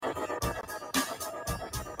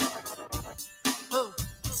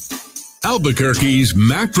Albuquerque's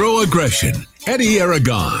macro aggression. Eddie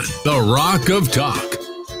Aragon, the Rock of Talk.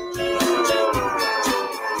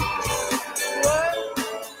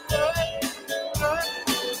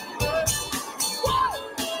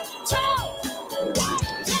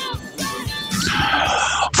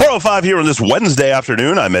 Here on this Wednesday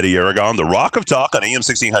afternoon. I'm Eddie Aragon, the Rock of Talk on AM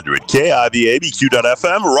 1600,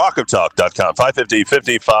 KIVABQ.FM, rockoftalk.com,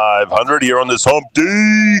 550-5500 here on this hump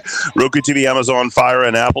day. Roku TV, Amazon Fire,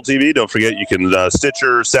 and Apple TV. Don't forget you can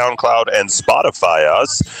Stitcher, SoundCloud, and Spotify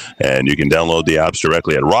us. And you can download the apps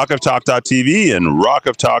directly at rockoftalk.tv and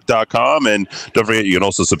rockoftalk.com. And don't forget you can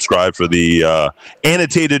also subscribe for the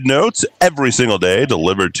annotated notes every single day,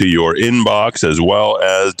 delivered to your inbox as well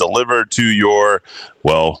as delivered to your,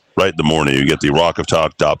 well, right in the morning. You get the Rock of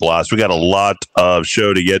Talk Blast. We got a lot of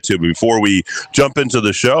show to get to. Before we jump into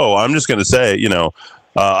the show, I'm just going to say,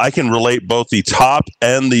 I can relate both the top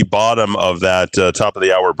and the bottom of that top of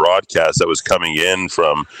the hour broadcast that was coming in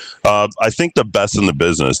from, I think, the best in the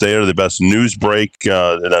business. They are the best news break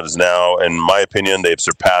that is now, in my opinion. They've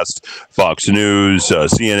surpassed Fox News,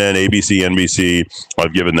 CNN, ABC, NBC.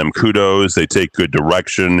 I've given them kudos. They take good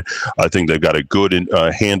direction. I think they've got a good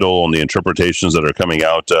handle on the interpretations that are coming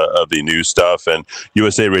out of the news stuff. And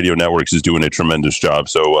USA Radio Networks is doing a tremendous job.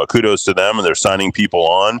 So kudos to them, and they're signing people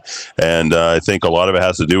on. And I think a lot of it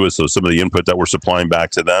has to do with some of the input that we're supplying back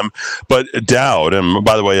to them. But Dowd, and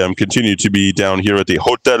by the way, I'm continuing to be down here at the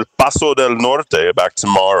Hotel Paso del Norte back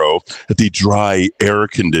tomorrow at the dry,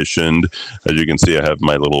 air-conditioned. As you can see, I have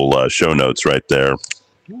my little show notes right there.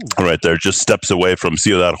 Right there, just steps away from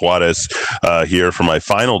Ciudad Juarez here for my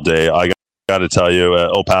final day. I got to tell you,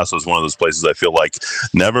 El Paso is one of those places I feel like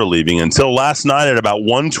never leaving until last night at about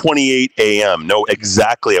 1:28 a.m. No,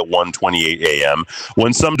 exactly at 1:28 a.m.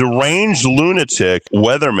 when some deranged lunatic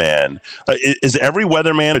weatherman, is every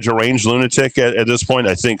weatherman a deranged lunatic at this point?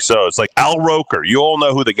 I think so. It's like Al Roker. You all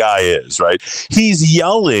know who the guy is, right? He's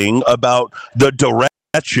yelling about the derecho,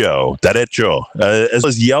 as well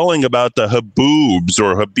as yelling about the Haboobs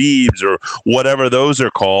or Habibs or whatever those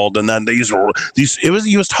are called, and then he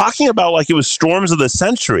was talking about like it was storms of the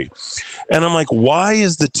century, and I'm like, why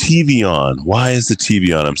is the TV on? Why is the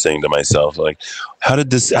TV on? I'm saying to myself, like, how did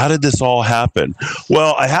this all happen?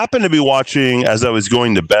 Well, I happened to be watching as I was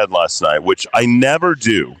going to bed last night, which I never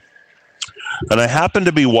do, and I happened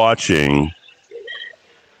to be watching.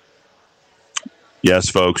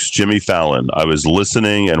 Yes, folks, Jimmy Fallon. I was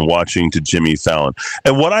listening and watching to Jimmy Fallon.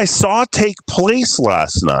 And what I saw take place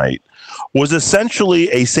last night was essentially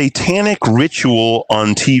a satanic ritual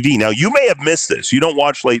on TV. Now, you may have missed this. You don't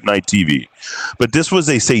watch late night TV. But this was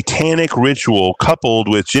a satanic ritual coupled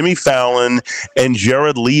with Jimmy Fallon and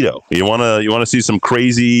Jared Leto. You want to see some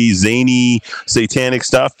crazy, zany, satanic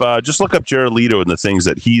stuff? Just look up Jared Leto and the things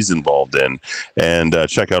that he's involved in and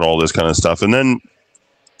check out all this kind of stuff. And then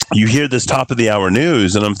you hear this top of the hour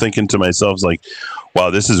news, and I'm thinking to myself, like, wow,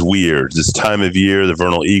 this is weird. This time of year, the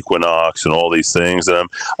vernal equinox and all these things. And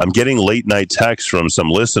I'm getting late night texts from some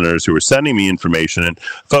listeners who are sending me information. And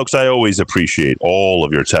folks, I always appreciate all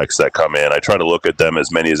of your texts that come in. I try to look at them as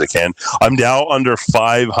many as I can. I'm now under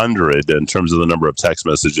 500 in terms of the number of text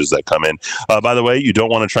messages that come in. By the way, you don't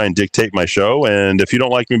want to try and dictate my show. And if you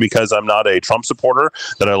don't like me because I'm not a Trump supporter,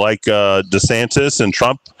 that I like DeSantis and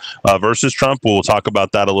Trump versus Trump, we'll talk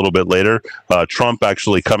about that a little bit later. Trump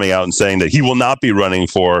actually coming out and saying that he will not be running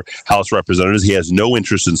for House Representatives. He has no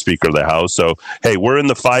interest in Speaker of the House. So, hey, we're in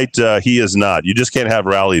the fight. He is not. You just can't have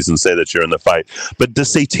rallies and say that you're in the fight. But the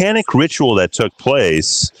satanic ritual that took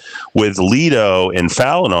place with Leto and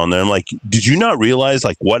Fallon on there, I'm like, did you not realize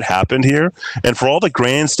like what happened here? And for all the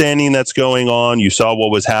grandstanding that's going on, you saw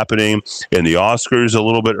what was happening in the Oscars a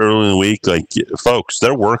little bit early in the week. Like, folks,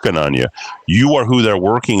 they're working on you. You are who they're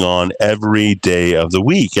working on every day of the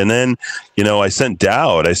week. And then, I sent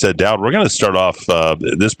Dowd. I said, Dowd, we're going to start off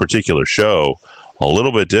this particular show a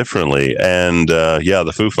little bit differently. And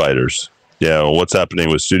the Foo Fighters. Yeah, what's happening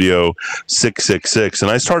with Studio 666?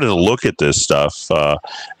 And I started to look at this stuff,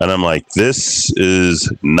 and I'm like, this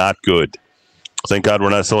is not good. Thank God we're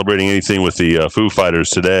not celebrating anything with the Foo Fighters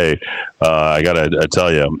today. I got to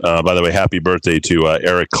tell you, by the way, happy birthday to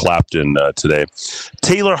Eric Clapton today.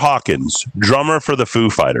 Taylor Hawkins, drummer for the Foo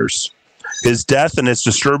Fighters. His death and its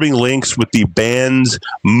disturbing links with the band's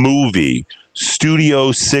movie,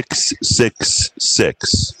 Studio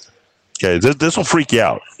 666. Okay, this will freak you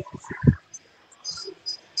out.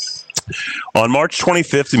 On March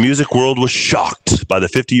 25th, the music world was shocked by the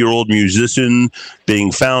 50-year-old musician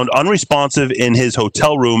being found unresponsive in his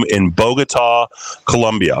hotel room in Bogota,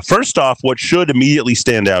 Colombia. First off, what should immediately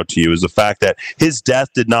stand out to you is the fact that his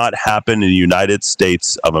death did not happen in the United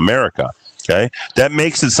States of America. Okay, that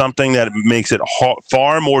makes it something that makes it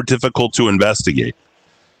far more difficult to investigate.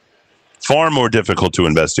 Far more difficult to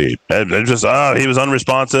investigate. They're just, he was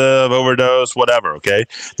unresponsive, overdose, whatever, okay?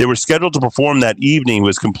 They were scheduled to perform that evening. He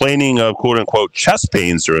was complaining of, quote-unquote, chest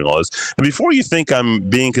pains during all this. And before you think I'm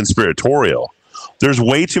being conspiratorial, there's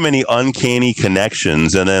way too many uncanny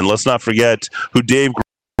connections. And then let's not forget who Dave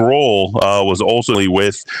Grohl was also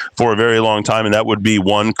with for a very long time, and that would be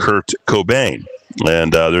one Kurt Cobain.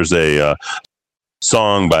 And there's a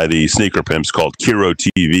song by the Sneaker Pimps called Kiro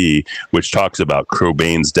TV, which talks about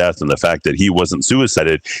Cobain's death and the fact that he wasn't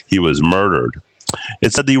suicided, he was murdered.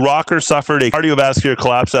 It said the rocker suffered a cardiovascular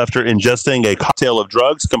collapse after ingesting a cocktail of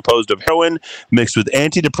drugs composed of heroin mixed with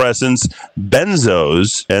antidepressants,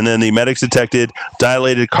 benzos, and then the medics detected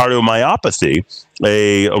dilated cardiomyopathy,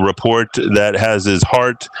 a report that has his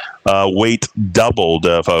heart weight doubled,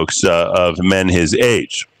 folks, of men his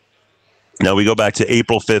age. Now we go back to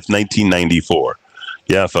April 5th, 1994.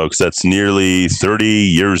 Yeah, folks, that's nearly 30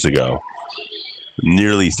 years ago.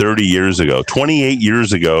 Nearly 30 years ago. 28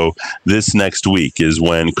 years ago, this next week is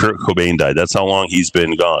when Kurt Cobain died. That's how long he's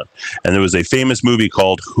been gone. And there was a famous movie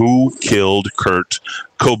called Who Killed Kurt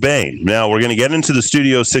Cobain? Now, we're going to get into the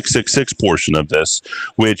Studio 666 portion of this,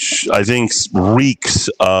 which I think reeks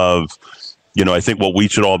of... I think what we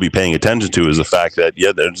should all be paying attention to is the fact that,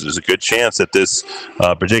 there's a good chance that this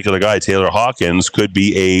particular guy, Taylor Hawkins, could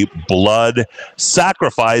be a blood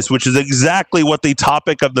sacrifice, which is exactly what the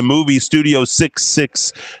topic of the movie Studio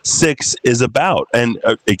 666 is about. And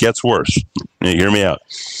it gets worse. Hear me out.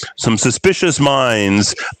 Some suspicious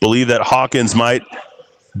minds believe that Hawkins might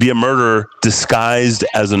be a murderer disguised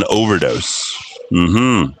as an overdose.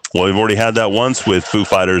 Well, we've already had that once with Foo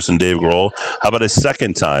Fighters and Dave Grohl. How about a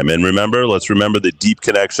second time? And let's remember the deep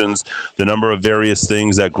connections, the number of various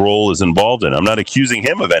things that Grohl is involved in. I'm not accusing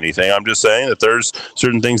him of anything. I'm just saying that there's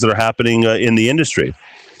certain things that are happening in the industry.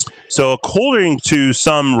 So according to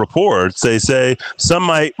some reports, they say some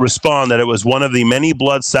might respond that it was one of the many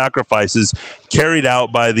blood sacrifices carried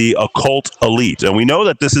out by the occult elite. And we know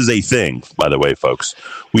that this is a thing, by the way, folks.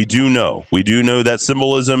 We do know that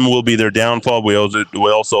symbolism will be their downfall. We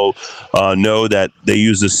also know that they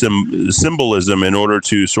use the symbolism in order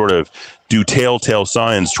to sort of do telltale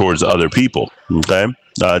signs towards other people, okay?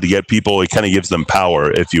 To get people, it kind of gives them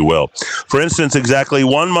power, if you will. For instance, exactly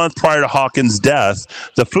 1 month prior to Hawkins' death,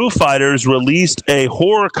 the Foo Fighters released a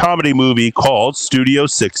horror comedy movie called Studio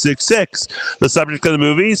 666. The subject of the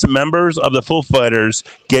movie, members of the Foo Fighters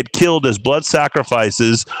get killed as blood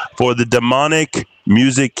sacrifices for the demonic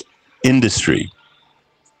music industry.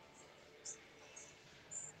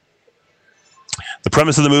 The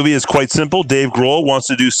premise of the movie is quite simple. Dave Grohl wants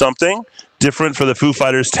to do something different for the Foo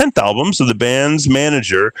Fighters' 10th album, so the band's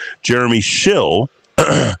manager, Jeremy Schill,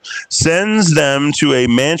 sends them to a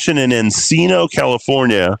mansion in Encino,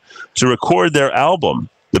 California, to record their album.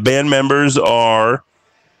 The band members are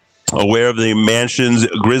aware of the mansion's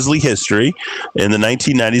grisly history. In the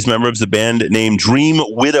 1990s, members of the band named Dream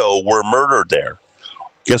Widow were murdered there.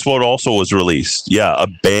 Guess what also was released? Yeah, a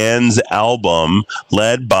band's album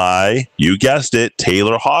led by, you guessed it,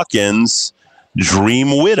 Taylor Hawkins.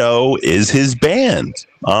 Dream Widow is his band.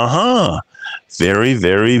 Very,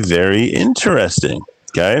 very, very interesting.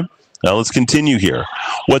 Okay, now let's continue here.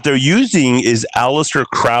 What they're using is Aleister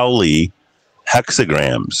Crowley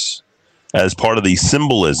hexagrams as part of the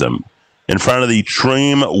symbolism. In front of the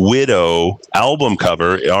Dream Widow album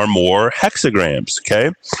cover are more hexagrams,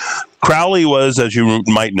 okay? Crowley was, as you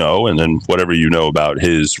might know, and then whatever you know about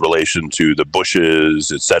his relation to the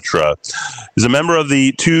Bushes, etc., is a member of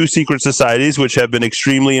the two secret societies which have been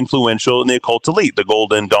extremely influential in the occult elite, the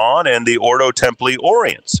Golden Dawn and the Ordo Templi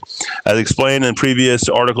Oriens. As explained in previous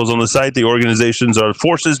articles on the site, the organizations are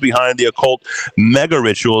forces behind the occult mega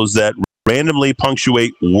rituals that randomly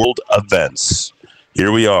punctuate world events.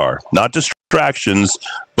 Here we are, not distractions,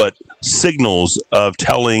 but signals of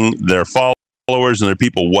telling their followers and their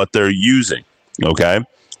people what they're using, okay?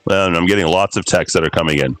 And I'm getting lots of texts that are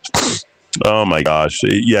coming in. Oh, my gosh.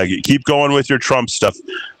 Yeah, keep going with your Trump stuff.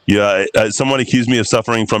 Yeah, someone accused me of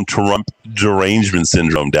suffering from Trump derangement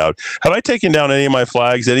syndrome, Dowd. Have I taken down any of my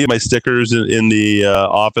flags, any of my stickers in the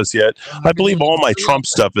office yet? I believe all my Trump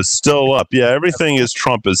stuff is still up. Yeah, everything is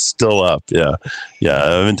Trump is still up. Yeah,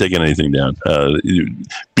 I haven't taken anything down.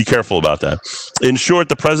 Be careful about that. In short,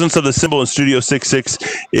 the presence of the symbol in Studio 66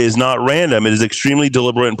 is not random. It is extremely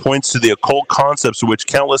deliberate and points to the occult concepts to which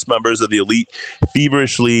countless members of the elite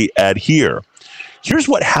feverishly adhere. Here's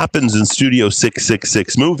what happens in Studio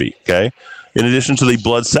 666 movie, okay? In addition to the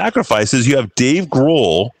blood sacrifices, you have Dave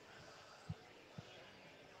Grohl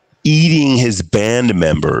eating his band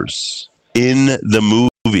members in the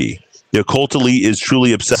movie. The occult elite is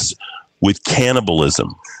truly obsessed with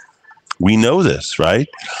cannibalism. We know this, right?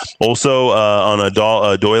 Also, on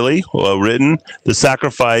a doily written, the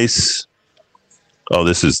sacrifice. Oh,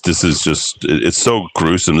 this is just, it's so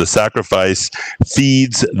gruesome. The sacrifice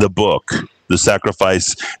feeds the book. The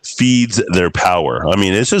sacrifice feeds their power. I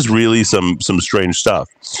mean, it's just really some strange stuff.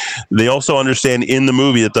 They also understand in the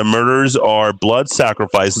movie that the murders are blood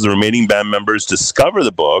sacrifices. The remaining band members discover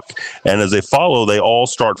the book, and as they follow, they all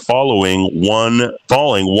start falling one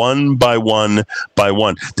by one by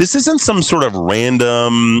one. This isn't some sort of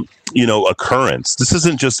random, occurrence. This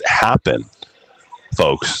doesn't just happen,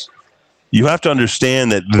 folks. You have to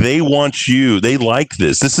understand that they want you. They like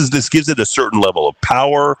this. This gives it a certain level of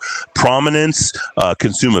power, prominence,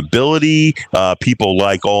 consumability. People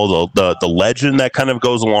like all the legend that kind of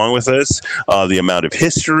goes along with this, the amount of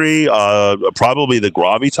history, probably the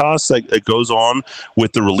gravitas that goes on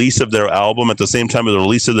with the release of their album at the same time of the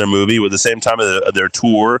release of their movie, with the same time of their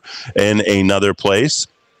tour in another place.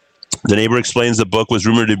 The neighbor explains the book was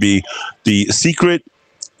rumored to be the secret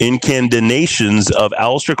incantations of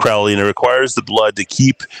Aleister Crowley, and it requires the blood to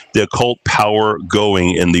keep the occult power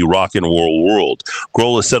going in the rock and roll world.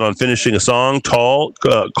 Grohl is set on finishing a song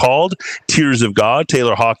called Tears of God.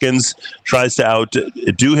 Taylor Hawkins tries to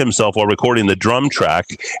outdo himself while recording the drum track,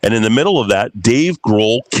 and in the middle of that, Dave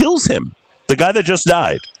Grohl kills him. The guy that just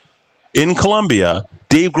died in Colombia,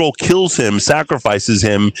 Dave Grohl kills him, sacrifices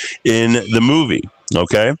him in the movie,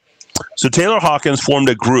 okay? So Taylor Hawkins formed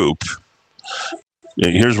a group.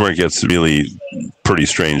 Here's where it gets really pretty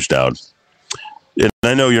strange, Dowd. And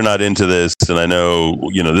I know you're not into this, and I know,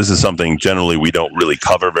 this is something generally we don't really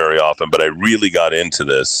cover very often, but I really got into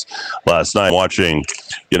this last night watching,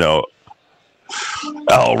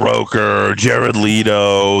 Al Roker, Jared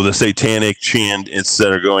Leto, the satanic chants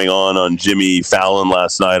that are going on Jimmy Fallon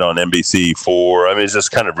last night on NBC4. I mean, it's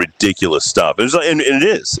just kind of ridiculous stuff. And it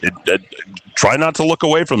is. Try not to look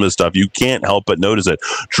away from this stuff. You can't help but notice it.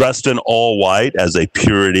 Dressed in all white as a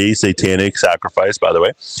purity, satanic sacrifice, by the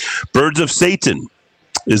way. Birds of Satan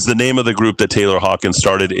is the name of the group that Taylor Hawkins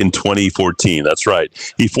started in 2014. That's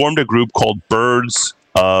right. He formed a group called Birds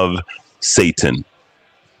of Satan.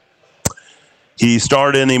 He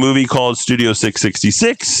starred in a movie called Studio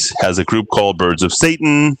 666, has a group called Birds of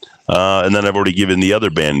Satan, and then I've already given the other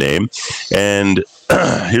band name. And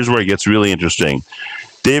here's where it gets really interesting.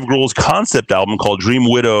 Dave Grohl's concept album called Dream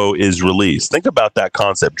Widow is released. Think about that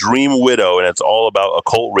concept, Dream Widow, and it's all about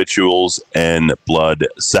occult rituals and blood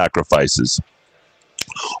sacrifices.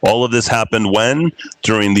 All of this happened when?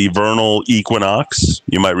 During the vernal equinox.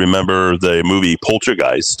 You might remember the movie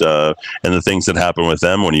Poltergeist and the things that happened with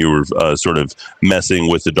them when you were sort of messing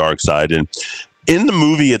with the dark side. And in the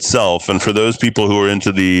movie itself, and for those people who are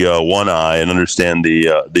into the one eye and understand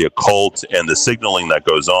the occult and the signaling that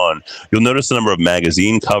goes on, you'll notice a number of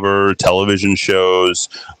magazine cover, television shows,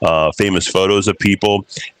 famous photos of people.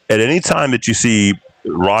 At any time that you see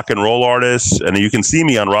rock and roll artists, and you can see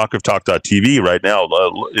me on rockoftalk.tv right now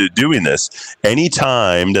doing this,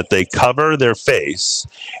 anytime that they cover their face,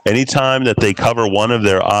 anytime that they cover one of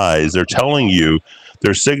their eyes, they're telling you,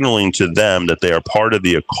 they're signaling to them that they are part of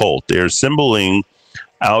the occult. They are symboling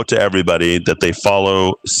out to everybody that they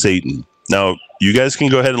follow Satan. Now, you guys can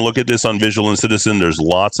go ahead and look at this on Visual and Citizen. There's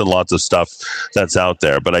lots and lots of stuff that's out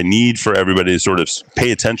there, but I need for everybody to sort of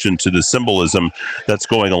pay attention to the symbolism that's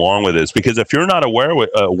going along with this, because if you're not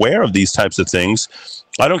aware of these types of things,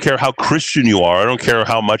 I don't care how Christian you are. I don't care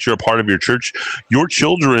how much you're a part of your church. Your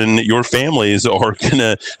children, your families are going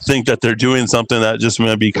to think that they're doing something that just going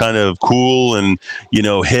to be kind of cool and,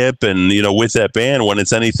 hip and, with that band, when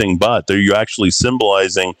it's anything but. You're actually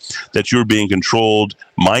symbolizing that you're being controlled,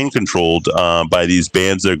 mind controlled by these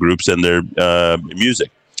bands, their groups, and their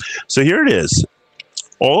music. So here it is.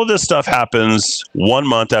 All of this stuff happens 1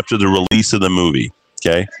 month after the release of the movie.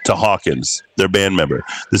 Okay, to Hawkins, their band member.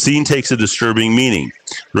 The scene takes a disturbing meaning.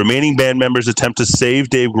 Remaining band members attempt to save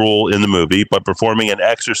Dave Grohl in the movie by performing an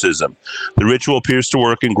exorcism. The ritual appears to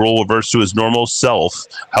work and Grohl reverts to his normal self.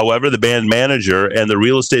 However, the band manager and the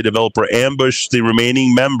real estate developer ambush the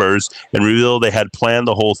remaining members and reveal they had planned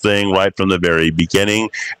the whole thing right from the very beginning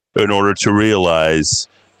in order to realize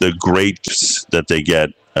the great gifts that they get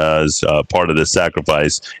as part of this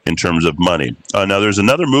sacrifice in terms of money. Now, there's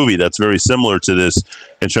another movie that's very similar to this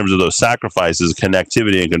in terms of those sacrifices,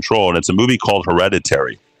 connectivity, and control, and it's a movie called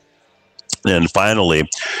Hereditary. And finally,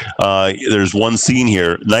 there's one scene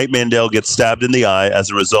here. Knight Mandel gets stabbed in the eye. As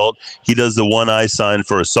a result, he does the one eye sign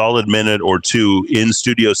for a solid minute or two in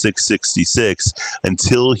Studio 666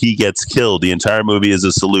 until he gets killed. The entire movie is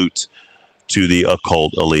a salute to the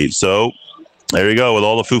occult elite. So there you go. With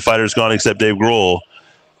all the Foo Fighters gone except Dave Grohl,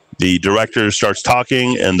 The director starts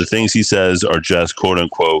talking, and the things he says are just quote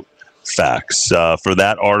unquote facts. For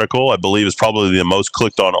that article, I believe is probably the most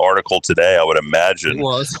clicked on article today, I would imagine,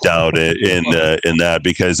 down in that,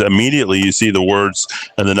 because immediately you see the words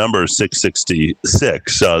and the number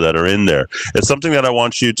 666 that are in there. It's something that I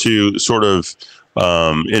want you to sort of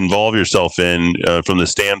involve yourself in from the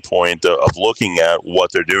standpoint of looking at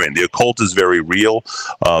what they're doing. The occult is very real.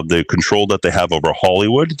 The control that they have over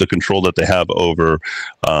Hollywood, the control that they have over,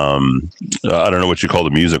 I don't know what you call the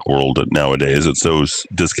music world nowadays. It's so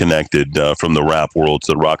disconnected from the rap world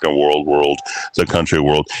to the rock and roll world, to the country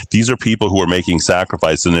world. These are people who are making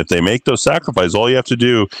sacrifices, and if they make those sacrifices, all you have to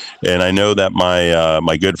do, and I know that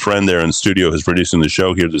my good friend there in the studio is producing the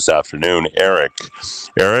show here this afternoon, Eric,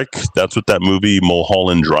 that's what that movie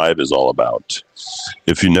Mulholland Drive is all about.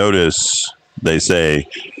 If you notice, they say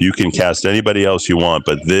you can cast anybody else you want,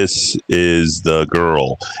 but this is the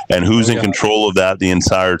girl. And who's in control of that the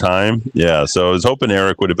entire time? Yeah, so I was hoping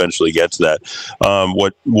Eric would eventually get to that.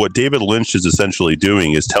 What David Lynch is essentially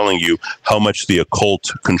doing is telling you how much the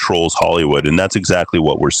occult controls Hollywood, and that's exactly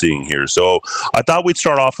what we're seeing here. So I thought we'd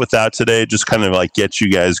start off with that today, just kind of like get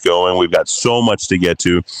you guys going. We've got so much to get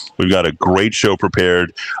to. We've got a great show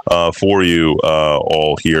prepared for you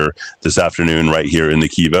all here this afternoon right here in the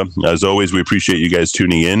Kiva. As always, we appreciate you guys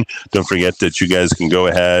tuning in. Don't forget that you guys can go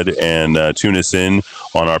ahead and tune us in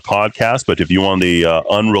on our podcast. But if you want the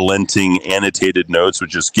unrelenting annotated notes, we'll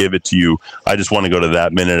just give it to you. I just want to go to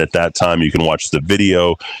that minute at that time. You can watch the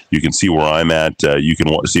video. You can see where I'm at. You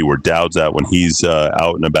can see where Dowd's at when he's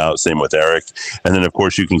out and about. Same with Eric. And then, of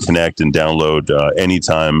course, you can connect and download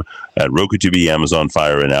anytime at Roku TV, Amazon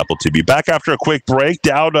Fire, and Apple TV. Back after a quick break.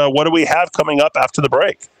 Dowd, what do we have coming up after the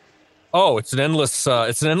break? Oh, it's an endless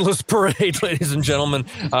parade, ladies and gentlemen.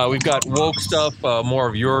 We've got woke stuff, more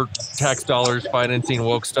of your tax dollars financing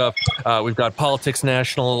woke stuff. We've got politics,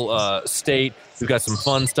 national, state. We've got some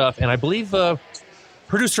fun stuff, and I believe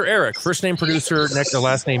producer Eric, first name producer,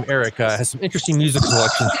 last name Eric, has some interesting music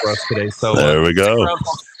selections for us today. So there we go.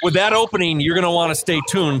 With that opening, you're going to want to stay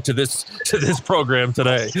tuned to this program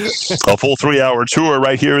today. A full 3-hour tour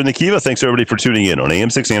right here in the Kiva. Thanks, everybody, for tuning in on AM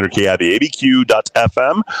 1600 KIV,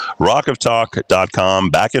 ABQ.FM, rockoftalk.com.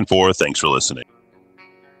 Back and forth. Thanks for listening.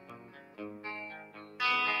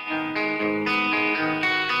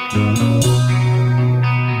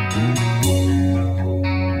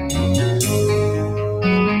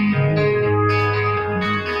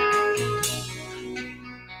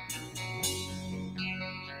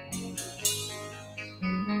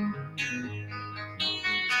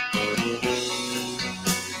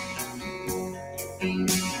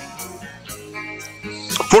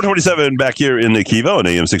 .427 back here in the Kiva on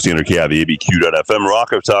AM 1600 KIV, ABQ.FM,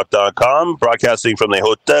 rockoftalk.com, broadcasting from the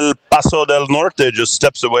Hotel Paso del Norte, just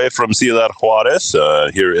steps away from Ciudad Juarez,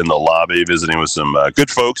 here in the lobby, visiting with some good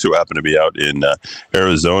folks who happen to be out in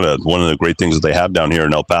Arizona. One of the great things that they have down here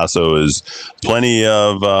in El Paso is plenty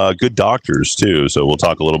of good doctors, too. So we'll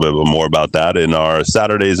talk a little bit more about that in our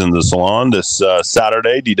Saturdays in the Salon this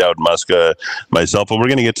Saturday. D. Dowd Muska, myself, and we're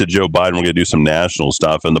going to get to Joe Biden. We're going to do some national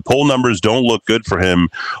stuff, and the poll numbers don't look good for him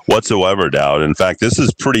whatsoever, Dowd. In fact, this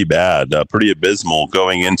is pretty bad, pretty abysmal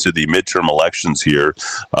going into the midterm elections here.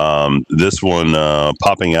 This one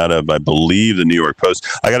popping out of, I believe, the New York Post.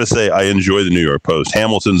 I got to say, I enjoy the New York Post.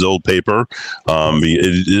 Hamilton's old paper.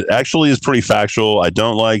 It actually is pretty factual. I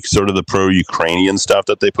don't like sort of the pro-Ukrainian stuff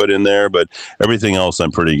that they put in there, but everything else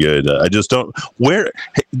I'm pretty good. I just don't.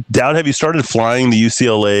 Dowd, have you started flying the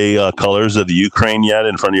UCLA colors of the Ukraine yet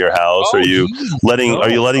in front of your house? Are you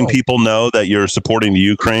letting people know that you're supporting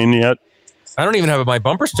the Ukraine yet? I don't even have my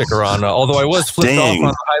bumper sticker on, although I was flipped off on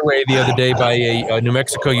the highway the other day by a New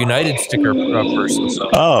Mexico United sticker person. So.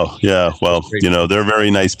 Oh, yeah. Well, they're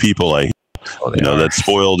very nice people. That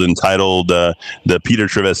spoiled, entitled, the Peter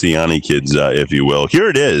Trevesiani kids, if you will. Here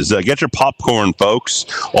it is. Get your popcorn, folks.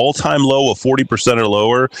 All-time low of 40% or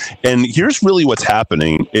lower. And here's really what's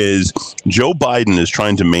happening is Joe Biden is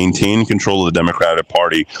trying to maintain control of the Democratic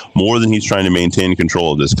Party more than he's trying to maintain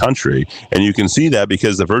control of this country. And you can see that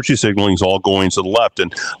because the virtue signaling is all going to the left.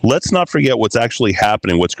 And let's not forget what's actually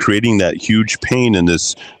happening. What's creating that huge pain in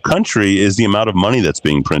this country is the amount of money that's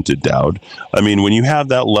being printed, Dowd. I mean, when you have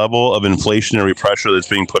that level of inflationary pressure that's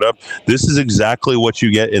being put up, this is exactly what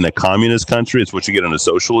you get in a communist country. It's what you get in a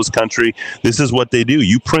socialist country. This is what they do.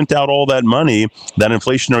 You print out all that money, that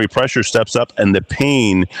inflationary pressure steps up, and the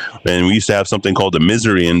pain, and we used to have something called the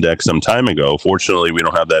misery index some time ago. Fortunately, we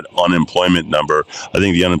don't have that unemployment number. I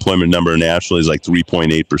think the unemployment number nationally is like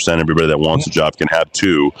 3.8%. Everybody that wants a job can have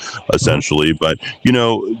two, essentially. But,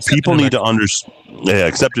 people need to understand. Yeah,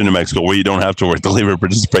 except in New Mexico, where you don't have to work. The labor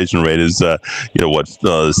participation rate is,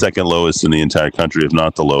 the second lowest in the entire country, if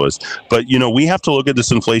not the lowest. But, we have to look at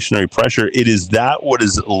this inflationary pressure. It is that what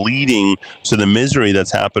is leading to the misery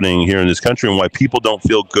that's happening here in this country, and why people don't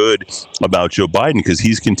feel good about Joe Biden, because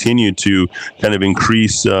he's continued to kind of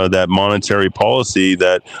increase that monetary policy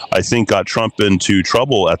that I think got Trump into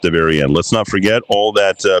trouble at the very end. Let's not forget all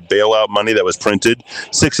that bailout money that was printed,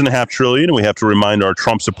 $6.5 trillion. And we have to remind our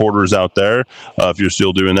Trump supporters out there, if you're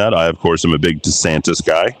still doing that, I, of course, am a big DeSantis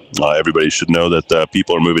guy. Everybody should know that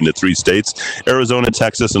people are moving to 3 states, Arizona,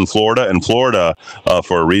 Texas, and Florida. And Florida,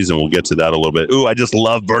 for a reason, we'll get to that a little bit. Ooh, I just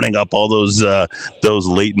love burning up all those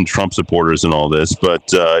latent Trump supporters and all this. But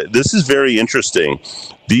this is very interesting.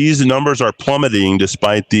 These numbers are plummeting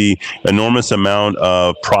despite the enormous amount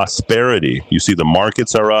of prosperity. You see the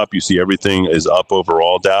markets are up. You see everything is up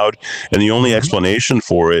overall, Dowd. And the only explanation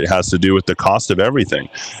for it has to do with the cost of everything.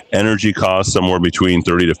 Energy costs somewhere between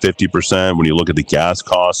 30 to 50%. When you look at the gas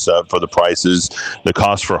costs for the prices, the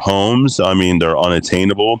cost for homes, I mean, they're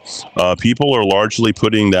unattainable. People are largely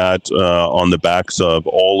putting that on the backs of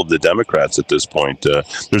all of the Democrats at this point.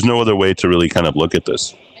 There's no other way to really kind of look at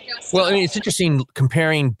this. Well, I mean, it's interesting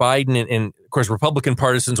comparing Biden and of course, Republican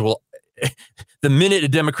partisans will, the minute a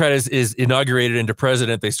Democrat is inaugurated into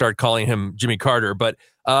president, they start calling him Jimmy Carter. But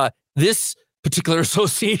this particular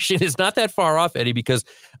association is not that far off, Eddie, because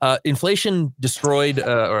inflation destroyed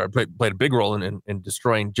or played a big role in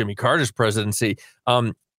destroying Jimmy Carter's presidency.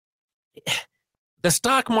 The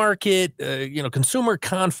stock market, consumer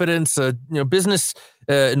confidence, business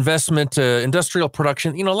investment, industrial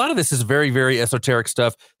production, a lot of this is very, very esoteric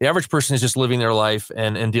stuff. The average person is just living their life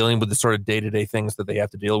and dealing with the sort of day-to-day things that they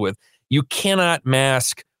have to deal with. You cannot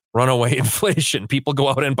mask runaway inflation. People go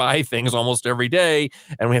out and buy things almost every day,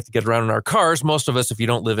 and we have to get around in our cars. Most of us, if you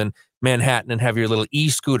don't live in Manhattan and have your little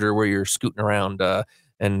e-scooter where you're scooting around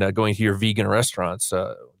and going to your vegan restaurants.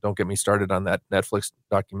 Don't get me started on that Netflix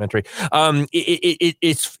documentary.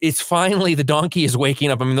 It's finally the donkey is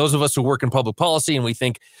waking up. I mean, those of us who work in public policy and we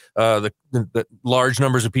think the large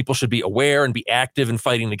numbers of people should be aware and be active in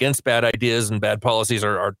fighting against bad ideas and bad policies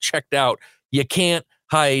are checked out. You can't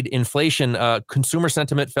hide inflation. Consumer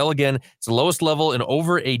sentiment fell again. It's the lowest level in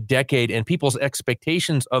over a decade, and people's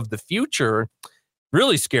expectations of the future,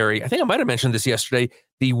 really scary. I think I might have mentioned this yesterday.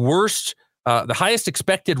 The highest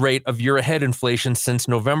expected rate of year-ahead inflation since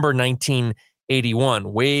November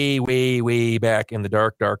 1981, way, way, way back in the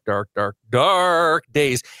dark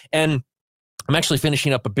days. And I'm actually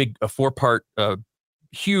finishing up a 4-part,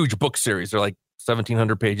 huge book series. They're like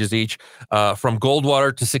 1,700 pages each, from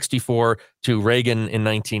Goldwater to 64 to Reagan in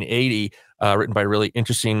 1980, written by a really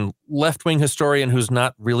interesting left-wing historian who's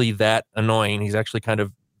not really that annoying. He's actually kind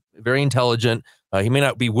of very intelligent. He may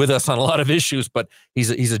not be with us on a lot of issues, but he's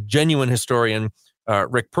a genuine historian,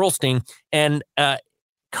 Rick Perlstein. And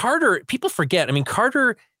Carter, people forget. I mean,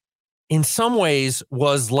 Carter, in some ways,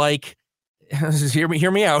 was like, hear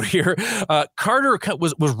me out here. Carter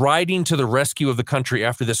was riding to the rescue of the country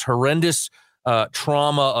after this horrendous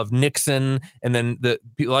trauma of Nixon, and then a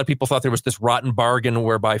lot of people thought there was this rotten bargain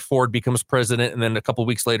whereby Ford becomes president, and then a couple of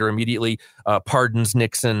weeks later, immediately pardons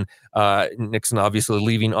Nixon. Nixon obviously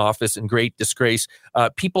leaving office in great disgrace.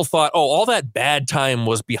 People thought, all that bad time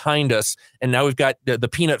was behind us, and now we've got the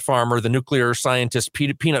peanut farmer, the nuclear scientist,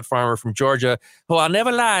 peanut farmer from Georgia, who I'll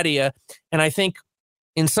never lie to you. And I think,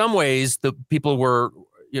 in some ways, the people were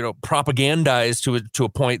propagandized to a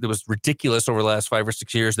point that was ridiculous over the last 5 or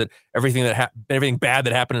 6 years, that everything bad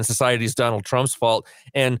that happened in society is Donald Trump's fault.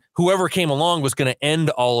 And whoever came along was going to end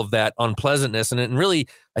all of that unpleasantness. And really,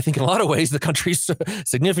 I think in a lot of ways, the country's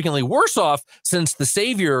significantly worse off since the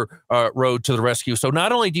savior rode to the rescue. So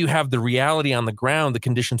not only do you have the reality on the ground, the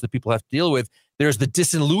conditions that people have to deal with, there's the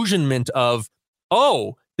disillusionment of,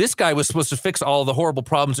 this guy was supposed to fix all the horrible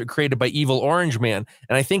problems that were created by evil Orange Man.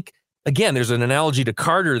 And I think, again, there's an analogy to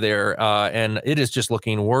Carter there, and it is just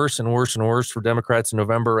looking worse and worse and worse for Democrats in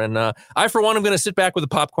November. And I, for one, am going to sit back with the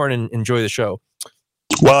popcorn and enjoy the show.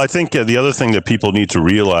 Well, I think the other thing that people need to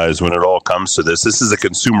realize when it all comes to this is a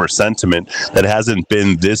consumer sentiment that hasn't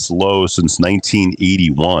been this low since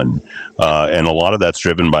 1981. And a lot of that's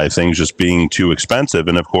driven by things just being too expensive.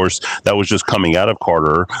 And of course, that was just coming out of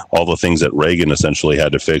Carter, all the things that Reagan essentially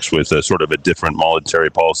had to fix with sort of a different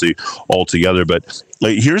monetary policy altogether. But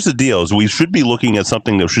here's the deal: is we should be looking at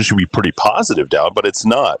something that should be pretty positive, Dowd, but it's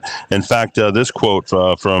not. In fact, this quote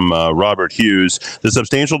from Robert Hughes: "The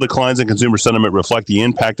substantial declines in consumer sentiment reflect the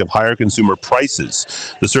impact of higher consumer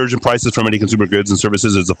prices. The surge in prices for many consumer goods and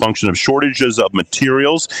services is a function of shortages of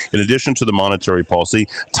materials, in addition to the monetary policy,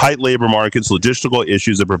 tight labor markets, logistical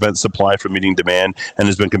issues that prevent supply from meeting demand, and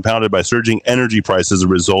has been compounded by surging energy prices as a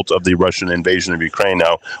result of the Russian invasion of Ukraine.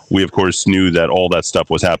 Now, we, of course, knew that all that stuff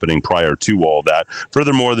was happening prior to all that.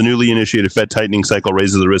 Furthermore, the newly initiated Fed tightening cycle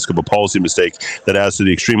raises the risk of a policy mistake that adds to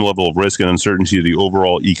the extreme level of risk and uncertainty of the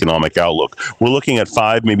overall economic outlook. We're looking at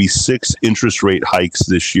 5, maybe 6 interest rate hikes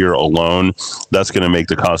this year alone. That's going to make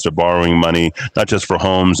the cost of borrowing money, not just for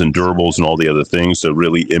homes and durables and all the other things, to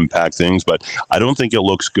really impact things. But I don't think it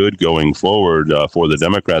looks good going forward for the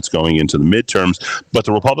Democrats going into the midterms. But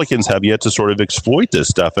the Republicans have yet to sort of exploit this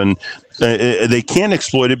stuff. And they can't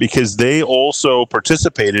exploit it because they also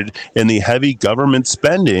participated in the heavy government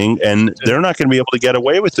spending, and they're not going to be able to get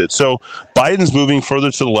away with it. So Biden's moving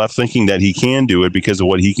further to the left, thinking that he can do it because of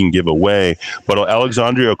what he can give away. But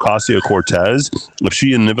Alexandria Ocasio-Cortez, if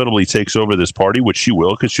she inevitably takes over this party, which she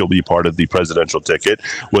will because she'll be part of the presidential ticket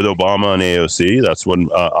with Obama and AOC, that's what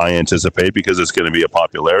I anticipate, because it's going to be a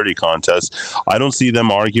popularity contest. I don't see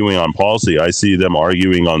them arguing on policy. I see them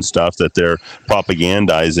arguing on stuff that they're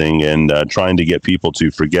propagandizing and trying to get people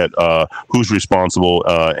to forget who's responsible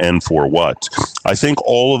and for what. I think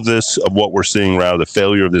all of this, of what we're seeing, rather the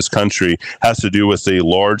failure of this country, has to do with a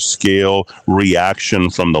large-scale reaction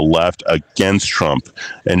from the left against Trump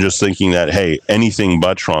and just thinking that, hey, anything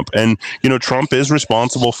but Trump. And, you know, Trump is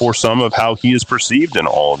responsible for some of how he is perceived in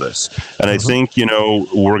all of this. And I think, you know,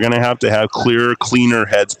 we're going to have clearer, cleaner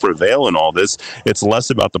heads prevail in all this. It's less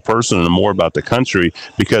about the person and more about the country,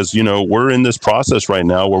 because, you know, we're in this process right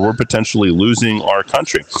now where we're potentially losing our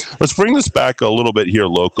country. Let's bring this back a little bit here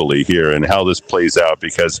locally here and how this plays out,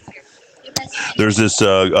 because there's this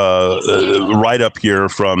write-up here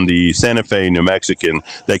from the Santa Fe New Mexican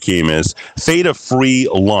that came as fate of free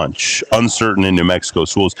lunch, uncertain in New Mexico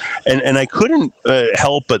schools. And I couldn't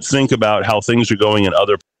help but think about how things are going in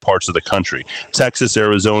other parts of the country. Texas,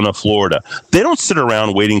 Arizona, Florida. They don't sit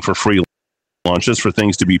around waiting for free lunches for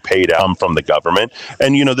things to be paid out from the government.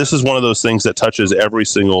 And, you know, this is one of those things that touches every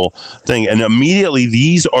single thing. And immediately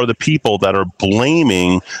these are the people that are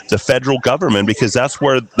blaming the federal government, because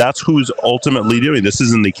that's who's ultimately doing this.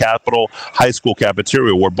 Is in the Capitol High School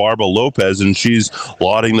cafeteria where Barbara Lopez, and she's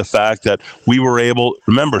lauding the fact that we were able,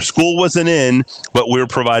 remember, school wasn't in, but we were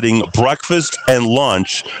providing breakfast and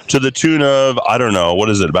lunch to the tune of, I don't know, what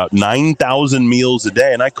is it, about 9,000 meals a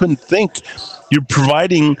day. And I couldn't think, you're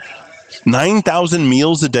providing 9,000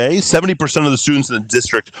 meals a day. 70% of the students in the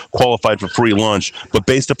district qualified for free lunch, but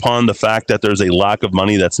based upon the fact that there's a lack of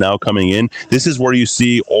money that's now coming in, this is where you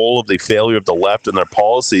see all of the failure of the left and their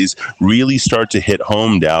policies really start to hit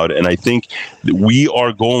home, Dowd. And I think we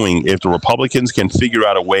are going, if the Republicans can figure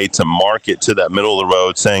out a way to market to that middle of the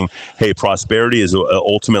road, saying, hey, prosperity is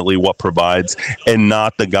ultimately what provides, and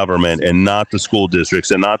not the government, and not the school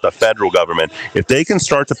districts, and not the federal government. If they can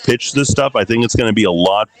start to pitch this stuff, I think it's going to be a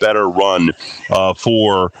lot better run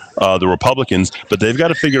for the Republicans, but they've got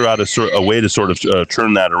to figure out a way to sort of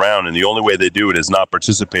turn that around, and the only way they do it is not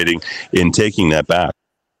participating in taking that back.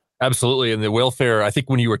 Absolutely. And the welfare, I think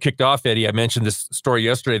when you were kicked off, Eddie, I mentioned this story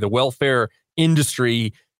yesterday, the welfare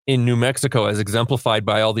industry in New Mexico, as exemplified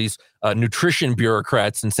by all these nutrition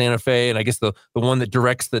bureaucrats in Santa Fe, and I guess the one that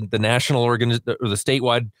directs the national or the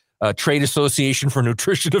statewide trade association for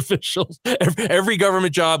nutrition officials. Every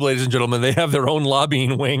government job, ladies and gentlemen, they have their own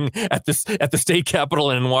lobbying wing at the state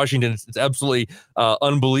capitol and in Washington. It's absolutely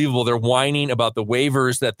unbelievable. They're whining about the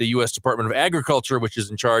waivers that the U.S. Department of Agriculture, which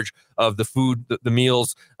is in charge of the food, the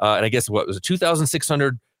meals, and I guess what was it,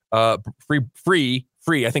 2,600 free.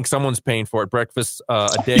 I think someone's paying for it. Breakfast a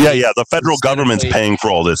day. Yeah. The federal government's paying for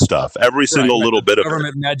all this stuff. Every single little bit of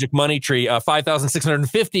government magic money tree.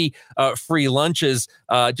 5,650 free lunches.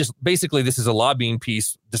 Just basically, this is a lobbying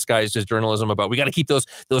piece disguised as journalism about we got to keep those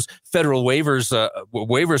federal waivers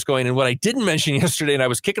going. And what I didn't mention yesterday, and I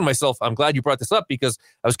was kicking myself. I'm glad you brought this up, because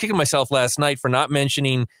I was kicking myself last night for not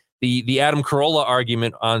mentioning the Adam Carolla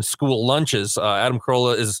argument on school lunches. Adam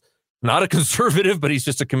Carolla is not a conservative, but he's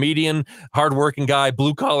just a comedian, hardworking guy,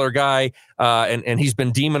 blue collar guy, and he's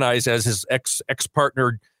been demonized as his ex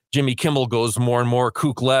partner Jimmy Kimmel goes more and more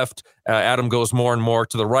kook left. Adam goes more and more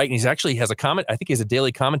to the right, and he's actually has a comment. I think he has a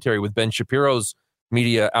daily commentary with Ben Shapiro's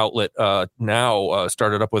media outlet now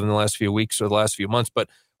started up within the last few weeks or the last few months. But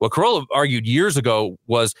what Carolla argued years ago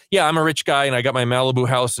was, yeah, I'm a rich guy and I got my Malibu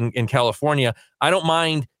house in California. I don't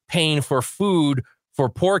mind paying for food for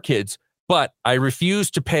poor kids, but I refuse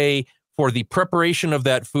to pay for the preparation of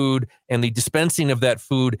that food and the dispensing of that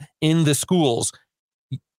food in the schools.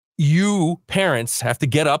 You parents have to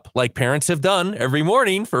get up, like parents have done every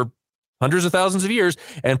morning for hundreds of thousands of years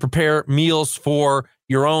and prepare meals for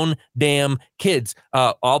your own damn kids.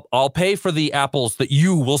 I'll pay for the apples that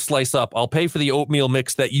you will slice up. I'll pay for the oatmeal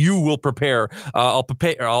mix that you will prepare. I'll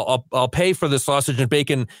pay for the sausage and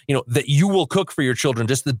bacon, that you will cook for your children.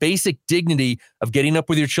 Just the basic dignity of getting up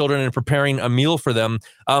with your children and preparing a meal for them.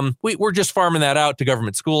 We're just farming that out to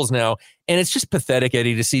government schools now. And it's just pathetic,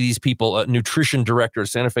 Eddie, to see these people, nutrition director,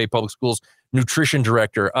 Santa Fe Public Schools nutrition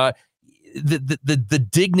director, the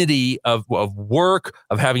dignity of work,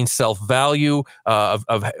 of having self-value, of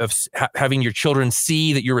having your children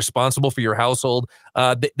see that you're responsible for your household.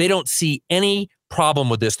 They don't see any problem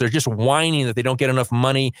with this. They're just whining that they don't get enough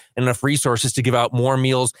money and enough resources to give out more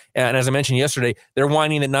meals. And as I mentioned yesterday, they're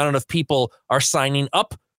whining that not enough people are signing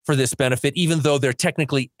up for this benefit, even though they're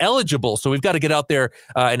technically eligible. So we've got to get out there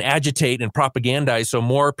and agitate and propagandize so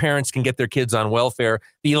more parents can get their kids on welfare.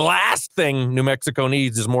 The last thing New Mexico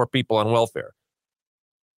needs is more people on welfare.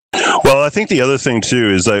 Well, I think the other thing, too,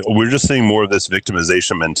 is that we're just seeing more of this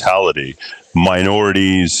victimization mentality.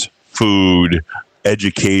 Minorities, food,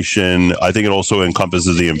 education. I think it also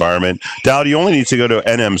encompasses the environment. Dowd, you only need to go to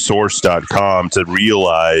nmsource.com to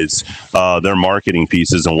realize their marketing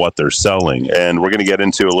pieces and what they're selling. And we're going to get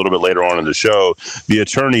into a little bit later on in the show, the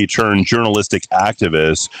attorney turned journalistic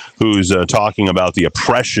activist who's talking about the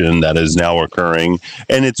oppression that is now occurring.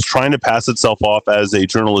 And it's trying to pass itself off as a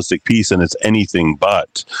journalistic piece, and it's anything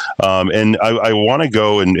but. And I want to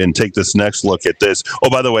go and take this next look at this.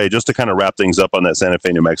 Oh, by the way, just to kind of wrap things up on that Santa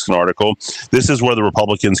Fe, New Mexican article, this is where the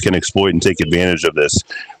Republicans can exploit and take advantage of this.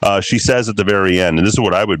 She says at the very end, and this is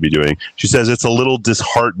what I would be doing, she says, it's a little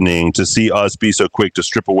disheartening to see us be so quick to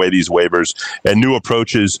strip away these waivers and new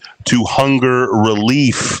approaches to hunger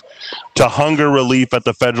relief at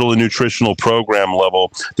the federal and nutritional program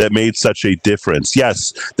level that made such a difference.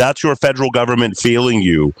 Yes, that's your federal government failing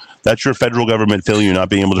you. That's your federal government failing you, not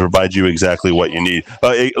being able to provide you exactly what you need.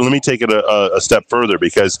 Let me take it a step further,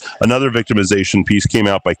 because another victimization piece came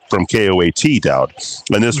out from KOAT, Dowd.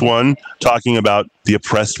 And this one talking about the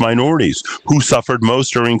oppressed minorities who suffered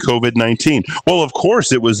most during COVID-19. Well, of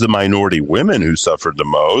course, it was the minority women who suffered the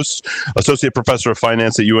most. Associate Professor of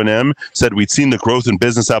Finance at UNM said we'd seen the growth in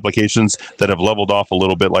business applications that have leveled off a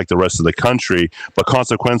little bit like the rest of the country, but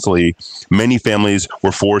consequently, many families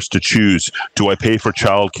were forced to choose. Do I pay for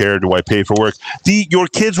childcare? Do I pay for work? Your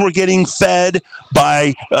kids were getting fed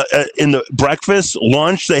by in the breakfast,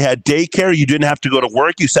 lunch. They had daycare. You didn't have to go to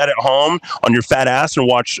work. You sat at home on your fat ass and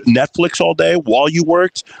watched Netflix all day while you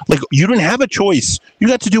worked. Like, you didn't have a choice. You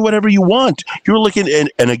got to do whatever you want. You're looking,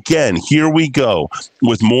 and again, here we go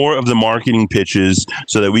with more of the marketing pitches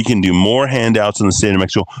so that we can do more handouts in the state of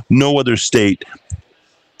Mexico. No other state,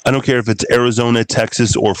 I don't care if it's Arizona,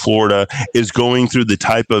 Texas, or Florida, is going through the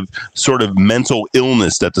type of sort of mental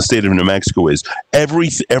illness that the state of New Mexico is.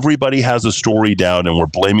 Everybody has a story down, and we're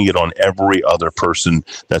blaming it on every other person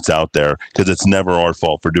that's out there, because it's never our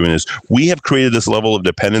fault for doing this. We have created this level of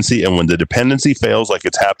dependency, and when the dependency fails, like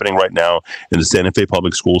it's happening right now in the Santa Fe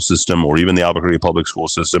public school system or even the Albuquerque public school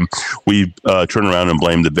system, we turn around and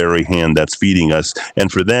blame the very hand that's feeding us.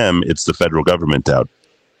 And for them, it's the federal government, Dowd.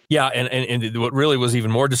 Yeah, and what really was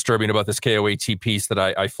even more disturbing about this KOAT piece that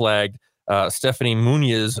I flagged, Stephanie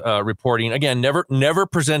Munoz reporting, again, never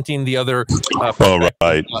presenting the other.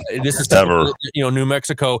 Right. This is never. New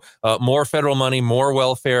Mexico, more federal money, more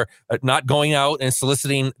welfare, not going out and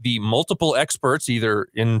soliciting the multiple experts, either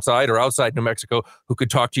inside or outside New Mexico, who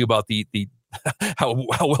could talk to you about the how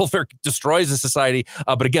welfare destroys a society.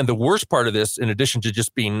 But again, the worst part of this, in addition to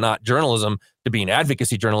just being not journalism, to being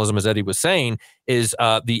advocacy journalism, as Eddie was saying, is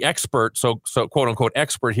the expert. So quote unquote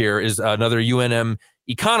expert here is another UNM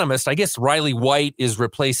economist. I guess Riley White is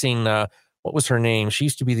replacing. What was her name? She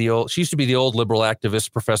used to be the old liberal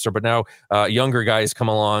activist professor, but now younger guys come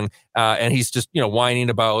along, and he's just whining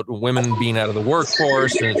about women being out of the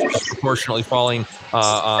workforce, and it's disproportionately falling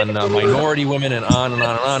on minority women, and on and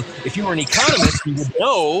on and on. If you were an economist, you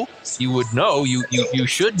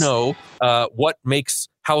should know what makes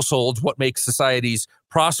households, what makes societies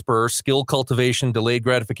prosper: skill cultivation, delayed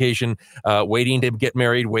gratification, waiting to get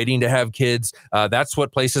married, waiting to have kids. That's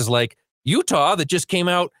what places like Utah, that just came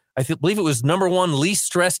out, I believe it was #1 least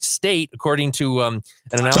stressed state, according to an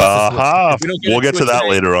analysis. We'll get to that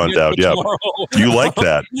later on, Dowd. Yeah, you like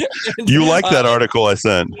that? You like that article I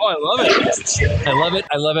sent? Oh, I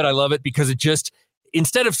love it because it just,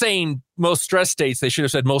 instead of saying most stressed states, they should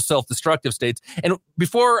have said most self-destructive states. And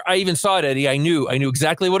before I even saw it, Eddie, I knew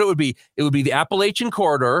exactly what it would be. It would be the Appalachian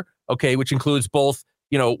Corridor, okay, which includes both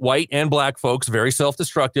white and black folks, very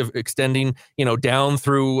self-destructive, extending, down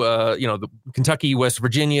through, the Kentucky, West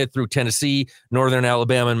Virginia, through Tennessee, northern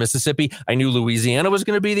Alabama, and Mississippi. I knew Louisiana was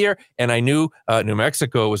going to be there, and I knew New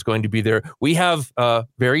Mexico was going to be there. We have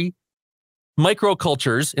very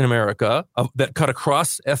microcultures in America that cut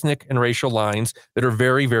across ethnic and racial lines that are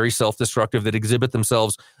very, very self-destructive, that exhibit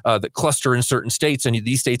themselves, that cluster in certain states. And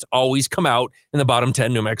these states always come out in the bottom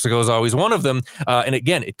 10. New Mexico is always one of them. And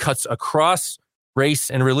again, it cuts across race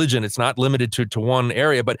and religion. It's not limited to one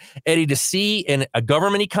area. But Eddie, to see a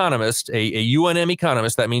government economist, a UNM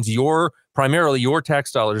economist, that means primarily your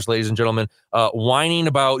tax dollars, ladies and gentlemen, whining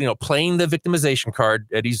about, playing the victimization card.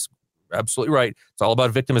 Eddie's absolutely right. It's all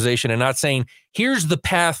about victimization and not saying, here's the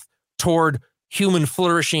path toward human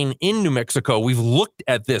flourishing in New Mexico. We've looked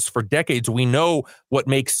at this for decades. We know what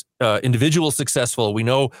makes individuals successful. We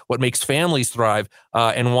know what makes families thrive,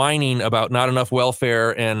 and whining about not enough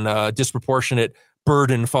welfare and disproportionate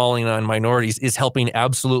burden falling on minorities is helping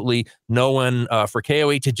absolutely no one. For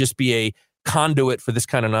KOA to just be a conduit for this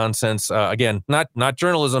kind of nonsense, again, not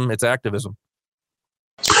journalism, it's activism.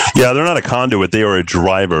 Yeah, they're not a conduit. They are a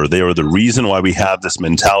driver. They are the reason why we have this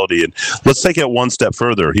mentality. And let's take it one step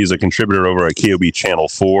further. He's a contributor over at KOB Channel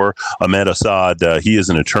 4. Ahmed Assad, he is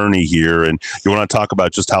an attorney here. And you want to talk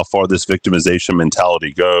about just how far this victimization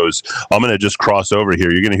mentality goes. I'm going to just cross over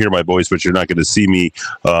here. You're going to hear my voice, but you're not going to see me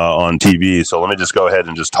on TV. So let me just go ahead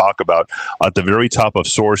and just talk about at the very top of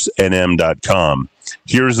sourcenm.com.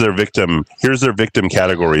 Here's their victim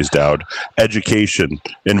categories, Dowd. Education,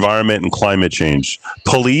 environment and climate change,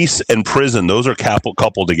 police and prison. Those are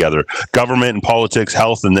coupled together. Government and politics,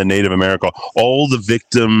 health, and then Native America. All the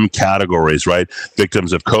victim categories, right?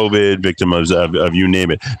 Victims of COVID, victims of you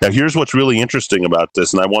name it. Now, here's what's really interesting about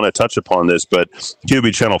this, and I want to touch upon this, but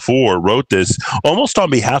QB Channel 4 wrote this almost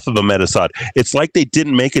on behalf of Ahmed Assad. It's like they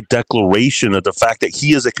didn't make a declaration of the fact that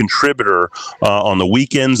he is a contributor on the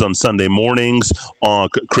weekends, on Sunday mornings.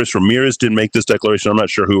 Chris Ramirez didn't make this declaration. I'm not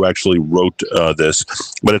sure who actually wrote this,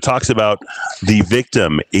 but it talks about the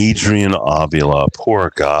victim, Adrian Avila.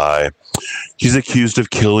 Poor guy. He's accused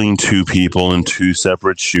of killing 2 people in 2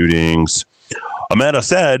 separate shootings. Ahmed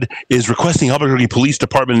Assad is requesting Albuquerque Police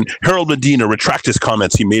Department Harold Medina retract his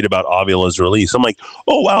comments he made about Avila's release. I'm like,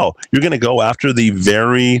 oh, wow, you're going to go after the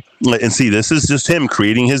and see, this is just him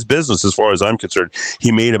creating his business as far as I'm concerned.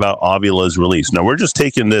 He made about Avila's release. Now, we're just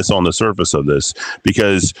taking this on the surface of this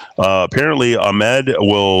because apparently Ahmad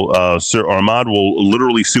will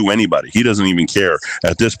literally sue anybody. He doesn't even care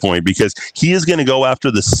at this point because he is going to go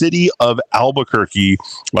after the city of Albuquerque,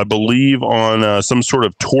 I believe, on some sort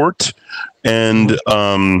of tort and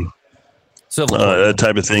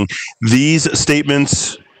type of thing. These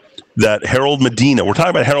statements that Harold Medina, we're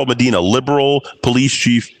talking about Harold Medina, liberal police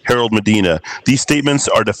chief Harold Medina. These statements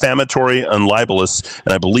are defamatory and libelous,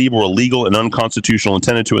 and I believe were illegal and unconstitutional,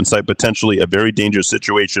 intended to incite potentially a very dangerous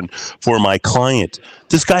situation for my client.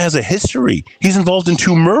 This guy has a history. He's involved in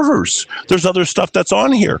 2 murders. There's other stuff that's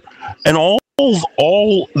on here. And all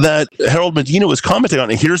that Harold Medina was commenting on.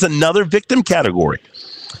 And here's another victim category.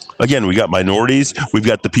 Again, we got minorities. We've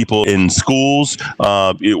got the people in schools.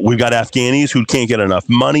 We've got Afghanis who can't get enough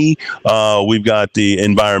money. We've got the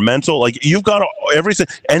environmental. Like, you've got everything,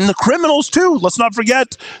 and the criminals too. Let's not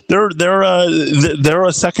forget they're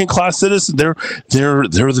a second-class citizen. They're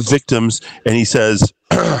the victims. And he says,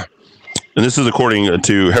 and this is according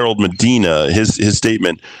to Harold Medina, his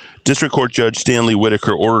statement. District Court Judge Stanley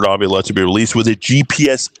Whitaker ordered Avila to be released with a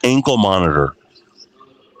GPS ankle monitor.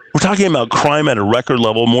 We're talking about crime at a record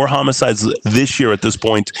level, more homicides this year at this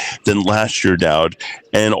point than last year, Dowd.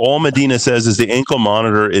 And all Medina says is the ankle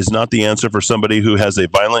monitor is not the answer for somebody who has a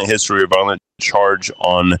violent history or violent charge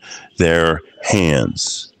on their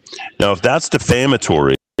hands. Now, if that's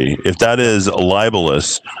defamatory, if that is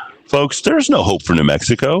libelous, folks, there's no hope for New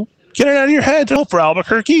Mexico. Get it out of your head. There's no hope for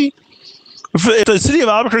Albuquerque. If the city of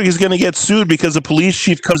Albuquerque is going to get sued because the police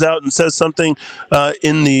chief comes out and says something on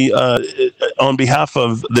behalf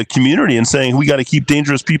of the community and saying we got to keep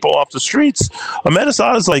dangerous people off the streets, Ahmed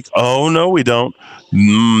Assad is like, oh no, we don't.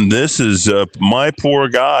 This is my poor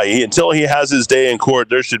guy. Until he has his day in court,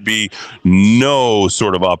 there should be no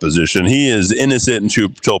sort of opposition. He is innocent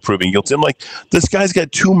until proven guilty. I'm like, this guy's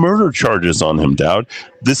got 2 murder charges on him, Dowd.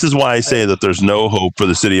 This is why I say that there's no hope for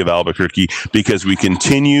the city of Albuquerque, because we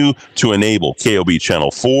continue to enable KOB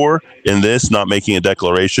Channel 4 in this, not making a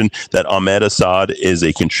declaration that Ahmed Assad is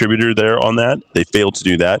a contributor there on that. They failed to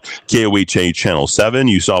do that. KOHA Channel 7,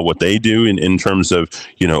 you saw what they do in terms of,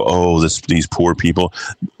 these poor people.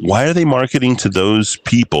 Why are they marketing to those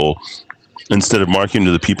people instead of marketing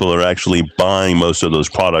to the people that are actually buying most of those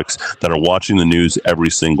products that are watching the news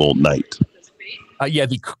every single night?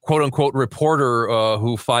 The quote-unquote reporter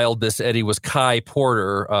who filed this, Eddie, was Kai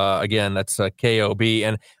Porter. Again, that's K-O-B.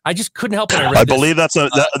 And I just couldn't help it. I believe that's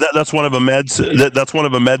one of Ahmed's. That's one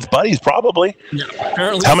of Ahmed's buddies, probably. Yeah,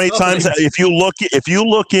 apparently. How many times? If you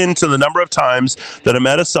look into the number of times that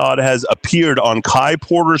Ahmed Assad has appeared on Kai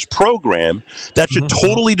Porter's program, that should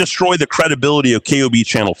totally destroy the credibility of KOB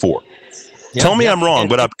Channel 4. Tell me I'm wrong,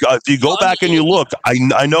 but if you go back and you look,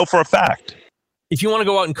 I know for a fact. If you want to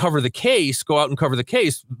go out and cover the case, go out and cover the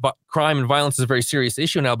case. But crime and violence is a very serious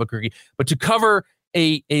issue in Albuquerque. But to cover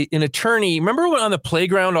an attorney, remember when on the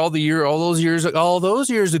playground all those years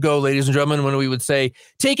ago, ladies and gentlemen, when we would say,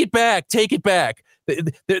 "Take it back, take it back."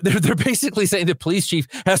 They're basically saying the police chief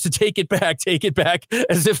has to take it back,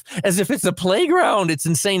 as if it's a playground. It's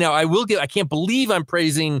insane. Now I can't believe I'm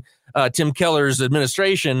praising Tim Keller's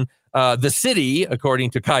administration. The city,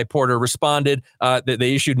 according to Kai Porter, responded that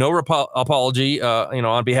they issued no apology,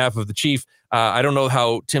 on behalf of the chief. I don't know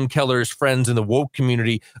how Tim Keller's friends in the woke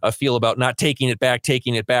community feel about not taking it back.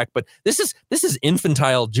 But this is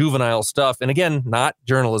infantile, juvenile stuff. And again, not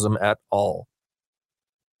journalism at all.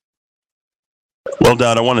 Well,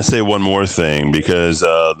 Don, I want to say one more thing, because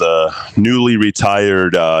the newly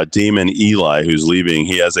retired Damon Eli, who's leaving,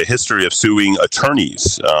 he has a history of suing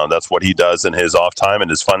attorneys. That's what he does in his off time and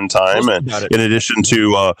his fun time. And in addition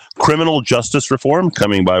to criminal justice reform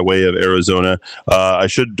coming by way of Arizona, I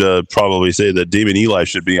should probably say that Damon Eli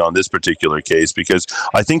should be on this particular case, because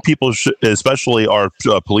I think people, especially our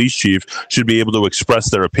police chief, should be able to express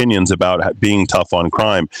their opinions about being tough on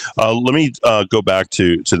crime. Let me go back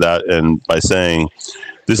to that, and by saying,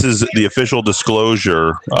 this is the official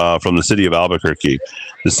disclosure from the city of Albuquerque.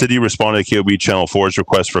 The city responded to KOB Channel 4's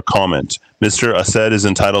request for comment. Mr. Assad is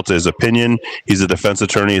entitled to his opinion. He's a defense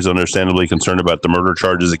attorney. He's understandably concerned about the murder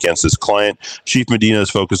charges against his client. Chief Medina is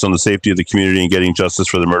focused on the safety of the community and getting justice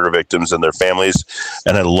for the murder victims and their families.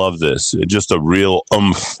 And I love this. Just a real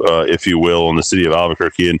if you will, in the city of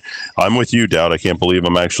Albuquerque. And I'm with you, Dowd. I can't believe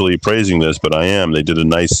I'm actually praising this, but I am. They did a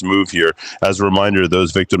nice move here. As a reminder,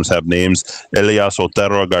 those victims have names: Elias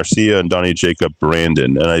Otero Garcia and Donnie Jacob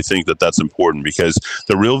Brandon. And I think that that's important, because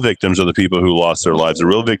the real victims are the people who lost their lives. The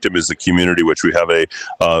real victim is the community, which we have a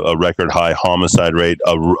record high homicide rate,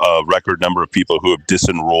 a record number of people who have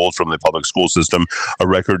disenrolled from the public school system, a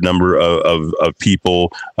record number of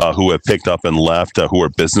people who have picked up and left, who are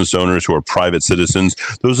business owners, who are private citizens.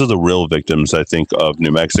 Those are the real victims, I think, of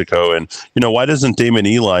New Mexico. And, why doesn't Damon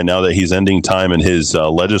Eli, now that he's ending time in his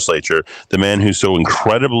legislature, the man who's so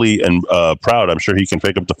incredibly and proud, I'm sure he can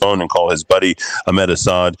pick up the phone and call his buddy Ahmed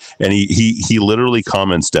Assad, and he literally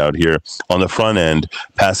comments out here on the front end,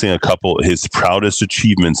 passing a couple his proudest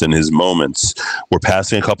achievements and his moments. We're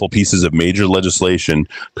passing a couple pieces of major legislation: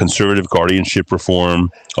 conservative guardianship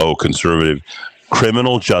reform, conservative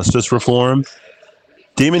criminal justice reform.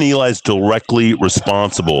 Damon Eli is directly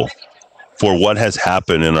responsible for what has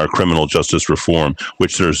happened in our criminal justice reform,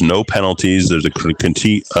 which there's no penalties. There's a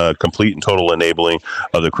complete and total enabling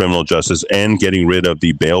of the criminal justice, and getting rid of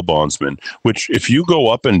the bail bondsman, which, if you go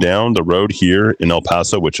up and down the road here in El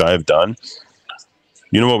Paso, which I have done,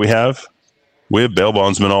 you know what we have? We have bail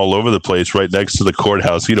bondsmen all over the place, right next to the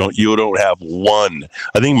courthouse. You don't have one.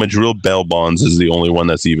 I think Madrid bail bonds is the only one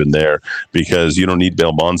that's even there, because you don't need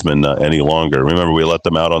bail bondsmen any longer. Remember, we let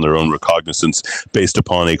them out on their own recognizance based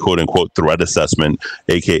upon a quote unquote threat assessment,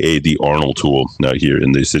 aka the Arnold tool, here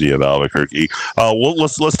in the city of Albuquerque. Well,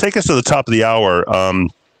 let's take us to the top of the hour.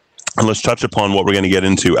 And let's touch upon what we're going to get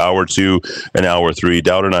into hour 2 and hour 3.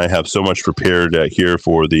 Dowd and I have so much prepared here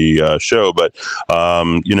for the show, but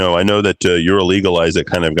I know that you're a legalize it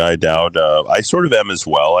kind of guy, Dowd. I sort of am as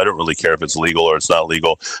well. I don't really care if it's legal or it's not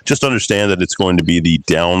legal. Just understand that it's going to be the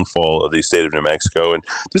downfall of the state of New Mexico, and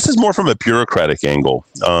this is more from a bureaucratic angle.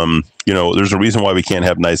 There's a reason why we can't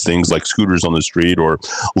have nice things like scooters on the street or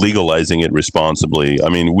legalizing it responsibly. I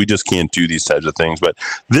mean, we just can't do these types of things. But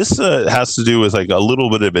this has to do with like a little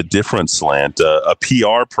bit of a different slant. A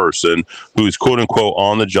PR person who's quote unquote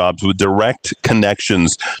on the jobs with direct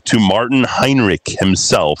connections to Martin Heinrich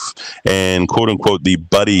himself, and quote unquote the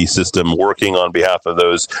buddy system working on behalf of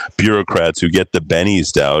those bureaucrats who get the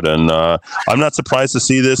bennies out. And I'm not surprised to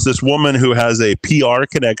see this woman who has a PR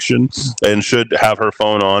connection and should have her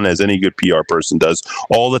phone on, as any good PR person does,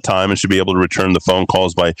 all the time, and should be able to return the phone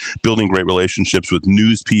calls by building great relationships with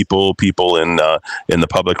news people in the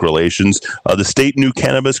public relations. The state new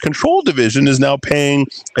cannabis control division is now paying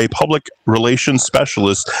a public relations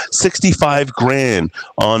specialist $65,000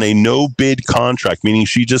 on a no bid contract, meaning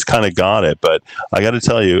she just kind of got it. But I got to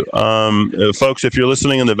tell you, folks, if you're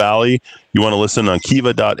listening in the Valley, you want to listen on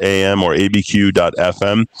Kiva.am or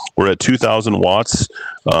abq.fm. We're at 2,000 watts.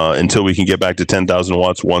 until we can get back to 10,000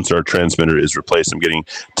 watts once our transmitter is replaced. I'm getting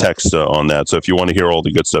text on that. So if you want to hear all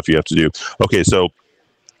the good stuff you have to do. Okay, so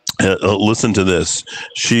listen to this.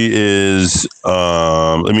 She is,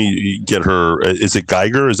 let me get her. Is it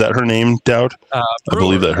Geiger? Is that her name, Dowd? I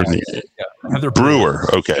believe that her name. Yeah. Heather Brewer.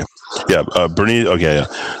 Okay. Yeah. Bernice. Okay.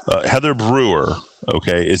 Heather Brewer.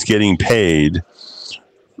 Okay. Is getting paid.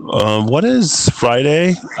 What is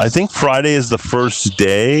Friday? I think Friday is the first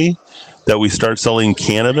day that we start selling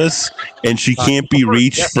cannabis, and she can't be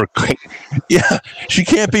reached for. Yeah. She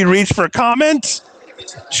can't be reached for comment.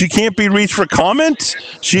 She can't be reached for comment.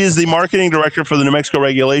 She is the marketing director for the New Mexico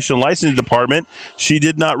Regulation Licensing Department. She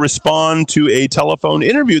did not respond to a telephone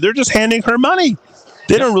interview. They're just handing her money.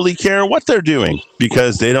 They don't really care what they're doing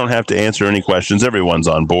because they don't have to answer any questions. Everyone's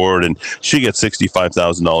on board, and she gets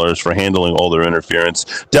 $65,000 for handling all their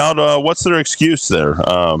interference. Dowd, what's their excuse there?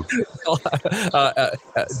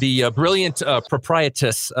 The brilliant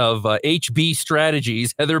proprietress of HB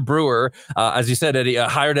Strategies, Heather Brewer, as you said, Eddie,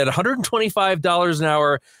 hired at $125 an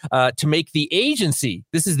hour to make the agency.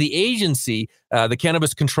 This is the agency, the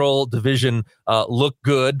Cannabis Control Division, look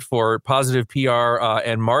good for positive PR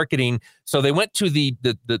and marketing. So they went to the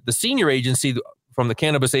senior agency from the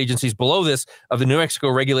cannabis agencies below this of the New Mexico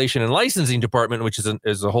Regulation and Licensing Department, which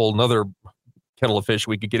is a whole nother kettle of fish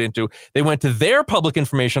we could get into. They went to their public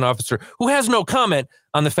information officer, who has no comment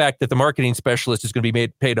on the fact that the marketing specialist is going to be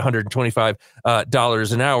paid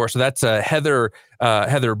 $125 an hour. So that's Heather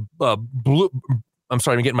I'm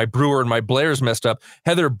sorry, I'm getting my Brewer and my Blairs messed up.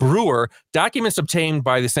 Heather Brewer. Documents obtained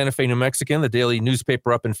by the Santa Fe New Mexican, the daily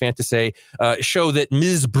newspaper up in Fantasy, show that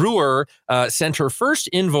Ms. Brewer sent her first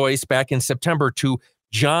invoice back in September to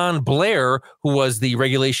John Blair, who was the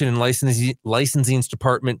Regulation and Licensing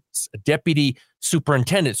Department's deputy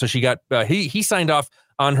superintendent. So she got he signed off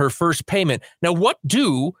on her first payment. Now, what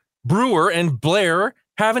do Brewer and Blair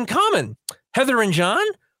have in common? Heather and John?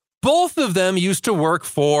 Both of them used to work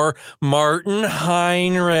for Martin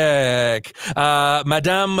Heinrich.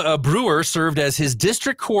 Madame Brewer served as his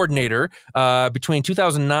district coordinator between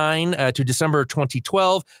 2009 to December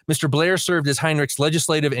 2012. Mr. Blair served as Heinrich's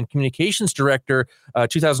legislative and communications director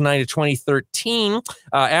 2009 to 2013.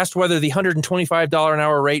 Asked whether the $125 an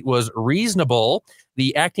hour rate was reasonable,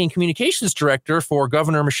 the acting communications director for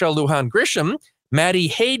Governor Michelle Lujan Grisham, Maddie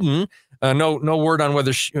Hayden, no word on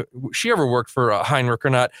whether she ever worked for Heinrich or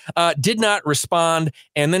not, did not respond.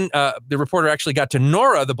 And then the reporter actually got to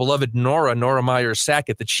Nora, the beloved Nora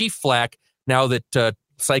Myers-Sackett, the chief flack, now that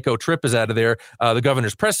Psycho Tripp is out of there, the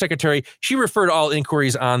governor's press secretary. She referred all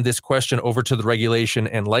inquiries on this question over to the Regulation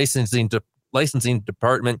and Licensing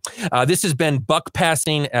Department. This has been buck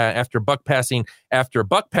passing after buck passing after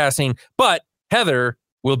buck passing, but Heather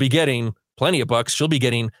will be getting plenty of bucks. She'll be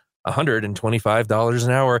getting $125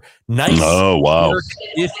 an hour. Nice. Oh, wow. Work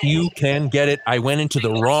if you can get it. I went into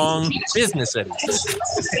the wrong business, Eddie.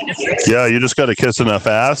 Yeah, you just got to kiss enough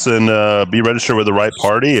ass and be registered with the right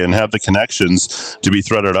party and have the connections to be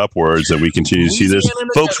threaded upwards. And we continue to see this.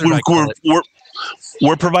 Folks,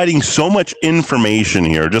 we're providing so much information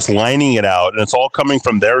here, just lining it out, and it's all coming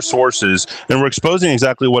from their sources, and we're exposing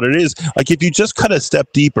exactly what it is. Like, if you just cut a step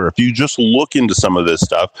deeper, if you just look into some of this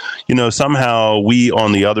stuff, somehow we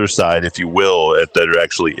on the other side, if you will, if there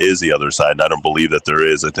actually is the other side, and I don't believe that there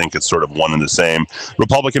is. I think it's sort of one and the same.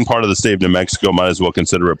 Republican part of the state of New Mexico might as well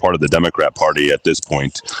consider it part of the Democrat Party at this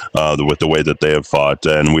point, with the way that they have fought,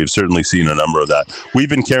 and we've certainly seen a number of that. We've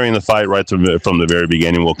been carrying the fight right from the very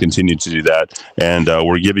beginning. We'll continue to do that, and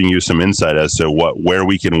we're giving you some insight as to where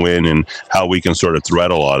we can win and how we can sort of thread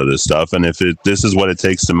a lot of this stuff. And if this is what it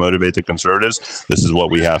takes to motivate the conservatives, this is what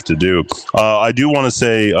we have to do. I do want to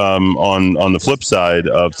say on the flip side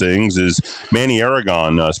of things is Manny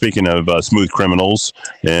Aragon, speaking of smooth criminals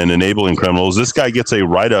and enabling criminals, this guy gets a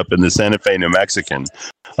write-up in the Santa Fe New Mexican.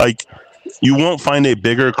 Like, you won't find a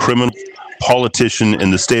bigger criminal politician in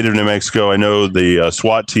the state of New Mexico. I know the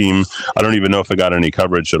SWAT team, I don't even know if it got any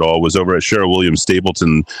coverage at all, was over at Sheriff William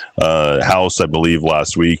Stapleton house, I believe,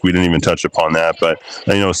 last week. We didn't even touch upon that. But,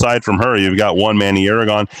 aside from her, you've got one Manny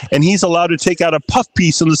Aragon, and he's allowed to take out a puff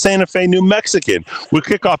piece in the Santa Fe New Mexican. We'll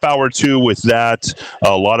kick off hour 2 with that.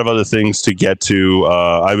 A lot of other things to get to.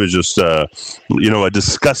 I was just, a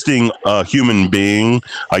disgusting human being.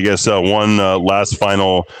 I guess one last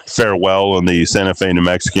final farewell on the Santa Fe New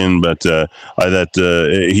Mexican, but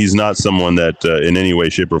he's not someone that in any way,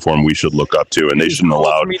 shape, or form we should look up to, and they shouldn't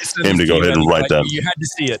allow him to go ahead and write that. You had to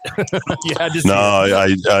see it. You had to see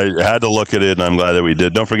it. I had to look at it, and I'm glad that we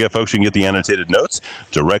did. Don't forget, folks, you can get the annotated notes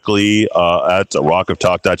directly at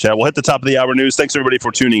rockoftalk.chat. We'll hit the top of the hour news. Thanks, everybody,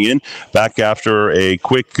 for tuning in. Back after a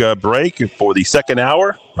quick break for the second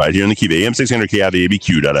hour, right here in the Kiva, AM 600 KIVA,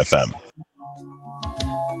 ABQ.FM.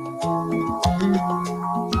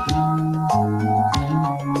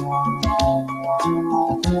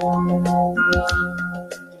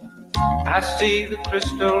 I see the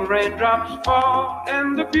crystal raindrops fall,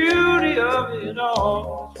 and the beauty of it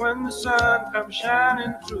all is when the sun comes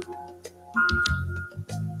shining through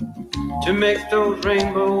to make those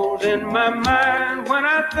rainbows in my mind. When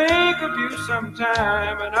I think of you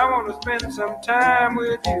sometime, and I want to spend some time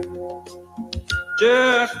with you,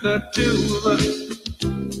 just the two of us.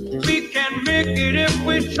 We can make it if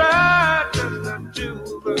we try, just the two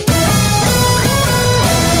of us.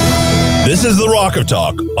 This is the Rock of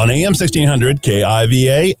Talk on AM 1600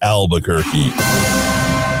 KIVA Albuquerque.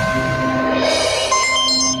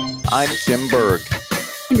 I'm Tim Berg.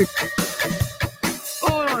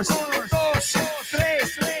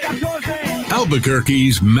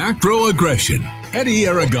 Albuquerque's macro aggression. Eddie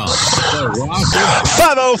Aragon. The Rock of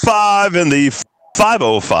 505 in the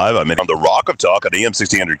 505. I'm on the Rock of Talk at AM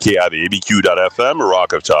 1600 KIVA, ABQ.FM,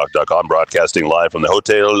 rockoftalk.com, broadcasting live from the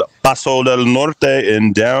Hotel Paso del Norte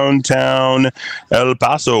in downtown El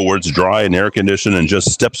Paso, where it's dry and air conditioned and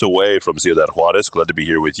just steps away from Ciudad Juarez. Glad to be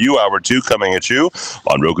here with you. Hour 2 coming at you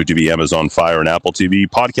on Roku TV, Amazon Fire, and Apple TV,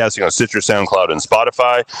 podcasting on Stitcher, SoundCloud, and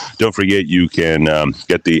Spotify. Don't forget, you can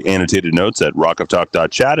get the annotated notes at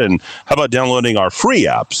rockoftalk.chat. And how about downloading our free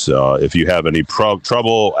apps? If you have any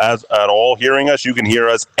trouble at all hearing us, you can hear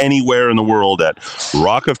us anywhere in the world at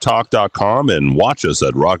rockoftalk.com and watch us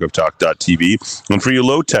at rockoftalk.tv. And for you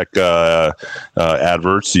low-tech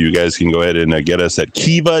adverts, you guys can go ahead and get us at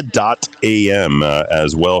kiva.am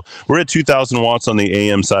as well. We're at 2,000 watts on the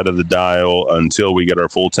AM side of the dial until we get our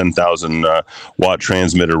full 10,000 watt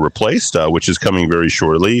transmitter replaced, which is coming very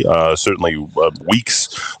shortly, certainly weeks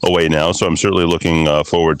away now. So I'm certainly looking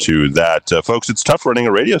forward to that. Folks, it's tough running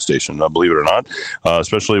a radio station, believe it or not,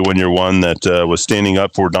 especially when you're one that was standing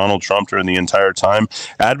up for Donald Trump during the entire time,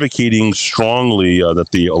 advocating strongly that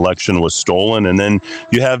the election was stolen. And then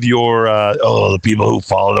you have your, the people who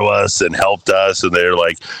followed us and helped us, and they're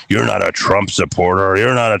like, you're not a Trump supporter.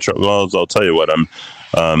 You're not a Trump. Well, I'll tell you what,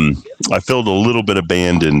 I felt a little bit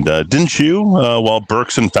abandoned, didn't you? While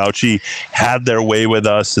Birx and Fauci had their way with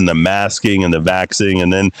us and the masking and the vaxxing,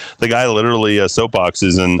 and then the guy literally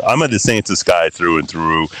soapboxes, and I'm a DeSantis guy through and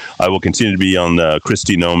through. I will continue to be on the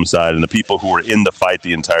Kristi Noem side and the people who were in the fight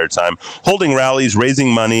the entire time, holding rallies,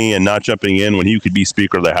 raising money, and not jumping in when he could be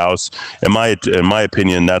Speaker of the House. In my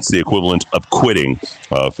opinion, that's the equivalent of quitting,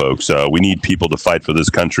 folks. We need people to fight for this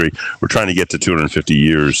country. We're trying to get to 250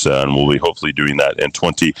 years, and we'll be hopefully doing that in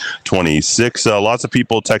 2026. Lots of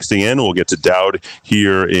people texting in. We'll get to Dowd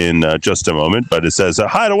here in just a moment, but it says,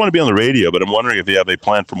 hi, I don't want to be on the radio, but I'm wondering if you have a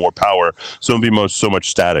plan for more power so it won't be so much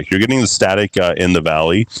static. You're getting the static in the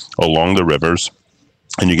valley along the rivers,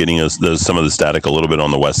 and you're getting some of the static a little bit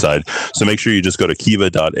on the west side. So make sure you just go to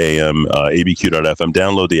kiva.am, abq.fm,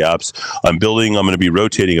 download the apps. I'm going to be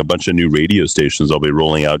rotating a bunch of new radio stations I'll be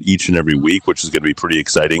rolling out each and every week, which is going to be pretty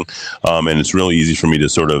exciting. And it's really easy for me to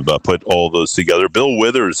sort of put all those together. Bill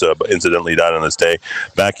Withers, incidentally, died on this day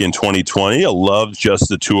back in 2020. I love just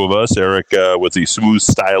the two of us. Eric with the smooth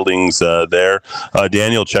stylings there.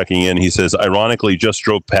 Daniel checking in. He says, ironically, just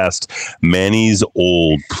drove past Manny's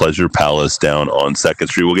old Pleasure Palace down on 2nd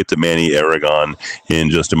Street. We'll get to Manny Aragon in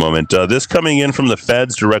just a moment. This coming in from the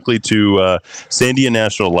feds directly to Sandia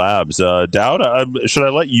National Labs. Dowd, should I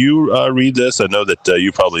let you read this? I know that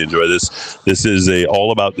you probably enjoy this. This is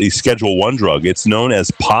all about the Schedule 1 drug. It's known as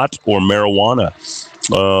pot or marijuana.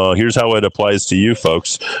 Here's how it applies to you,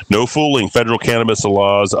 folks. No fooling. Federal cannabis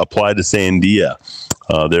laws apply to Sandia.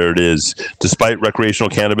 There it is. Despite recreational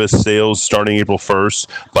cannabis sales starting April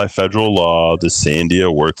 1st by federal law, the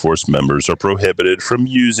Sandia workforce members are prohibited from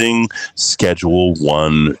using Schedule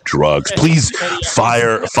 1 drugs. Please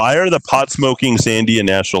fire the pot-smoking Sandia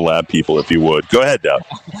National Lab people, if you would. Go ahead, Dow.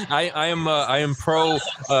 I am pro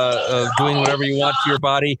doing whatever you want to your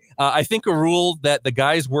body. I think a rule that the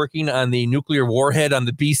guys working on the nuclear warhead said on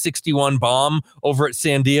the B-61 bomb over at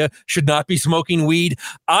Sandia should not be smoking weed.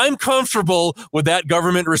 I'm comfortable with that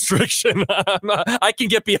government restriction. I can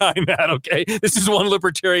get behind that, okay? This is one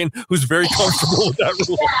libertarian who's very comfortable with that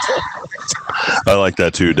rule. I like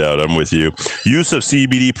that too, Dowd. I'm with you. Use of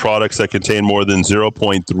CBD products that contain more than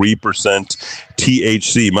 0.3%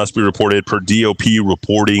 THC must be reported per DOP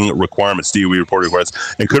reporting requirements,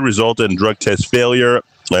 and could result in drug test failure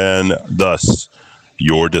and thus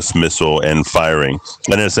your dismissal and firing.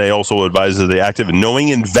 NSA also advises the active knowing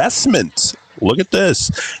investment. Look at this.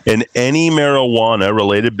 In any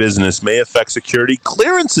marijuana-related business may affect security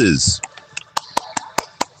clearances.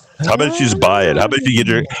 How about if you just buy it? How about if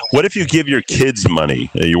you what if you give your kids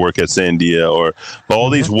money? You work at Sandia, or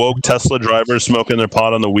all these woke Tesla drivers smoking their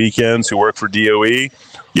pot on the weekends who work for DOE?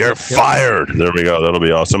 You're fired. There we go. That'll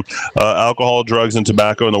be awesome. Alcohol, drugs, and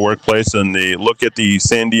tobacco in the workplace. And look at the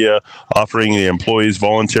Sandia offering the employees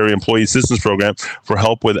voluntary employee assistance program for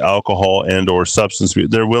help with alcohol and or substance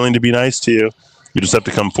abuse. They're willing to be nice to you. You just have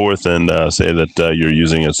to come forth and say that you're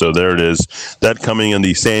using it. So there it is. That coming in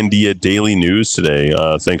the Sandia Daily News today.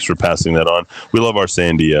 Thanks for passing that on. We love our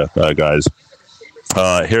Sandia guys.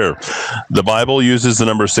 Here, the Bible uses the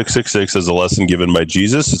number 666 as a lesson given by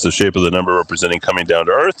Jesus. It's the shape of the number representing coming down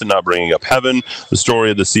to earth and not bringing up heaven. The story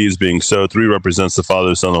of the seeds being sowed. 3 represents the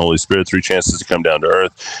Father, Son, and the Holy Spirit. 3 chances to come down to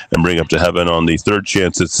earth and bring up to heaven. On the 3rd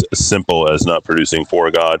chance, it's simple as not producing for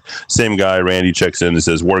God. Same guy, Randy, checks in and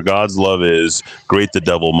says, where God's love is, great the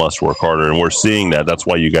devil must work harder. And we're seeing that. That's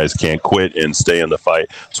why you guys can't quit and stay in the fight.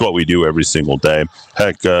 It's what we do every single day.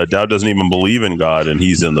 Heck, Dowd doesn't even believe in God, and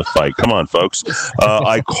he's in the fight. Come on, folks.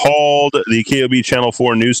 I called the KOB Channel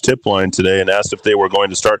 4 news tip line today and asked if they were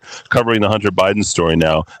going to start covering the Hunter Biden story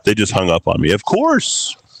now. They just hung up on me. Of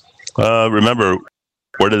course. Remember,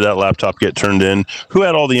 where did that laptop get turned in? Who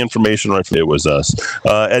had all the information? Right? It was us.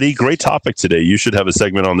 Eddie, great topic today. You should have a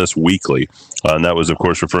segment on this weekly. And that was, of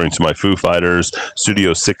course, referring to my Foo Fighters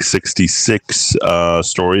Studio 666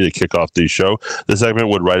 story to kick off the show. The segment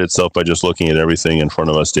would write itself by just looking at everything in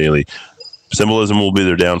front of us daily. Symbolism will be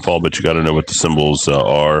their downfall, but you got to know what the symbols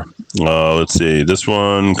are. Let's see. This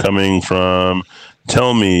one coming from,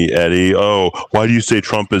 tell me, Eddie, why do you say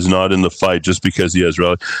Trump is not in the fight just because he has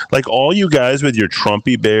rally? Like all you guys with your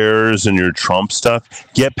Trumpy bears and your Trump stuff,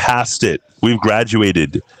 get past it. We've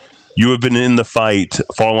graduated. You have been in the fight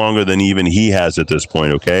far longer than even he has at this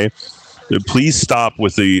point, okay? Please stop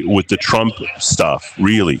with the Trump stuff,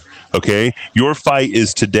 really. Okay, your fight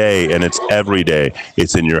is today, and it's every day.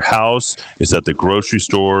 It's in your house. It's at the grocery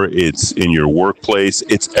store. It's in your workplace.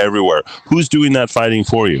 It's everywhere. Who's doing that fighting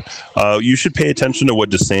for you? You should pay attention to what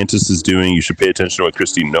DeSantis is doing. You should pay attention to what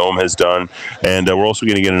Kristi Noem has done. And we're also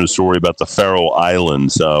going to get into a story about the Faroe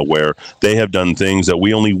Islands, where they have done things that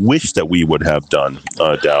we only wish that we would have done,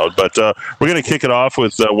 Dowd. But we're going to kick it off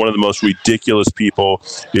with one of the most ridiculous people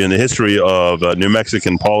in the history of New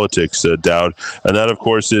Mexican politics, Dowd. And that, of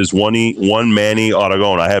course, is one Manny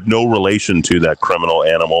Aragon. I have no relation to that criminal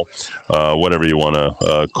animal, whatever you want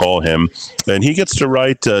to call him. And he gets to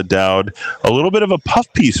write, Dowd, a little bit of a puff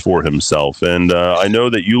piece for himself. And I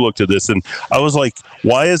know that you looked at this, and I was like,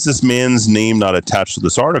 why is this man's name not attached to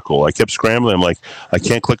this article? I kept scrambling. I'm like, I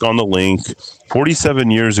can't click on the link.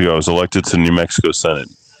 47 years ago, I was elected to the New Mexico Senate.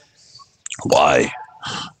 Why?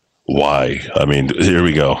 I mean, here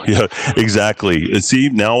we go. Yeah, exactly. See,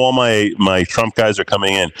 now all my Trump guys are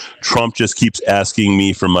coming in. Trump just keeps asking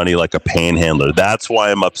me for money like a panhandler. That's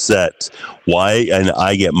why I'm upset. Why? And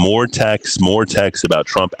I get more texts about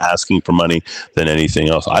Trump asking for money than anything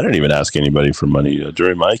else. I didn't even ask anybody for money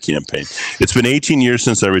during my campaign. It's been 18 years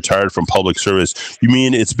since I retired from public service. You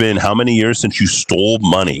mean it's been how many years since you stole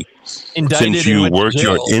money? Indicted since you worked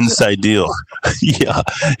your inside deal. Yeah,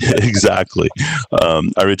 exactly.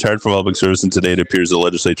 I retired from public service, and today it appears the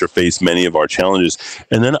legislature faced many of our challenges.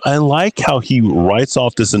 And then I like how he writes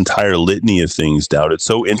off this entire litany of things, Dowd. It's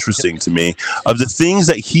so interesting to me, of the things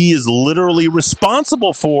that he is literally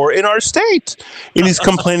responsible for in our state. And he's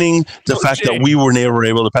complaining the fact that we were never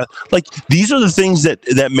able to pass. Like, these are the things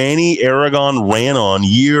that Manny Aragon ran on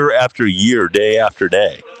year after year, day after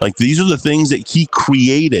day. Like, these are the things that he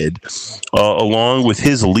created along with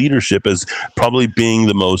his leadership as probably being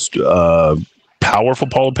the most powerful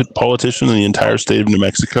politician in the entire state of New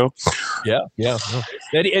Mexico. Yeah.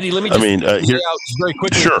 Eddie, let me just here, out very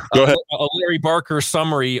quickly. Sure, go ahead. A Larry Barker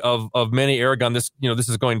summary of Manny Aragon. This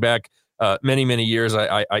is going back many years.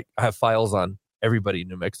 I have files on everybody in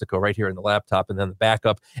New Mexico right here in the laptop, and then the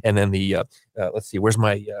backup, and then the let's see, where's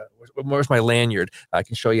my lanyard? I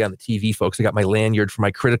can show you on the TV, folks. I got my lanyard for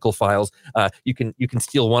my critical files. You can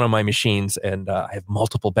steal one of my machines, and I have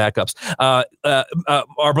multiple backups.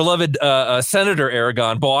 Our beloved Senator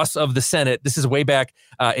Aragon, boss of the Senate. This is way back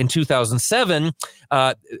in 2007.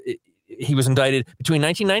 He was indicted between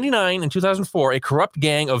 1999 and 2004. A corrupt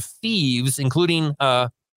gang of thieves, including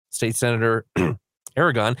State Senator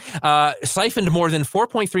Aragon, siphoned more than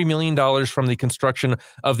 $4.3 million from the construction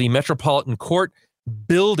of the Metropolitan Court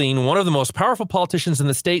building. One of the most powerful politicians in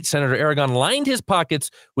the state, Senator Aragon, lined his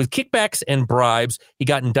pockets with kickbacks and bribes. He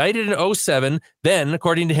got indicted in 2007. Then,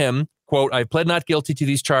 according to him, quote, "I pled not guilty to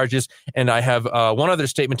these charges, and I have one other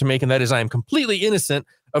statement to make, and that is I am completely innocent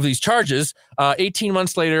of these charges." 18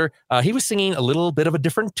 months later, he was singing a little bit of a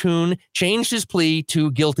different tune, changed his plea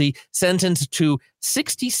to guilty, sentenced to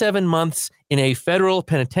 67 months in a federal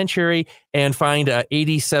penitentiary, and fined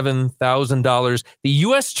 $87,000. The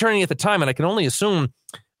U.S. attorney at the time, and I can only assume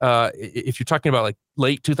if you're talking about like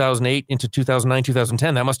late 2008 into 2009,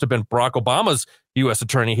 2010, that must have been Barack Obama's U.S.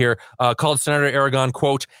 attorney here, called Senator Aragon,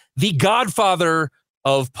 quote, "the godfather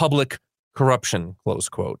of public corruption," close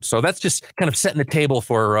quote. So that's just kind of setting the table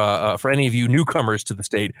for any of you newcomers to the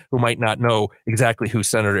state who might not know exactly who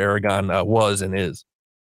Senator Aragon was and is.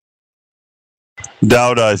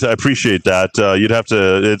 Dowd, I appreciate that. You'd have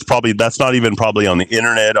to, that's not even probably on the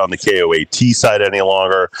internet, on the KOAT site any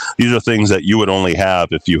longer. These are things that you would only have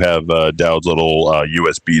if you have Dowd's little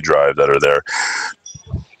USB drive that are there.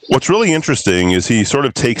 What's really interesting is he sort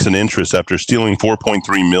of takes an interest after stealing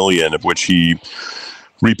 $4.3 million, of which he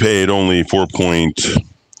repaid only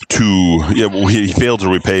 4.2. Yeah, well, he failed to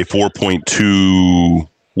repay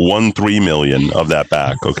 4.213 million of that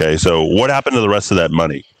back. Okay, so what happened to the rest of that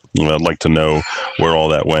money? I'd like to know where all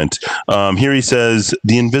that went. Here he says,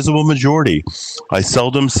 "The invisible majority. I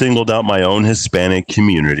seldom singled out my own Hispanic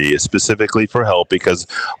community specifically for help because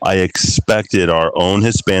I expected our own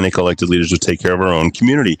Hispanic elected leaders to take care of our own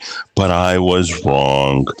community. But I was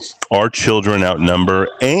wrong. Our children outnumber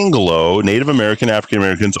Anglo, Native American, African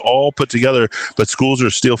Americans, all put together, but schools are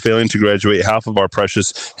still failing to graduate half of our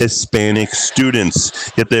precious Hispanic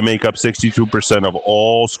students. Yet they make up 62% of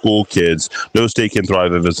all school kids. No state can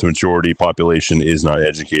thrive if its majority population is not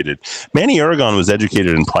educated." Manny Aragon was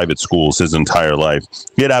educated in private schools his entire life.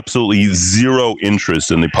 He had absolutely zero interest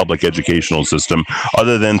in the public educational system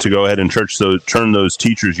other than to go ahead and turn those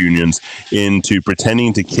teachers' unions into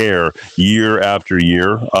pretending to care year after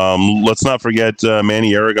year. Let's not forget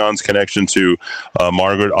Manny Aragon's connection to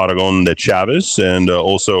Margaret Aragon de Chavez, and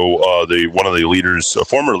also one of the leaders,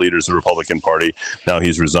 former leaders of the Republican Party. Now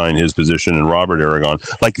he's resigned his position, and Robert Aragon.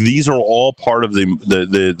 Like, these are all part of the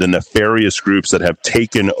nefarious groups that have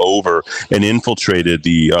taken over and infiltrated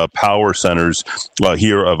the power centers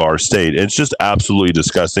here of our state. It's just absolutely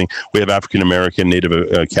disgusting. We have African American,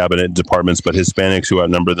 Native cabinet departments, but Hispanics, who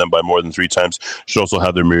outnumber them by more than 3 times, should also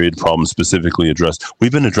have their myriad problems specifically addressed.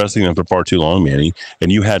 We've been addressing them for far too long, Manny.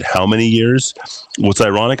 And you had how many years? What's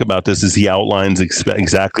ironic about this is he outlines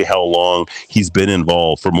exactly how long he's been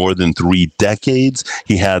involved. For more than 3 decades,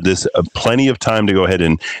 he had this plenty of time to go ahead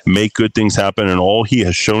and make good things happen. And all he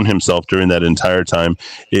has shown himself during that entire time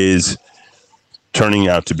is turning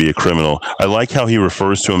out to be a criminal. I like how he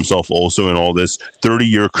refers to himself also in all this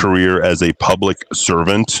 30-year career as a public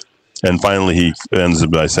servant. And finally, he ends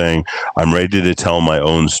by saying, "I'm ready to tell my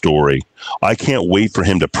own story." I can't wait for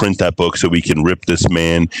him to print that book so we can rip this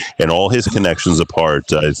man and all his connections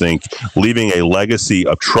apart. I think leaving a legacy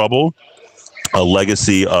of trouble, a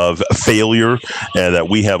legacy of failure that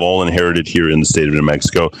we have all inherited here in the state of New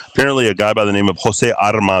Mexico. Apparently, a guy by the name of Jose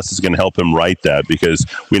Armas is going to help him write that, because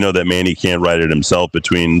we know that Manny can't write it himself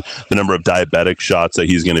between the number of diabetic shots that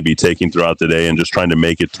he's going to be taking throughout the day and just trying to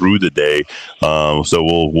make it through the day. So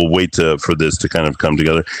we'll wait for this to kind of come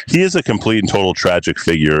together. He is a complete and total tragic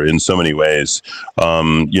figure in so many ways.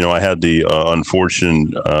 I had the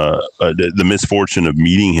the misfortune of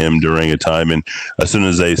meeting him during a time, and as soon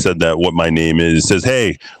as they said that what my name is, says,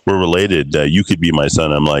 "Hey, we're related. You could be my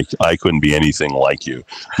son." I'm like, I couldn't be anything like you.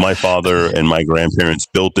 My father and my grandparents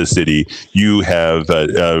built this city. You have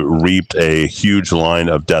reaped a huge line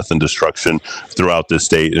of death and destruction throughout this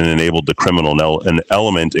state and enabled the criminal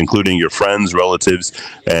element, including your friends, relatives,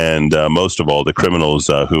 and most of all, the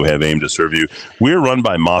criminals who have aimed to serve you. We're run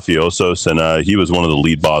by mafiosos, and he was one of the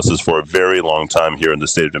lead bosses for a very long time here in the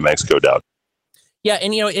state of New Mexico, Dowd. Yeah,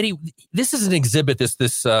 and Eddie, this is an exhibit. This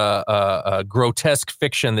grotesque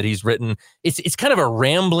fiction that he's written. It's kind of a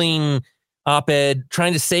rambling op-ed,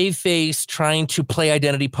 trying to save face, trying to play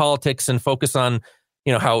identity politics and focus on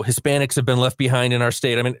how Hispanics have been left behind in our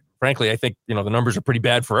state. I mean, frankly, I think, the numbers are pretty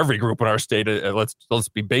bad for every group in our state. Let's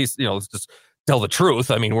be based, let's just tell the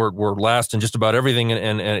truth. I mean, we're last in just about everything.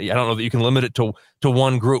 And I don't know that you can limit it to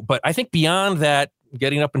one group, but I think beyond that,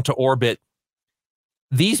 getting up into orbit,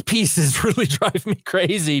 these pieces really drive me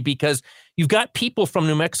crazy because you've got people from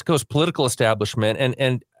New Mexico's political establishment.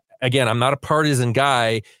 And again, I'm not a partisan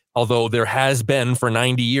guy, although there has been for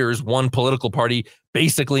 90 years, one political party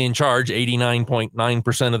basically in charge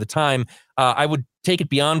 89.9% of the time. I would take it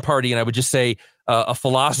beyond party, and I would just say a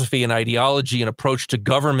philosophy, an ideology, an approach to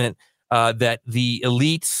government that the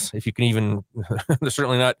elites, if you can even, they're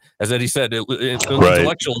certainly not, as Eddie said,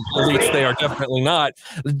 intellectual elites, they are definitely not.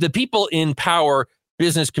 The people in power,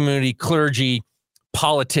 business community, clergy,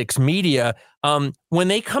 politics, media, when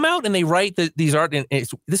they come out and they write these art, and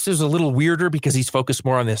this is a little weirder because he's focused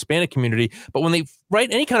more on the Hispanic community, but when they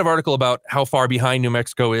write any kind of article about how far behind New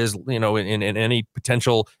Mexico is, in any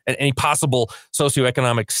potential and any possible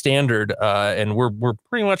socioeconomic standard, and we're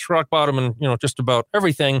pretty much rock bottom and, just about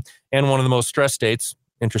everything, and one of the most stressed states,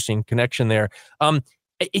 interesting connection there.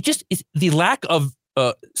 It's the lack of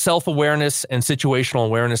self-awareness and situational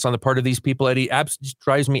awareness on the part of these people, Eddie,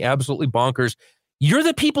 drives me absolutely bonkers. You're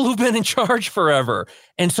the people who've been in charge forever.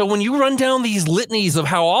 And so when you run down these litanies of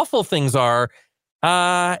how awful things are,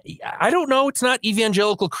 I don't know. It's not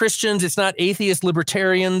evangelical Christians. It's not atheist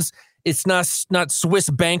libertarians. It's not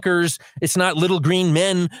Swiss bankers. It's not little green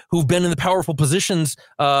men who've been in the powerful positions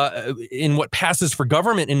in what passes for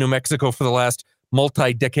government in New Mexico for the last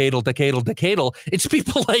decadal. It's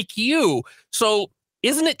people like you. So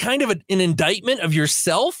isn't it kind of an indictment of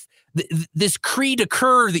yourself? This cri de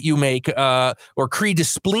coeur that you make, or cri de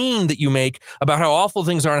spleen that you make about how awful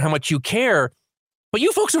things are and how much you care, but you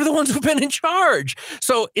folks are the ones who've been in charge.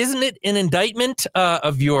 So isn't it an indictment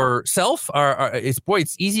of yourself?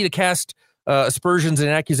 It's easy to cast aspersions and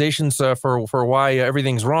accusations for why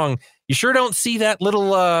everything's wrong. You sure don't see that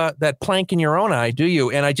little that plank in your own eye, do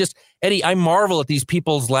you? And Eddie, I marvel at these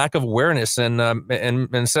people's lack of awareness. And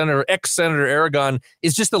ex-Senator Aragon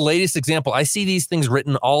is just the latest example. I see these things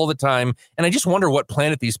written all the time, and I just wonder what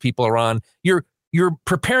planet these people are on. You're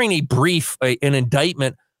preparing a brief, an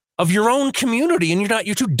indictment of your own community, and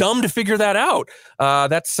you're too dumb to figure that out.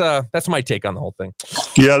 That's my take on the whole thing.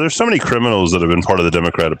 Yeah, there's so many criminals that have been part of the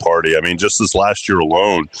Democratic Party. I mean, just this last year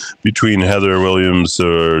alone, between Heather Williams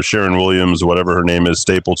or Sharon Williams, whatever her name is,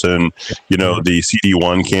 Stapleton, the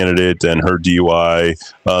CD1 candidate and her DUI,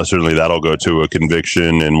 certainly that'll go to a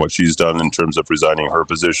conviction and what she's done in terms of resigning her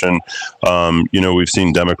position. We've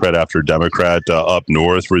seen Democrat after Democrat up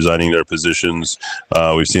north resigning their positions.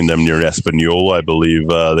 We've seen them near Espanola, I believe.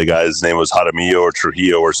 The guy's name was Jaramillo or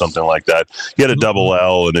Trujillo or something like that. He had a double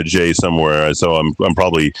L and a J somewhere, so I'm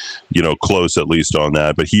probably close at least on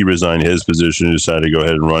that. But he resigned his position and decided to go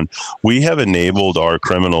ahead and run. We have enabled our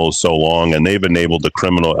criminals so long, and they've enabled the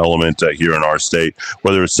criminal element here in our state,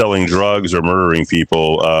 whether it's selling drugs or murdering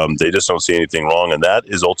people. They just don't see anything wrong, and that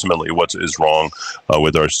is ultimately what is wrong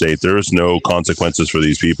with our state. There is no consequences for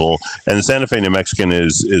these people, and the Santa Fe New Mexican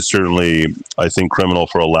is certainly, I think, criminal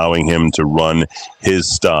for allowing him to run his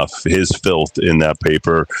stuff, his filth in that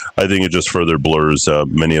paper. I think it just further blurs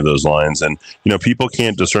many of those lines. And, people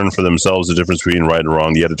can't discern for themselves the difference between right and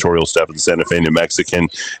wrong. The editorial staff of the Santa Fe New Mexican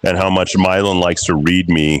and how much Mylon likes to read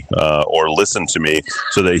me or listen to me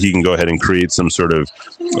so that he can go ahead and create some sort of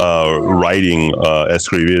writing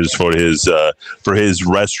escribes for his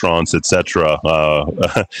restaurants, etc.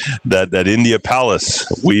 that India Palace,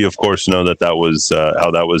 we of course know that was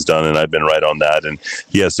how that was done, and I've been right on that, and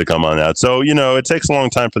he has to come on that. So it takes a long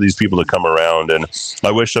time for these people to come around, and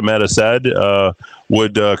I wish Ahmed Assed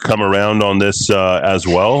would come around on this as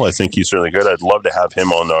well. I think he's certainly good. I'd love to have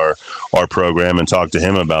him on our program and talk to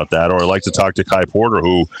him about that. Or I'd like to talk to Kai Porter,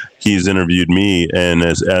 who he's interviewed me, and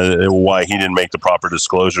as why he didn't make the proper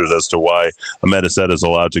disclosures as to why Ahmed Assed is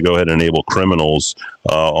allowed to go ahead and enable criminals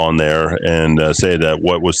on there and say that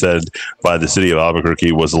what was said by the city of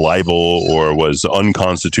Albuquerque was libel or was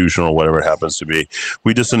unconstitutional or whatever it happens to be.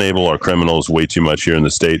 We just enable our criminals way too much here in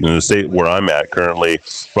the state. And in the state where I'm at currently,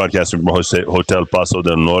 broadcasting from Hotel Paso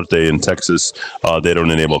del Norte in Texas, they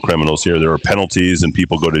don't enable criminals here. There are penalties and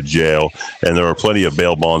people go to jail, and there are plenty of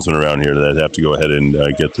bail bondsmen around here that have to go ahead and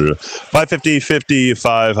get through.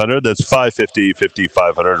 550-5500, that's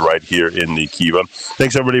 550-5500 right here in the Kiva.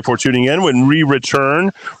 Thanks everybody for tuning in. When we return,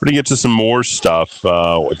 we're going to get to some more stuff.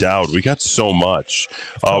 Dowd, we got so much.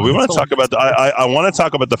 We want to talk about I want to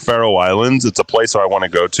talk about the Faroe Islands. It's a place I want to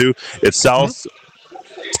go to. It's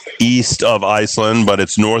east of Iceland, but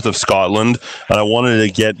it's north of Scotland. And I wanted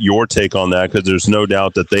to get your take on that because there's no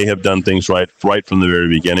doubt that they have done things right from the very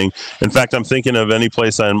beginning. In fact, I'm thinking of any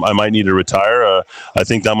place I might need to retire. I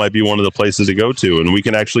think that might be one of the places to go to. And we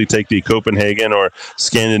can actually take the Copenhagen or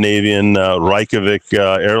Scandinavian Reykjavik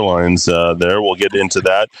Airlines there. We'll get into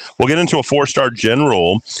that. We'll get into a 4-star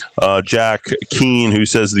general, Jack Keane, who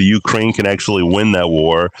says the Ukraine can actually win that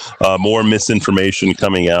war. More misinformation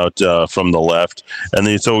coming out from the left. And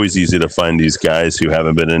it's always easy to find these guys who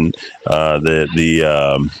haven't been in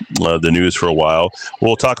the news for a while.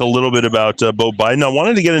 We'll talk a little bit about Beau Biden. I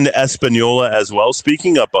wanted to get into Espanola as well.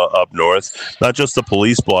 Speaking up north, not just the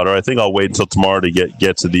police blotter. I think I'll wait until tomorrow to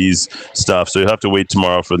get to these stuff. So you'll have to wait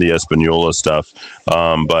tomorrow for the Espanola stuff.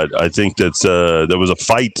 But I think that there was a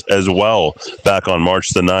fight as well back on March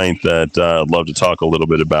the 9th that I'd love to talk a little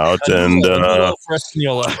bit about. And for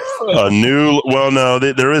Espanola.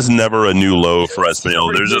 There is never a new low for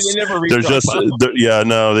Espanola.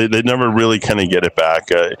 They never really kind of get it back.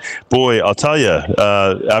 Boy, I'll tell you,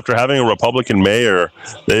 after having a Republican mayor,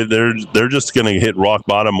 they're just going to hit rock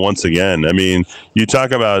bottom once again. I mean, you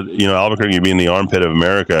talk about Albuquerque being the armpit of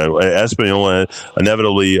America. Espanola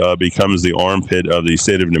inevitably becomes the armpit of the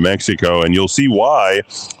state of New Mexico, and you'll see why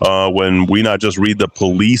when we not just read the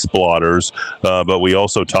police blotters, but we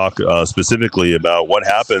also talk specifically about what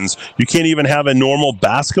happens. You can't even have a normal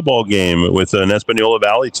basketball game with an Espanola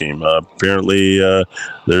Valley team. Apparently,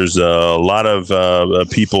 there's a lot of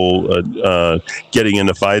people getting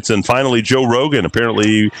into fights. And finally, Joe Rogan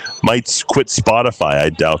apparently might quit Spotify. I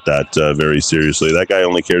doubt that very seriously. That guy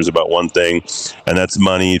only cares about one thing, and that's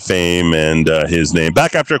money, fame, and his name.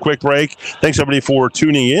 Back after a quick break. Thanks, everybody, for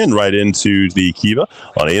tuning in right into the Kiva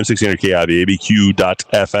on AM 1600 KIVA, Q.FM,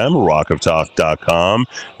 rockoftalk.com.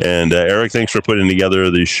 And Eric, thanks for putting together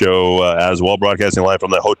the show as well, broadcasting live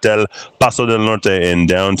from the Hotel Paso del Norte in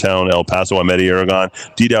downtown El Paso. I'm Eddie Aragon.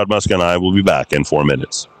 D. Dowd Musk and I will be back in 4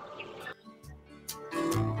 minutes.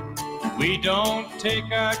 We don't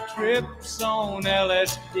take our trips on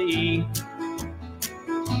LSD.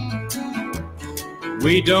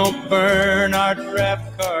 We don't burn our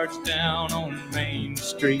draft cards down on Main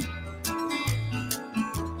Street.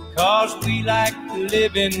 'Cause we like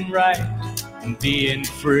living right and being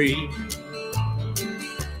free.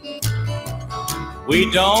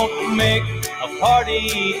 We don't make a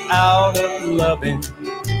party out of loving,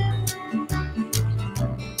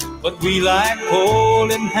 but we like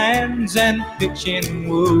holding hands and pitching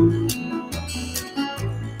wood.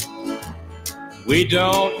 We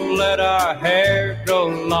don't let our hair grow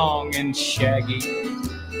long and shaggy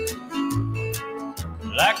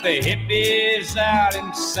like the hippies out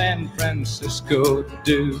in San Francisco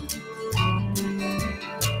do.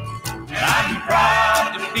 I'm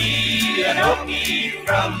proud to be an Okie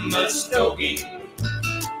from Muskogee.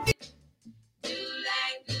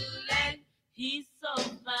 He's so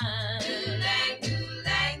fine.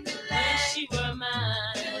 Wish she were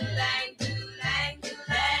mine.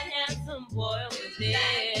 That handsome boy over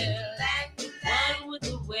there. One with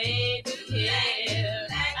the wavy hair.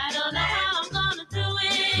 I don't know how I'm gonna do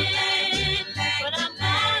it, but I'm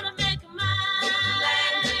gonna make him mine.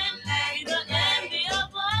 He's the envy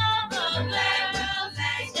of all the girls.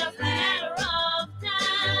 It's just a matter of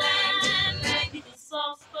time. He's so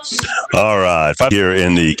special. All right, here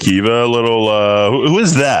in the Kiva, little who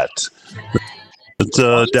is that? It's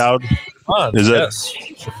Dowd. Is it? Yes,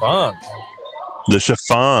 Chiffon. The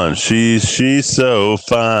Chiffon. She's so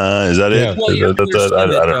fine. Is that it? Well, I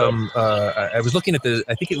don't know. I was looking at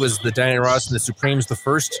I think it was the Diana Ross and the Supremes, the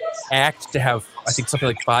first act to have, I think, something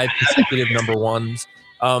like 5 consecutive number ones.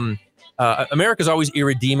 America's always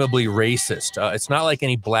irredeemably racist. It's not like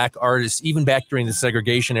any black artists, even back during the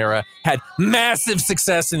segregation era, had massive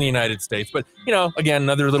success in the United States. But, again,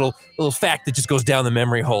 another little fact that just goes down the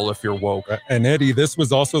memory hole if you're woke. And Eddie, this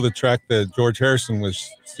was also the track that George Harrison was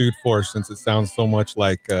sued for, since it sounds so much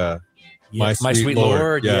like My Sweet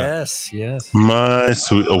Lord. Yeah. Yes. My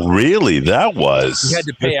Sweet. Oh, really? That was. He had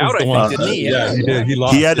to pay out, I think, didn't he? Yeah, he did. He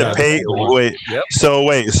lost. He had to pay. Wait. Yep.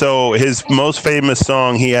 So his most famous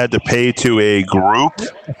song, he had to pay to a group.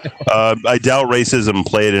 I doubt racism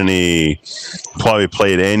probably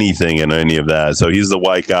played anything in any of that. So he's the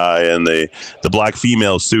white guy, and the black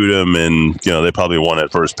female sued him, and they probably won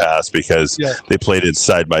at first pass because they played it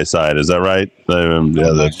side by side. Is that right? There you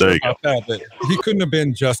go. He couldn't have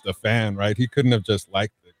been just a fan, right? He couldn't have just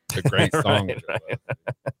liked it. a great song. Right.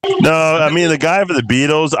 No, I mean, the guy for the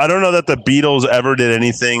Beatles, I don't know that the Beatles ever did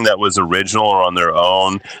anything that was original or on their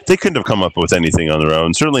own. They couldn't have come up with anything on their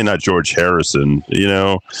own. Certainly not George Harrison,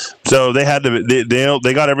 So they had to,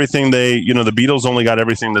 they got everything the Beatles only got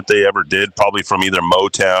everything that they ever did, probably from either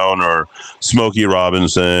Motown or Smokey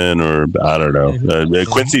Robinson or, I don't know,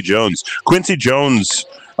 Quincy Jones. Quincy Jones,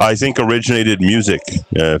 I think, originated music.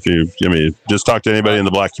 If you just talk to anybody in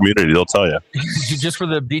the black community, they'll tell you. Just for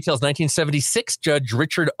the details, 1976, Judge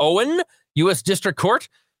Richard Owen, U.S. District Court,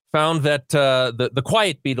 found that the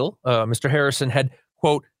Quiet Beatle, Mr. Harrison, had,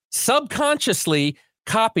 quote, subconsciously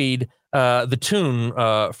copied the tune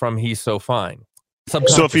from He's So Fine.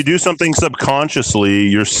 So if you do something subconsciously,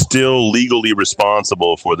 you're still legally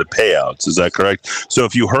responsible for the payouts. Is that correct? So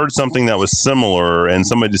if you heard something that was similar and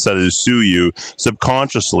somebody decided to sue you,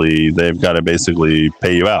 subconsciously, they've got to basically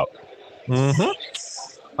pay you out. Mm-hmm.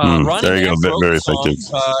 There you go. Very effective.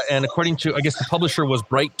 And according to, I guess the publisher was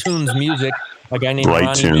Bright Tunes Music, a guy named Bright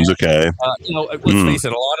Ronnie Tunes, Mack. okay. Let's face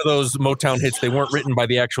it, a lot of those Motown hits, they weren't written by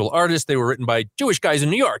the actual artist. They were written by Jewish guys in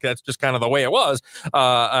New York. That's just kind of the way it was.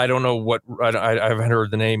 I don't know what, I haven't heard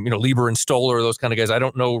the name, Lieber and Stoller, those kind of guys. I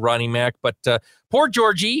don't know Ronnie Mack, but poor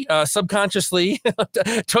Georgie subconsciously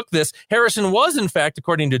took this. Harrison was, in fact,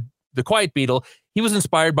 according to the Quiet Beatle, he was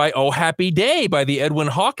inspired by Oh Happy Day by the Edwin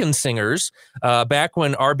Hawkins Singers. Back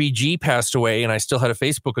when RBG passed away and I still had a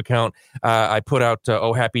Facebook account, I put out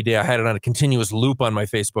Oh Happy Day. I had it on a continuous loop on my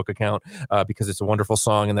Facebook account because it's a wonderful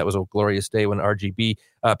song, and that was a glorious day when RGB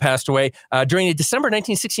passed away. During a December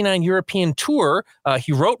 1969 European tour,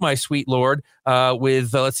 he wrote My Sweet Lord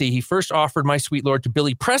with, he first offered My Sweet Lord to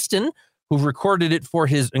Billy Preston, who recorded it for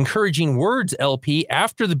his Encouraging Words LP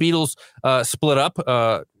after the Beatles split up,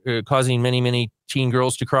 causing many, many teen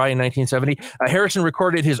girls to cry in 1970. Harrison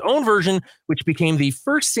recorded his own version, which became the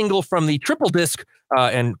first single from the triple disc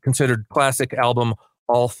and considered classic album,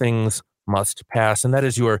 All Things Must Pass. And that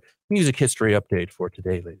is your music history update for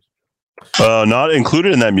today, ladies. Not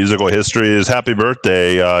included in that musical history is Happy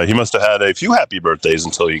Birthday. He must have had a few happy birthdays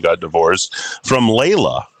until he got divorced from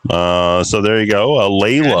Layla. So there you go.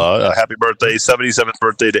 Layla, happy birthday, 77th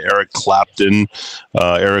birthday to Eric Clapton.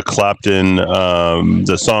 Eric Clapton,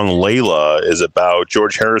 the song Layla is about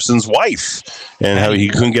George Harrison's wife and how he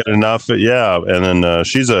couldn't get enough. Yeah. And then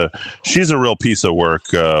she's a real piece of work,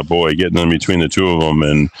 boy, getting in between the two of them.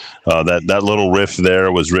 And that little riff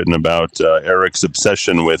there was written about Eric's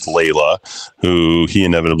obsession with Layla, who he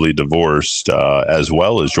inevitably divorced, as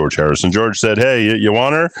well as George Harrison. George said, "Hey, you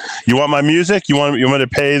want her? You want my music? You want to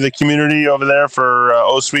pay the community over there for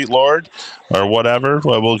Oh Sweet Lord or whatever?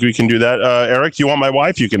 Well, we can do that. Eric, you want my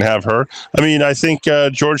wife? You can have her." I mean, I think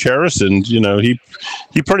George Harrison, he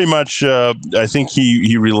pretty much, I think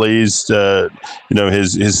he relays,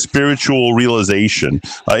 his spiritual realization.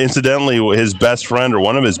 Incidentally, his best friend, or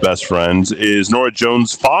one of his best friends, is Norah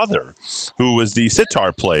Jones' father, who was the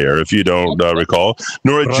sitar player, if you don't recall.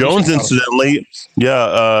 Norah Jones, incidentally,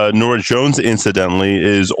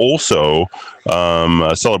 is also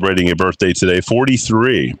celebrating a birthday today,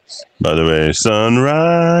 43. By the way,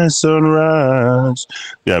 sunrise, sunrise.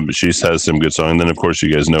 Yeah, but she has some good song. And then, of course,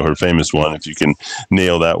 you guys know her famous one, if you can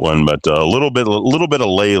nail that one. But a little bit of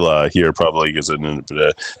Layla here probably is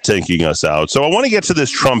taking us out. So I want to get to this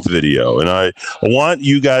Trump video, and I want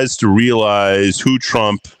you guys to realize who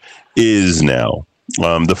Trump is now.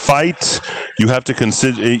 The fight, you have to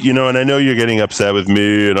consider, and I know you're getting upset with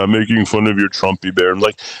me and I'm making fun of your Trumpy bear.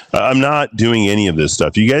 I'm not doing any of this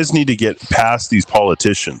stuff. You guys need to get past these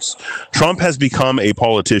politicians. Trump has become a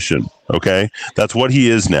politician. Okay, that's what he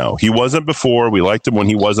is now. He wasn't before. We liked him when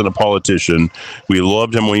he wasn't a politician. We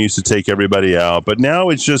loved him when he used to take everybody out. But now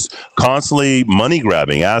it's just constantly money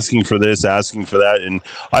grabbing, asking for this, asking for that. And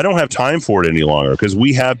I don't have time for it any longer because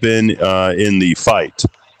we have been in the fight.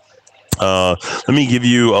 Let me give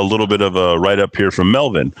you a little bit of a write-up here from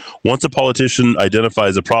Melvin. Once a politician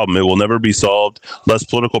identifies a problem, it will never be solved, lest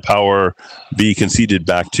political power be conceded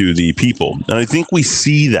back to the people. And I think we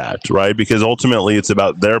see that, right? Because ultimately it's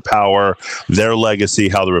about their power, their legacy,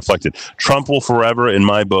 how they're reflected. Trump will forever, in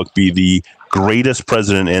my book, be the greatest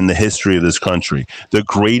president in the history of this country. The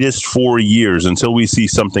greatest 4 years until we see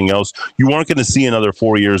something else. You aren't going to see another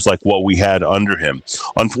 4 years like what we had under him.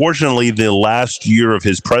 Unfortunately, the last year of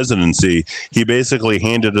his presidency, he basically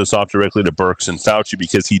handed us off directly to Birx and Fauci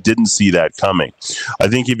because he didn't see that coming. I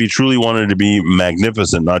think if he truly wanted to be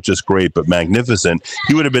magnificent, not just great, but magnificent,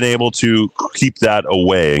 he would have been able to keep that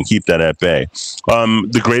away and keep that at bay.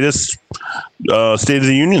 The greatest State of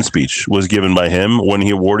the Union speech was given by him when he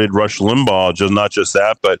awarded Rush Limbaugh saw not just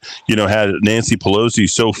that, but, had Nancy Pelosi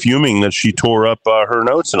so fuming that she tore up her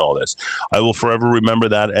notes and all this. I will forever remember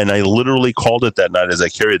that. And I literally called it that night as I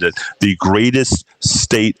carried it, the greatest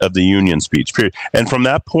State of the Union speech, period. And from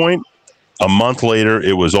that point, a month later,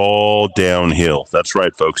 it was all downhill. That's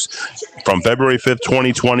right, folks. From February 5th,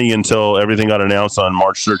 2020 until everything got announced on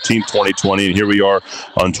March 13th, 2020. And here we are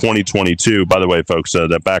on 2022. By the way, folks,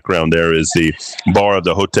 that background there is the bar of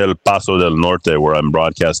the Hotel Paso del Norte, where I'm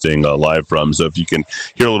broadcasting live from. So if you can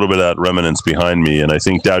hear a little bit of that remnants behind me, and I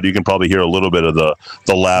think, Dowd, you can probably hear a little bit of the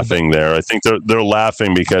laughing there. I think they're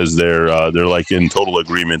laughing because they're like in total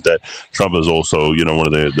agreement that Trump is also, one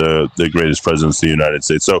of the greatest presidents of the United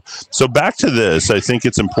States. So back to this, I think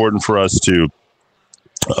it's important for us to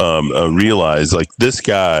realize, like, this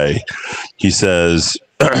guy, he says,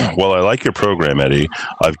 well, I like your program, Eddie.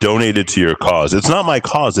 I've donated to your cause. It's not my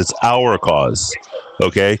cause. It's our cause.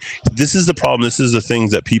 Okay. This is the problem. This is the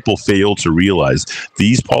things that people fail to realize.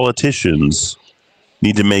 These politicians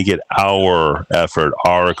need to make it our effort,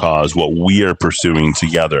 our cause, what we are pursuing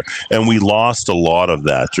together. And we lost a lot of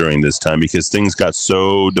that during this time because things got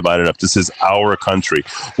so divided up. This is our country.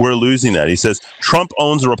 We're losing that. He says, Trump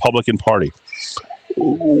owns the Republican Party.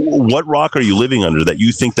 What rock are you living under that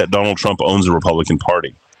you think that Donald Trump owns the Republican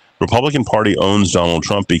Party? Republican Party owns Donald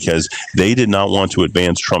Trump because they did not want to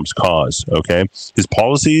advance Trump's cause, okay? His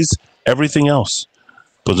policies, everything else.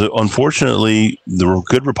 But unfortunately, the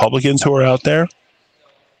good Republicans who are out there,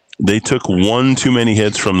 they took one too many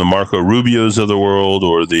hits from the Marco Rubios of the world,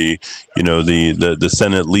 or the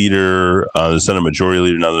Senate leader, the Senate majority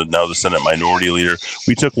leader, now the Senate minority leader.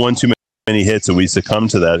 We took one too many hits and we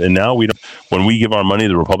succumbed to that. And now when we give our money to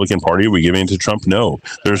the Republican Party, are we giving it to Trump? No.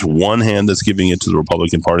 There's one hand that's giving it to the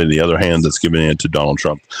Republican Party, the other hand that's giving it to Donald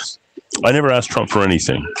Trump. I never asked Trump for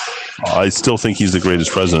anything. I still think he's the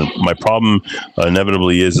greatest president. My problem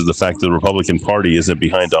inevitably is the fact that the Republican Party isn't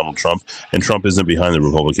behind Donald Trump and Trump isn't behind the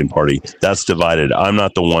Republican Party. That's divided. I'm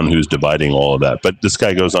not the one who's dividing all of that. But this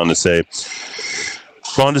guy goes on to say,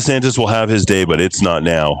 Ron DeSantis will have his day, but it's not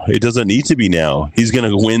now. It doesn't need to be now. He's going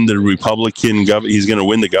to win the he's going to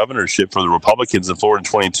win the governorship for the Republicans in Florida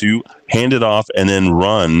in 22, hand it off, and then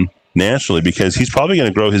run nationally, because he's probably going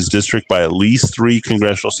to grow his district by at least 3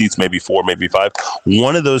 congressional seats, maybe 4, maybe 5.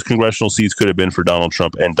 One of those congressional seats could have been for Donald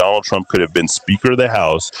Trump, and Donald Trump could have been Speaker of the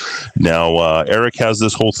House. Now, Eric has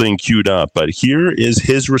this whole thing queued up, but here is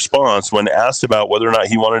his response when asked about whether or not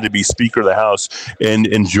he wanted to be Speaker of the House and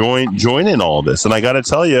join in all this. And I got to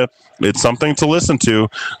tell you, it's something to listen to.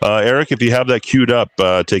 Eric, if you have that queued up,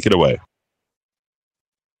 take it away.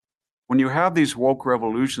 When you have these woke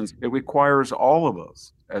revolutions, it requires all of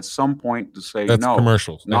us at some point to say, That's no,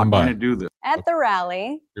 commercials. not going to do this. At the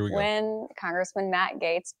rally, Here we go. when Congressman Matt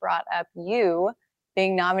Gaetz brought up you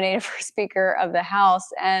being nominated for Speaker of the House,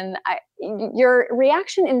 and your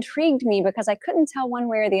reaction intrigued me because I couldn't tell one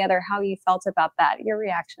way or the other how you felt about that. Your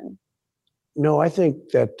reaction? No, I think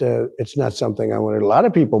that it's not something I want. A lot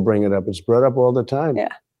of people bring it up. It's brought up all the time. Yeah.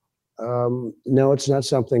 No, it's not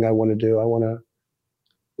something I want to do. I want to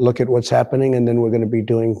look at what's happening, and then we're going to be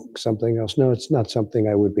doing something else. No, it's not something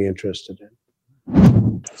I would be interested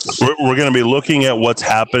in. We're going to be looking at what's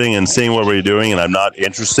happening and seeing what we're doing, and I'm not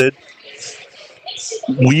interested.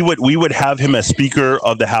 We would have him as Speaker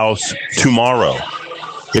of the House tomorrow.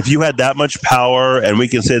 If you had that much power, and we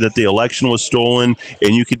can say that the election was stolen,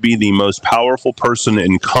 and you could be the most powerful person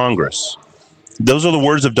in Congress. Those are the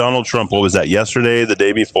words of Donald Trump. What was that, yesterday, the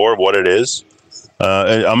day before, what it is?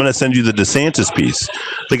 I'm going to send you the DeSantis piece.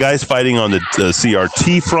 The guy's fighting on the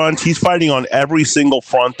CRT front. He's fighting on every single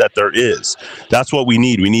front that there is. That's what we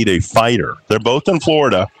need. We need a fighter. They're both in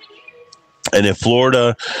Florida. And if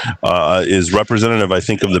Florida is representative, I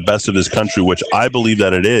think, of the best of this country, which I believe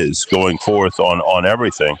that it is going forth on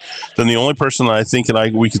everything, then the only person that I think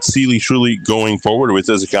we could see truly going forward with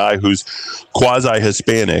is a guy who's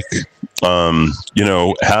quasi-Hispanic,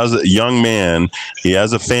 has a young man. He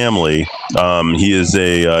has a family. He is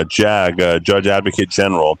a judge advocate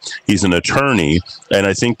general. He's an attorney. And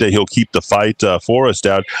I think that he'll keep the fight for us,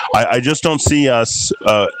 Dad. I just don't see us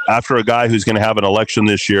after a guy who's going to have an election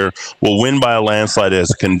this year, will win by a landslide, has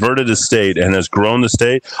converted a state and has grown the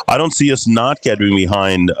state. I don't see us not getting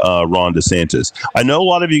behind Ron DeSantis. I know a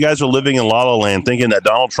lot of you guys are living in La La Land thinking that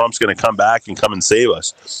Donald Trump's going to come back and come and save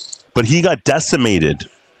us. But he got decimated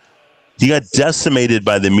He got decimated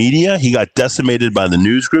by the media. He got decimated by the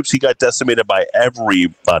news groups. He got decimated by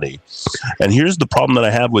everybody. And here's the problem that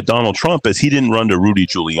I have with Donald Trump is he didn't run to Rudy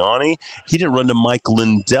Giuliani. He didn't run to Mike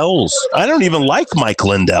Lindell's. I don't even like Mike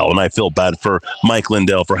Lindell, and I feel bad for Mike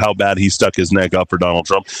Lindell for how bad he stuck his neck up for Donald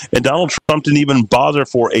Trump. And Donald Trump didn't even bother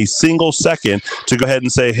for a single second to go ahead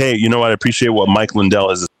and say, hey, you know what? I appreciate what Mike Lindell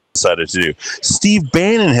has decided to do. Steve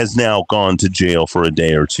Bannon has now gone to jail for a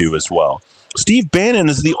day or two as well. Steve Bannon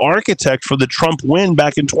is the architect for the Trump win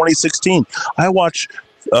back in 2016. I watch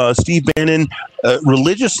Steve Bannon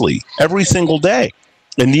religiously every single day.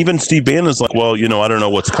 And even Steve Bannon's like, well, you know, I don't know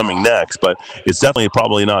what's coming next, but it's definitely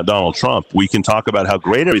probably not Donald Trump. We can talk about how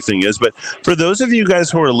great everything is. But for those of you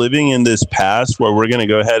guys who are living in this past where we're going to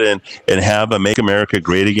go ahead and have a Make America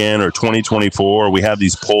Great Again or 2024, or we have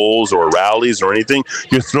these polls or rallies or anything,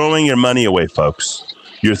 you're throwing your money away, folks.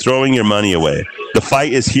 You're throwing your money away. The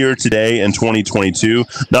fight is here today in 2022,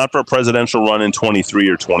 not for a presidential run in 23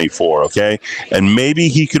 or 24, okay? And maybe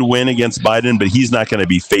he could win against Biden, but he's not going to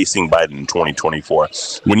be facing Biden in 2024.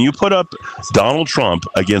 When you put up Donald Trump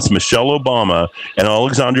against Michelle Obama and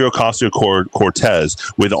Alexandria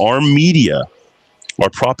Ocasio-Cortez with our media,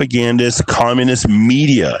 our propagandist, communist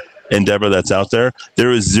media endeavor that's out there,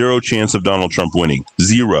 there is zero chance of Donald Trump winning.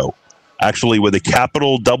 Zero. Actually, with a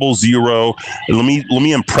capital 00. Let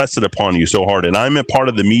me impress it upon you so hard. And I'm a part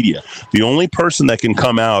of the media. The only person that can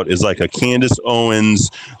come out is like a Candace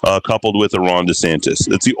Owens coupled with a Ron DeSantis.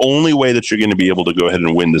 It's the only way that you're going to be able to go ahead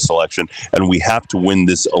and win this election. And we have to win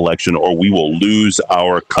this election or we will lose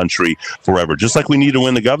our country forever. Just like we need to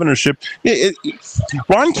win the governorship.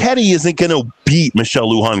 Ron Keddy isn't going to beat Michelle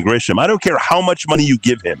Lujan Grisham. I don't care how much money you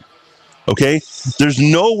give him. Okay, there's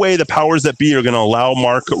no way the powers that be are going to allow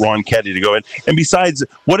Ron Keddy to go in. And besides,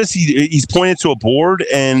 what is he? He's pointed to a board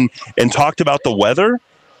and talked about the weather.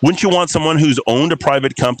 Wouldn't you want someone who's owned a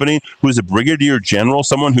private company, who's a brigadier general,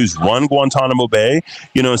 someone who's run Guantanamo Bay,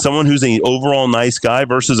 you know, someone who's an overall nice guy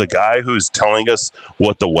versus a guy who's telling us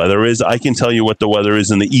what the weather is? I can tell you what the weather is,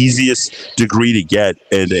 and the easiest degree to get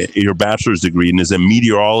your bachelor's degree is in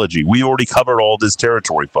meteorology. We already covered all this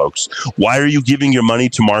territory, folks. Why are you giving your money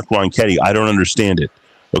to Mark Ronchetti? I don't understand it.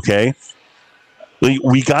 Okay,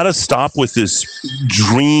 we got to stop with this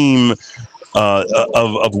dream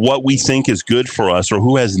of what we think is good for us or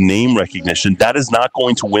who has name recognition. That is not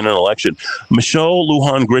going to win an election. Michelle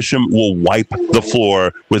Lujan Grisham will wipe the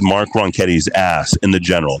floor with Mark Ronchetti's ass in the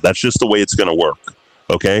general. That's just the way it's going to work.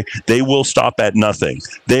 Okay? They will stop at nothing.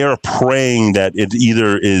 They are praying that it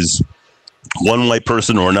either is one white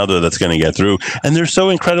person or another that's going to get through. And they're so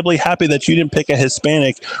incredibly happy that you didn't pick a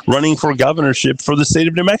Hispanic running for governorship for the state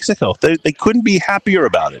of New Mexico. They couldn't be happier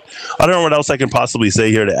about it. I don't know what else I can possibly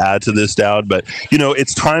say here to add to this, Dowd, but, you know,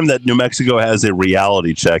 it's time that New Mexico has a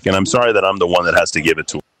reality check, and I'm sorry that I'm the one that has to give it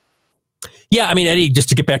to them. Yeah, I mean, Eddie, just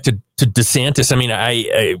to get back to DeSantis, I mean,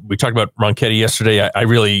 we talked about Ronchetti yesterday. I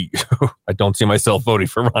really, I don't see myself voting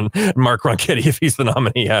for Mark Ronchetti if he's the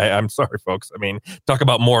nominee. I'm sorry, folks. I mean, talk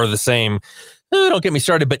about more of the same. Don't get me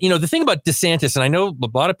started. But, you know, the thing about DeSantis, and I know a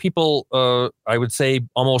lot of people, I would say,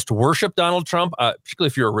 almost worship Donald Trump, particularly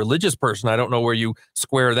if you're a religious person. I don't know where you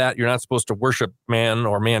square that. You're not supposed to worship man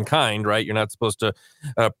or mankind, right? You're not supposed to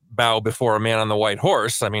bow before a man on the white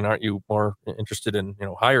horse. I mean, aren't you more interested in, you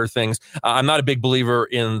know, higher things? I'm not a big believer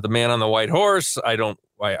in the man on the white horse.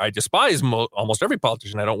 I despise almost every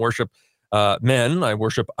politician. I don't worship men. I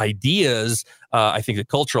worship ideas. I think that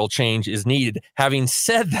cultural change is needed. Having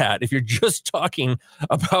said that, if you're just talking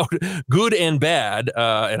about good and bad,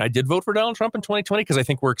 and I did vote for Donald Trump in 2020 because I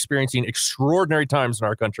think we're experiencing extraordinary times in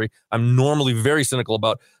our country. I'm normally very cynical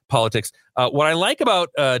about politics. What I like about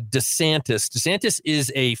DeSantis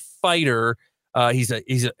is a fighter. He's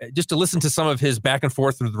just to listen to some of his back and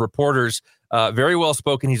forth with the reporters, very well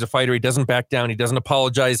spoken. He's a fighter. He doesn't back down. He doesn't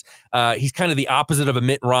apologize. He's kind of the opposite of a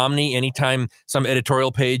Mitt Romney. Anytime some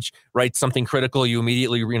editorial page writes something critical, you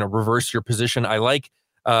immediately reverse your position. I like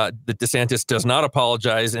that DeSantis does not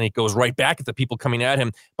apologize, and he goes right back at the people coming at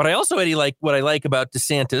him. But I also, Eddie, like what I like about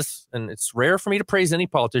DeSantis, and it's rare for me to praise any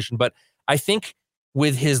politician, but I think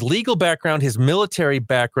with his legal background, his military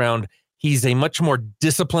background, he's a much more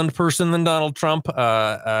disciplined person than Donald Trump.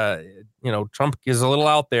 Trump is a little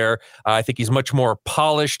out there. I think he's much more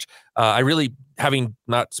polished. I really, having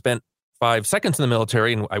not spent 5 seconds in the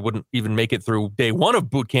military, and I wouldn't even make it through day one of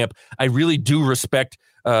boot camp, I really do respect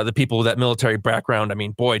the people with that military background. I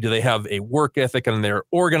mean, boy, do they have a work ethic, and they're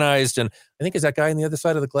organized. And I think, is that guy on the other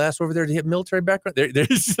side of the glass over there? Do he have military background?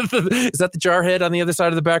 Is that the jarhead on the other side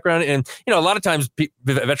of the background? And, you know, a lot of times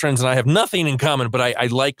veterans and I have nothing in common, but I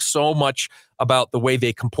like so much about the way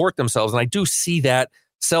they comport themselves. And I do see that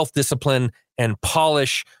self-discipline and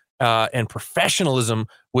polish and professionalism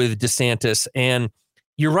with DeSantis. And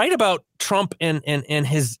you're right about Trump and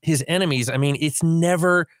his enemies. I mean, it's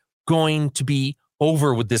never going to be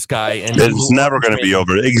over with this guy. And it's never going to be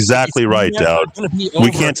over. Exactly right, Dowd.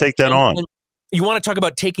 We can't take that on. And you want to talk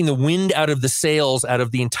about taking the wind out of the sails, out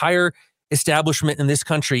of the entire establishment in this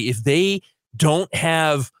country. If they don't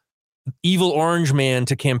have evil orange man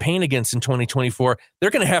to campaign against in 2024, they're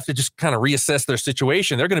going to have to just kind of reassess their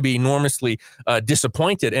situation. They're going to be enormously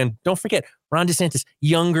disappointed. And don't forget, Ron DeSantis,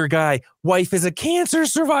 younger guy, wife is a cancer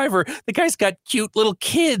survivor. The guy's got cute little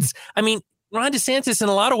kids. I mean, Ron DeSantis, in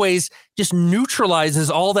a lot of ways, just neutralizes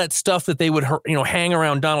all that stuff that they would, hang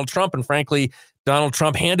around Donald Trump. And frankly, Donald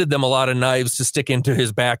Trump handed them a lot of knives to stick into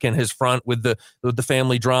his back and his front with the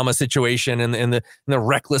family drama situation and the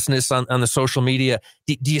recklessness on the social media.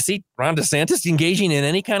 Do you see Ron DeSantis engaging in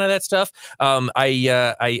any kind of that stuff? I'm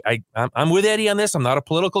with Eddie on this. I'm not a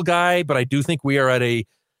political guy, but I do think we are at a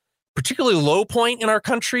particularly low point in our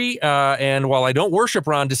country. And while I don't worship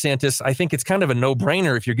Ron DeSantis, I think it's kind of a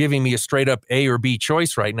no-brainer if you're giving me a straight up A or B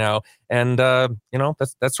choice right now. And,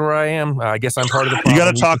 that's where I am. I guess I'm part of the problem. You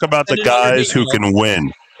got to talk about the guys who can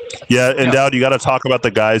win. Yeah, and Dowd, you got to talk about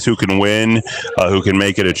the guys who can win, who can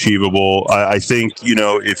make it achievable. I think,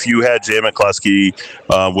 if you had Jay McCluskey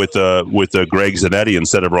with Greg Zanetti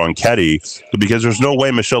instead of Ron Ketty, because there's no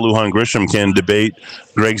way Michelle Lujan Grisham can debate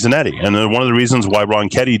Greg Zanetti. And then one of the reasons why Ron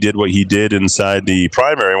Ketty did what he did inside the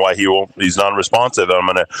primary, why he's non-responsive, I'm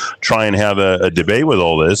going to try and have a debate with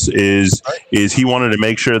all this, is he wanted to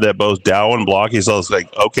make sure that both Dow and Block, he's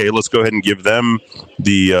like, okay, let's go ahead and give them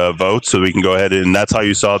the votes so we can go ahead, and that's how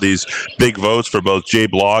you saw these big votes for both Jay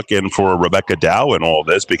Block and for Rebecca Dow and all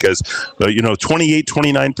this, because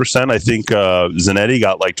 29%, I think Zanetti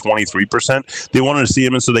got like 23%. They wanted to see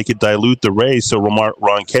him so they could dilute the race so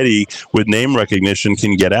Ron Ketty with name recognition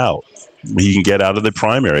can get out. He can get out of the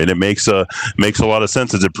primary, and it makes a lot of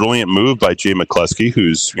sense. It's a brilliant move by Jay McCluskey,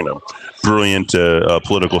 who's brilliant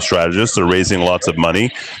political strategist. They're raising lots of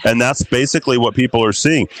money, and that's basically what people are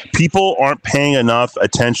seeing. People aren't paying enough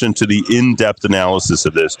attention to the in-depth analysis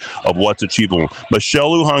of this, of what's achievable.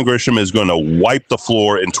 Michelle Lujan Grisham is going to wipe the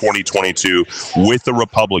floor in 2022 with the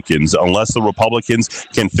Republicans, unless the Republicans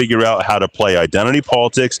can figure out how to play identity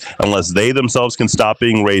politics, unless they themselves can stop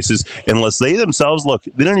being racist, unless they themselves, look,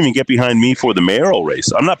 they don't even get behind me for the mayoral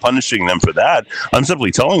race. I'm not punishing them for that. I'm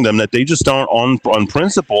simply telling them that they just aren't on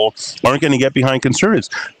principle, aren't going to get behind conservatives.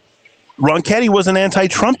 Ron Ketty was an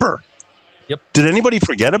anti-Trumper. Yep. Did anybody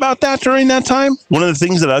forget about that during that time? One of the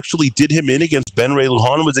things that actually did him in against Ben Ray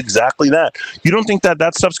Lujan was exactly that. You don't think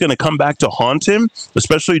that stuff's going to come back to haunt him,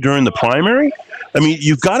 especially during the primary? I mean,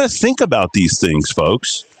 you've got to think about these things,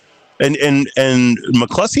 folks. And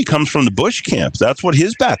McCluskey comes from the Bush camp. That's what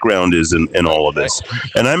his background is in all of this.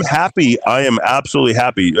 And I'm happy. I am absolutely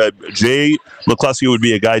happy. Jay McCluskey would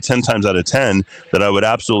be a guy 10 times out of 10 that I would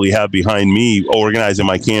absolutely have behind me organizing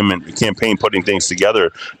my campaign, putting things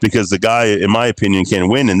together, because the guy, in my opinion, can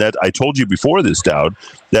win. And that I told you before this, Dowd,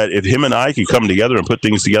 that if him and I could come together and put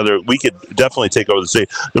things together, we could definitely take over the state.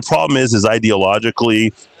 The problem is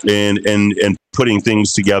ideologically and putting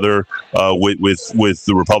things together with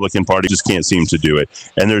the Republican Party just can't seem to do it.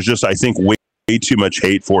 And there's just, I think, way too much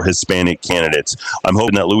hate for Hispanic candidates. I'm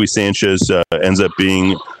hoping that Luis Sanchez ends up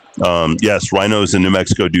being yes, rhinos in New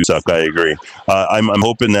Mexico do suck. I agree. I'm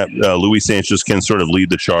hoping that Luis Sanchez can sort of lead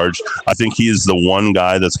the charge. I think he is the one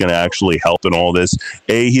guy that's going to actually help in all this.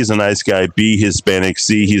 A, he's a nice guy. B, Hispanic.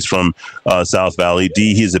 C, he's from South Valley.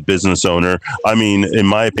 D, he's a business owner. I mean, in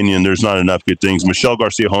my opinion, there's not enough good things. Michelle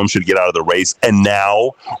Garcia Holmes should get out of the race, and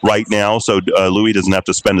right now, so Louis doesn't have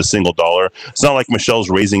to spend a single dollar. It's not like Michelle's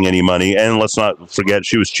raising any money. And let's not forget,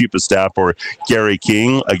 she was chief of staff for Gary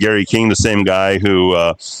King. Gary King, the same guy who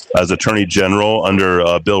as Attorney General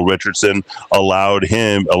under Bill Richardson, allowed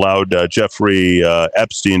Jeffrey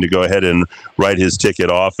Epstein to go ahead and write his ticket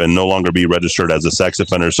off and no longer be registered as a sex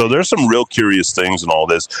offender. So there's some real curious things in all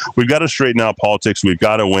this. We've got to straighten out politics. We've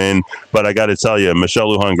got to win. But I got to tell you, Michelle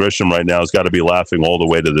Lujan Grisham right now has got to be laughing all the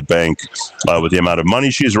way to the bank with the amount of money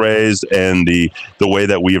she's raised and the way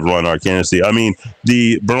that we've run our candidacy. I mean,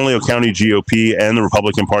 the Bernalillo County GOP and the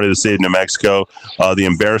Republican Party of the state of New Mexico, the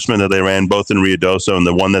embarrassment that they ran both in Ruidoso and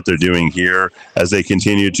the one that they're doing here as they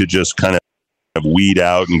continue to just kind of weed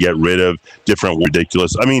out and get rid of different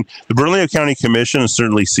ridiculous. I mean, the Bernalillo County Commission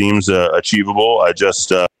certainly seems achievable. I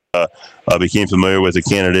just became familiar with a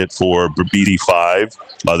candidate for BD5,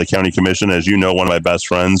 the county commission. As you know, one of my best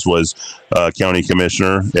friends was county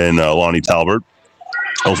commissioner in Lonnie Talbert.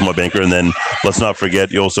 Also my banker, and then let's not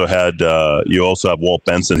forget you also have Walt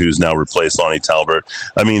Benson, who's now replaced Lonnie Talbert.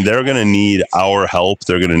 I mean, they're going to need our help.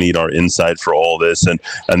 They're going to need our insight for all this, and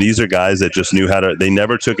these are guys that just knew how to. They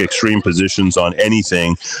never took extreme positions on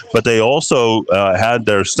anything, but they also had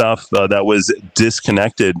their stuff that was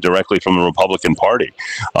disconnected directly from the Republican Party.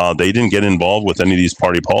 They didn't get involved with any of these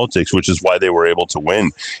party politics, which is why they were able to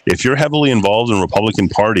win. If you're heavily involved in the Republican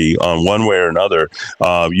Party one way or another,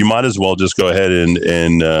 you might as well just go ahead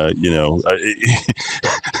and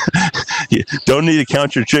you don't need to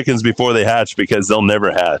count your chickens before they hatch, because they'll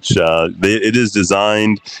never hatch. It is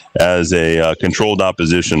designed as a controlled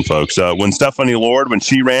opposition, folks. When Stephanie Lord, when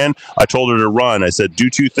she ran, I told her to run. I said, do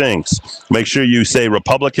two things. Make sure you say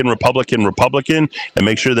Republican, Republican, Republican, and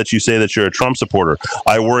make sure that you say that you're a Trump supporter.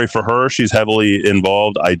 I worry for her. She's heavily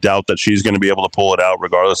involved. I doubt that she's going to be able to pull it out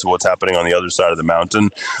regardless of what's happening on the other side of the mountain.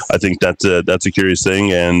 I think that's a curious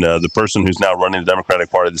thing. And the person who's now running the Democratic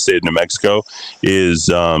Party of the state of New Mexico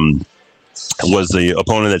was the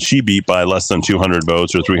opponent that she beat by less than 200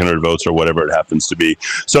 votes or 300 votes or whatever it happens to be.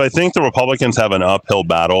 So I think the Republicans have an uphill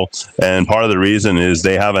battle, and part of the reason is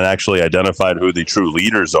they haven't actually identified who the true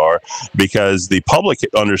leaders are, because the public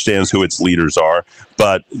understands who its leaders are,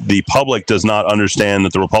 but the public does not understand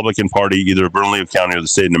that the Republican Party, either of Bernalillo County or the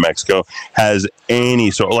state of New Mexico, has any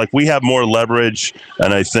sort, like, we have more leverage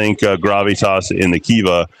and I think gravitas in the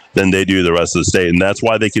Kiva than they do the rest of the state, and that's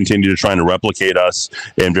why they continue to try to replicate us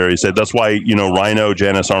in various states. That's why, Rhino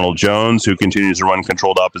Janice Arnold Jones, who continues to run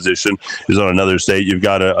controlled opposition, is on another state. You've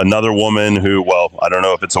got another woman who, well, I don't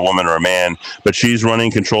know if it's a woman or a man, but she's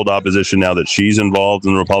running controlled opposition now that she's involved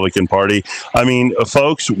in the Republican Party. I mean,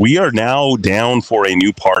 folks, we are now down for a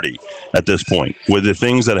new party at this point with the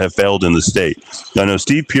things that have failed in the state. I know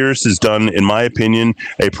Steve Pearce has done, in my opinion,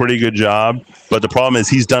 a pretty good job, but the problem is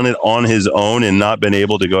he's done it on his own and not been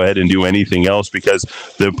able to go ahead and do anything else because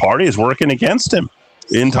the party is working against him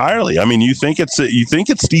entirely. I mean, you think it's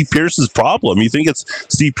Steve Pearce's problem. You think it's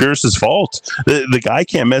Steve Pearce's fault. The guy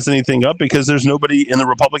can't mess anything up because there's nobody in the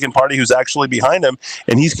Republican Party who's actually behind him,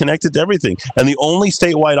 and he's connected to everything. And the only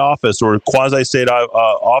statewide office or quasi-state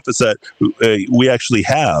office that we actually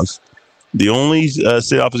have, the only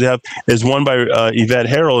state office we have, is won by Yvette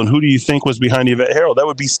Harrell. And who do you think was behind Yvette Harrell? That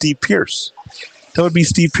would be Steve Pearce. That would be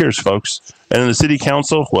Steve Pearce, folks. And in the city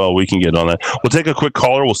council, well, we can get on that. We'll take a quick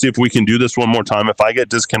caller. We'll see if we can do this one more time. If I get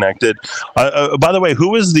disconnected. By the way, who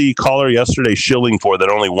was the caller yesterday shilling for that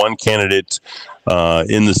only one candidate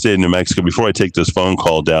in the state of New Mexico? Before I take this phone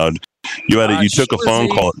call down, you took a phone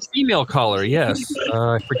call. Female caller, yes.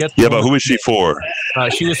 I forget. Yeah, but who was she for?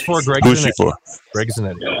 She was for Greg. Who was she for? Greg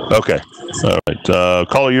Zanetti. Okay. All right.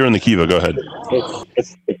 Caller, you're in the Kiva. Go ahead.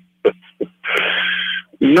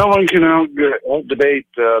 No one can out-debate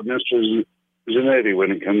Mr. Zanetti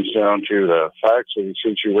when it comes down to the facts of the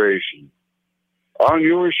situation. On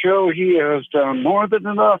your show, he has done more than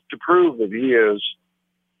enough to prove that he is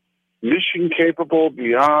mission capable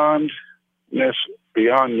beyond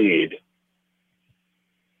need.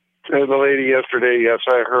 To the lady yesterday, yes,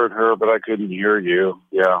 I heard her, but I couldn't hear you.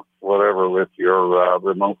 Yeah, whatever with your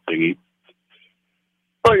remote thingy.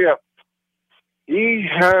 Oh, yeah. He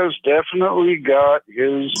has definitely got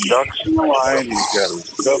his ducks in the line. He's got his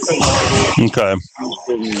stuff in order.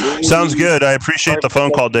 Okay. Sounds good. I appreciate the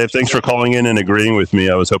phone call, Dave. Thanks for calling in and agreeing with me.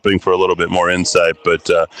 I was hoping for a little bit more insight, but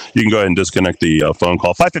you can go ahead and disconnect the phone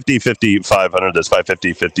call. 550-5500. That's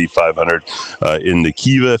 550-5500 in the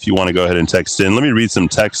Kiva if you want to go ahead and text in. Let me read some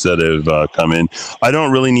texts that have come in. I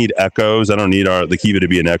don't really need echoes. I don't need the Kiva to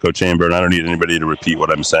be an echo chamber, and I don't need anybody to repeat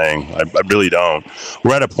what I'm saying. I really don't.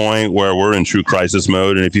 We're at a point where we're in true crisis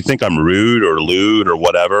mode, and if you think I'm rude or lewd or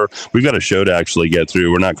whatever, we've got a show to actually get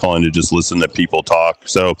through. We're not calling to just listen to people talk,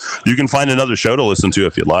 so you can find another show to listen to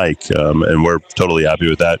if you like, and we're totally happy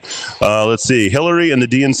with that. Let's see. Hillary and the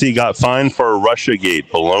DNC got fined for Russiagate.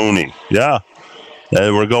 Baloney. Yeah.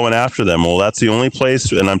 We're going after them. Well, that's the only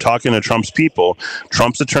place, and I'm talking to Trump's people.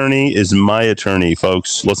 Trump's attorney is my attorney,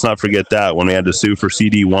 folks. Let's not forget that when we had to sue for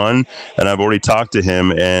CD1, and I've already talked to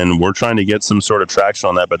him, and we're trying to get some sort of traction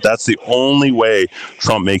on that, but that's the only way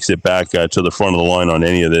Trump makes it back to the front of the line on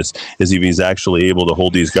any of this, is if he's actually able to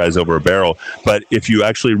hold these guys over a barrel. But if you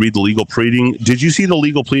actually read the legal pleading, did you see the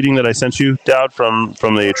legal pleading that I sent you, Dowd, from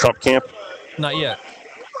the Trump camp? Not yet.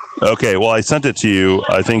 Okay, well, I sent it to you,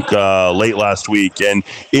 I think, late last week. And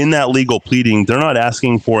in that legal pleading, they're not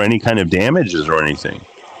asking for any kind of damages or anything.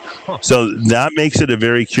 So that makes it a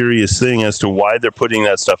very curious thing as to why they're putting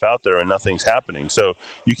that stuff out there and nothing's happening. So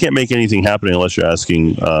you can't make anything happen unless you're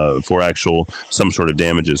asking for actual some sort of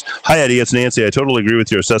damages. Hi, Eddie. It's Nancy. I totally agree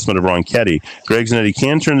with your assessment of Ronchetti. Greg Zanetti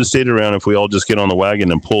can turn the state around if we all just get on the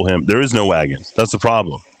wagon and pull him. There is no wagon. That's the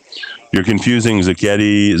problem. You're confusing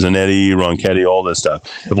Zanetti, Ronchetti, all this stuff.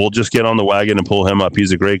 If we'll just get on the wagon and pull him up,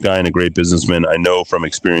 he's a great guy and a great businessman. I know from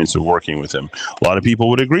experience of working with him. A lot of people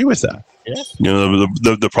would agree with that. Yes. You know,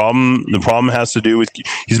 the problem has to do with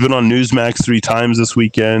he's been on Newsmax 3 times this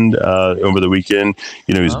weekend, over the weekend.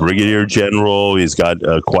 You know, he's brigadier general. He's got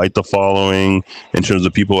quite the following in terms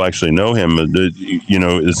of people who actually know him. You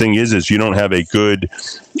know, the thing is you don't have a good,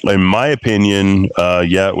 in my opinion,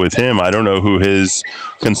 yet with him. I don't know who his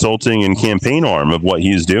consulting and campaign arm of what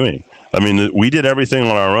he's doing. I mean, we did everything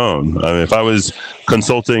on our own. I mean, if I was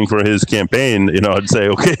consulting for his campaign, you know, I'd say,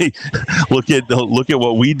 okay, look at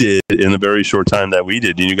what we did in the very short time that we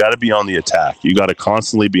did. And you got to be on the attack. You got to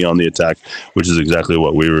constantly be on the attack, which is exactly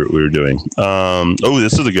what we were doing.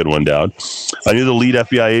 This is a good one, Dowd. I knew the lead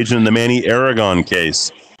FBI agent in the Manny Aragon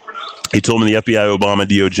case. He told me the FBI, Obama,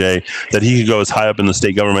 DOJ, that he could go as high up in the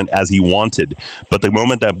state government as he wanted. But the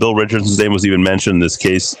moment that Bill Richardson's name was even mentioned in this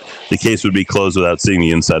case, the case would be closed without seeing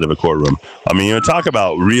the inside of a courtroom. I mean, you know, talk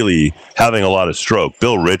about really having a lot of stroke.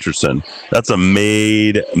 Bill Richardson, that's a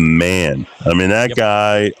made man. I mean, that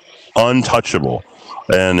guy, untouchable.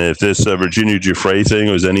 And if this Virginia Giuffre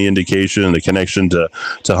thing was any indication, the connection to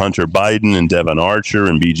Hunter Biden and Devon Archer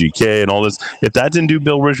and BGK and all this, if that didn't do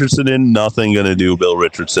Bill Richardson in, nothing going to do Bill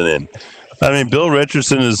Richardson in. I mean, Bill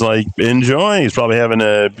Richardson is like enjoying. He's probably having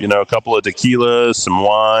a couple of tequilas, some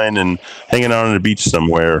wine, and hanging out on the beach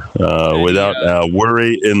somewhere without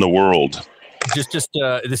worry in the world. Just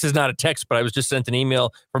this is not a text, but I was just sent an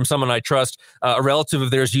email from someone I trust. A relative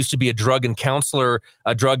of theirs used to be a drug and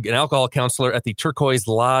alcohol counselor at the Turquoise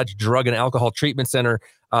Lodge Drug and Alcohol Treatment Center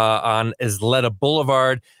on Isleta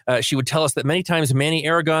Boulevard. She would tell us that many times Manny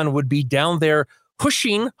Aragon would be down there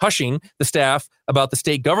hushing the staff about the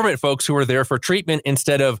state government folks who were there for treatment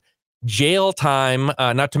instead of jail time,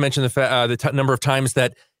 not to mention the number of times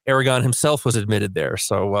that Aragon himself was admitted there.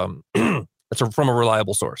 So that's from a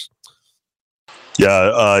reliable source.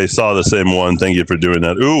 Yeah, I saw the same one. Thank you for doing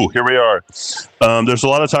that. Ooh, here we are. There's a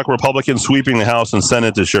lot of talk Republicans sweeping the House and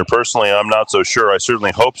Senate this year. Personally, I'm not so sure. I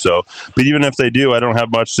certainly hope so. But even if they do, I don't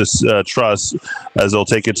have much to trust as they'll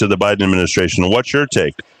take it to the Biden administration. What's your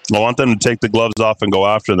take? I want them to take the gloves off and go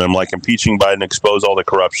after them, like impeaching Biden, expose all the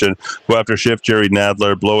corruption, go after Schiff, Jerry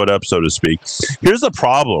Nadler, blow it up, so to speak. Here's the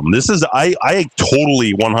problem. I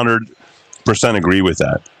totally 100% agree with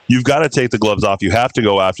that. You've got to take the gloves off. You have to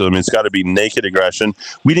go after them. It's got to be naked aggression.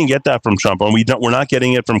 We didn't get that from Trump, and we're not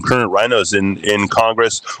getting it from current rhinos in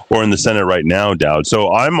Congress or in the Senate right now, Dowd.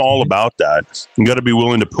 So I'm all about that. You got to be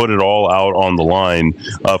willing to put it all out on the line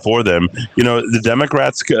for them. You know, the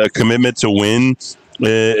Democrats' commitment to win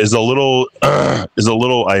is a little.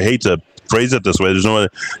 I hate to phrase it this way. There's no,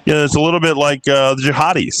 it's a little bit like the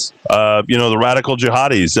jihadis, the radical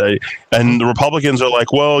jihadis. And the Republicans are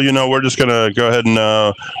like, well, we're just going to go ahead and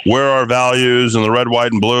wear our values and the red,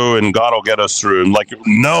 white, and blue, and God will get us through. And like,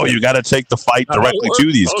 no, you got to take the fight directly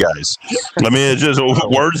to these guys. I mean,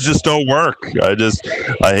 words just don't work.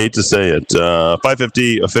 I hate to say it.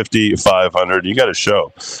 550, 50, 500. You got a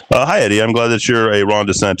show. Hi, Eddie. I'm glad that you're a Ron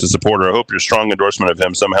DeSantis supporter. I hope your strong endorsement of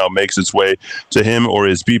him somehow makes its way to him or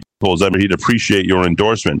his people. He'd appreciate your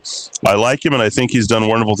endorsement. I like him, and I think he's done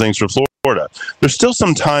wonderful things for Florida. There's still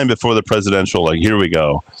some time before the presidential. Here we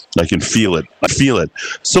go. I can feel it. I feel it.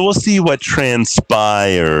 So we'll see what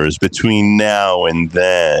transpires between now and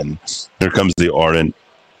then. Here comes the ardent.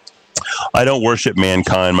 I don't worship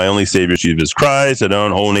mankind. My only savior is Jesus Christ. I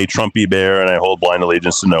don't own a Trumpy bear, and I hold blind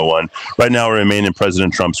allegiance to no one. Right now, I remain in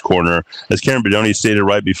President Trump's corner. As Karen Bedoni stated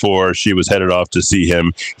right before she was headed off to see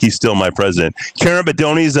him, he's still my president. Karen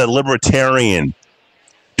Bedoni is a libertarian.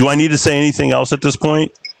 Do I need to say anything else at this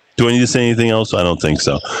point? Do I need to say anything else? I don't think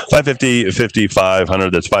so. 550, 50,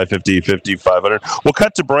 500. That's 550, 50, 500. We'll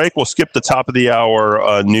cut to break. We'll skip the top of the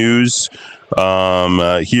hour news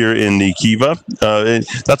here in the Kiva.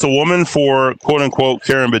 That's a woman for quote unquote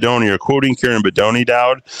Karen Bedoni, or quoting Karen Bedoni,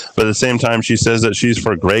 Dowd. But at the same time, she says that she's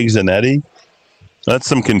for Greg Zanetti. That's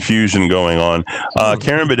some confusion going on.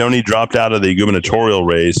 Karen Bedonie dropped out of the gubernatorial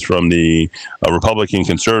race from the Republican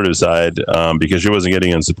conservative side because she wasn't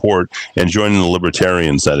getting in support and joining the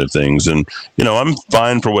libertarian side of things. And, I'm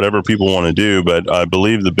fine for whatever people want to do, but I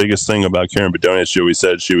believe the biggest thing about Karen Bedonie, she always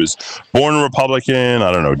said she was born a Republican,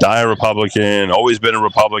 die a Republican, always been a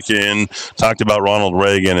Republican, talked about Ronald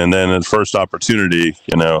Reagan, and then at first opportunity,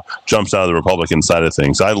 jumps out of the Republican side of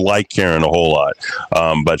things. I like Karen a whole lot,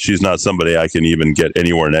 but she's not somebody I can even get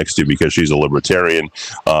anywhere next to because she's a libertarian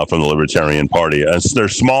from the Libertarian Party. And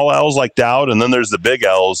there's small L's like Dowd, and then there's the big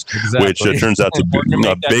L's, which turns out to be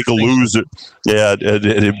a big loser. Yeah,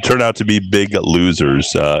 it turned out to be big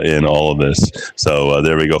losers in all of this. So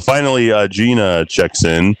there we go. Finally, Gina checks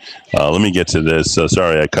in. Let me get to this.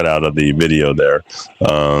 Sorry, I cut out of the video there.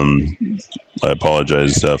 I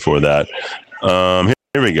apologize for that.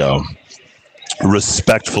 Here we go.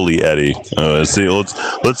 Respectfully, Eddie. Let's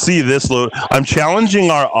see this. I'm challenging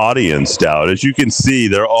our audience, Dowd. As you can see,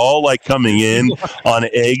 they're all like coming in on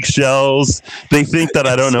eggshells. They think that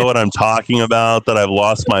I don't know what I'm talking about, that I've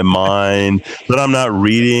lost my mind, that I'm not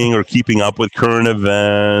reading or keeping up with current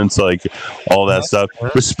events, like all that stuff.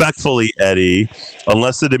 Respectfully, Eddie,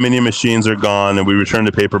 unless the Dominion machines are gone and we return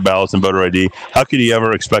to paper ballots and voter ID, how could you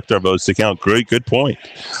ever expect our votes to count? Good point.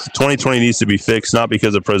 2020 needs to be fixed, not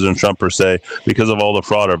because of President Trump per se, because of all the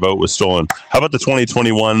fraud. Our vote was stolen. How about the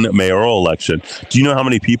 2021 mayoral election? Do you know how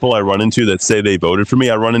many people I run into that say they voted for me?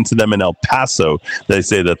 I run into them in El Paso. They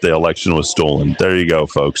say that the election was stolen. There you go,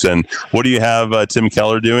 folks. And what do you have Tim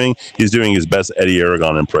Keller doing? He's doing his best Eddie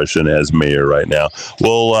Aragon impression as mayor right now.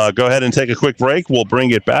 We'll go ahead and take a quick break. We'll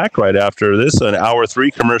bring it back right after this. An hour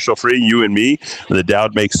 3, commercial free, you and me. The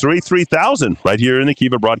Dowd makes 3,000 right here in the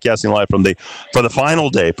Kiva, broadcasting live for the final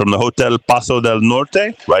day from the Hotel Paso del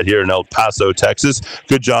Norte right here in El Paso, Texas.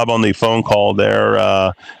 Good job on the phone call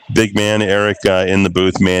there, big man Eric in the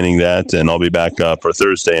booth manning that, and I'll be back for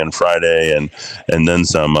Thursday and Friday and then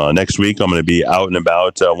some. Next week I'm going to be out and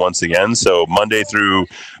about once again. So Monday,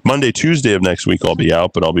 Tuesday of next week I'll be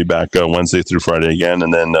out, but I'll be back Wednesday through Friday again,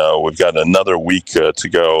 and then we've got another week to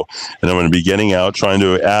go, and I'm going to be getting out, trying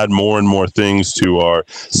to add more and more things to our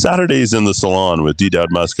Saturdays in the Salon with D.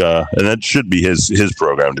 Dowd Muska, and that should be his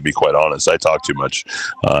program, to be quite honest. I talk too much,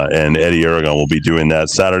 and Eddie Aragon will be doing that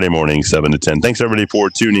Saturday morning, 7 to 10. Thanks everybody for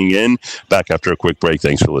tuning in. Back after a quick break.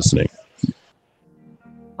 Thanks for listening.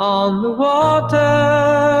 On the water,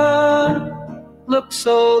 looks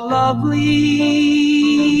so lovely.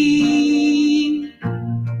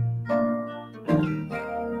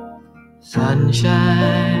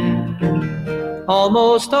 Sunshine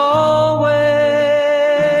almost always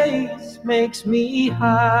makes me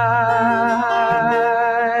high.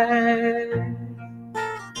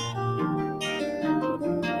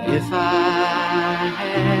 If I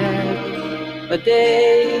had a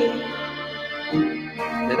day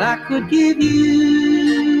that I could give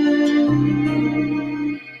you,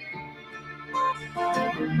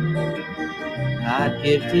 I'd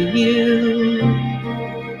give to you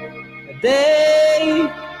a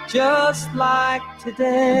day just like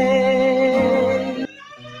today.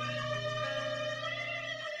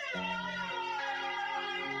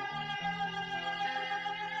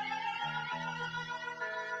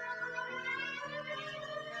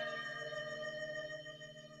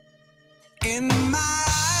 In my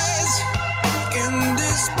eyes,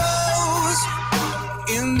 indisposed,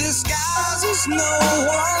 in disguises no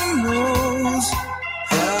one knows,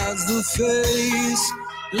 has the face,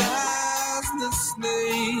 lies the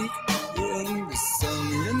snake, in the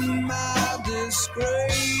sun, in my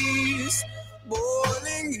disgrace,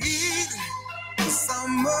 boiling heat,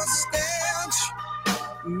 summer stench,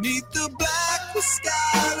 neath the black, the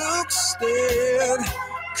sky looks dead.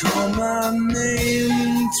 Call my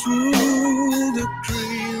name through the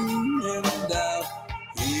cream, and I'll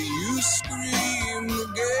hear you scream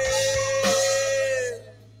again.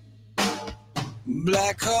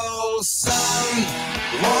 Black hole sun,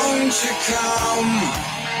 won't you come,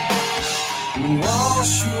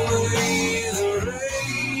 wash away the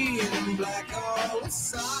rain. Black hole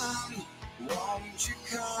sun, won't you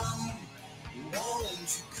come,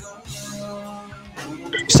 won't you come.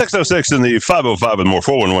 606 in the 505 and more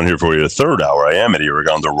 411 here for you. The third hour. I am Eddie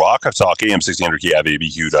Aragon, the Rock of Talk, AM 1600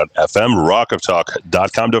 KIVABQ.FM,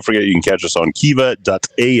 rockoftalk.com. Don't forget you can catch us on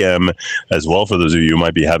Kiva.am as well. For those of you who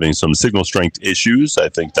might be having some signal strength issues, I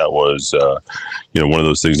think that was one of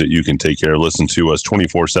those things that you can take care of. Listen to us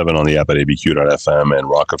 24/7 on the app at abq.fm and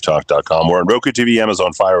rockoftalk.com. We're on Roku TV,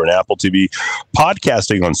 Amazon Fire, and Apple TV.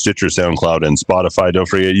 Podcasting on Stitcher, SoundCloud, and Spotify. Don't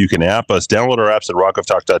forget you can app us, download download our apps at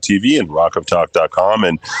rockoftalk.tv and rockoftalk.com.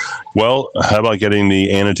 And, well, how about getting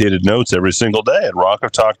the annotated notes every single day at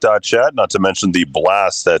rockoftalk.chat, not to mention the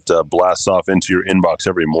blast that blasts off into your inbox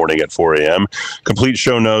every morning at 4 a.m. Complete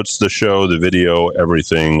show notes, the show, the video,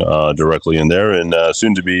 everything directly in there, and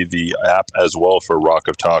soon to be the app as well for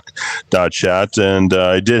rockoftalk.chat. And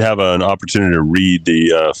I did have an opportunity to read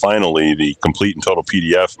finally the complete and total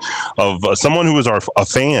PDF of someone who was a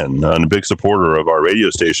fan and a big supporter of our radio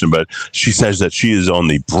station, but she says that she is on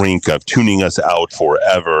the brink of tuning us out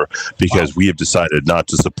forever because we have decided not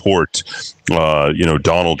to support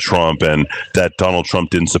Donald Trump, and that Donald Trump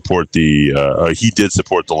didn't support he did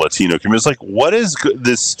support the Latino community. It's like, what is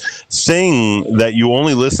this saying that you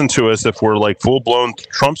only listen to us if we're like full-blown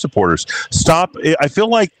Trump supporters? Stop. I feel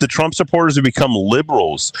like the Trump supporters have become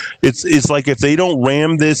liberals. It's like if they don't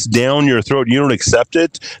ram this down your throat, you don't accept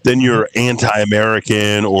it, then you're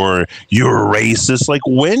anti-American or you're racist. Like,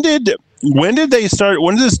 when did they start?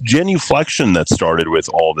 When did this genuflection that started with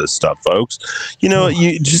all this stuff, folks? You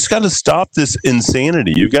just got to stop this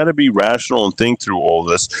insanity. You've got to be rational and think through all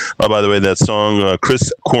this. By the way, that song,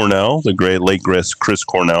 Chris Cornell, the great late Chris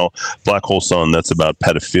Cornell, Black Hole Sun, that's about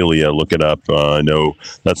pedophilia. Look it up. I know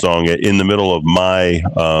that song. In the middle of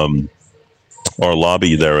our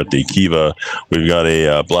lobby there at the Kiva, we've got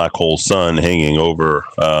a black hole sun hanging over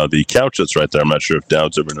the couch that's right there. I'm not sure if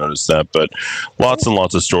Dowd's ever noticed that, but lots and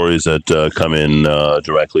lots of stories that come in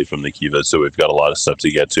directly from the Kiva, so we've got a lot of stuff to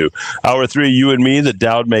get to. Hour 3, you and me, the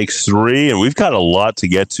Dowd makes 3, and we've got a lot to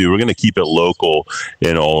get to. We're going to keep it local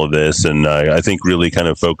in all of this, and I think really kind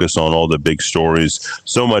of focus on all the big stories.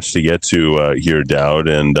 So much to get to here, Dowd,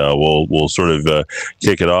 and we'll sort of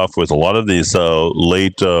kick it off with a lot of these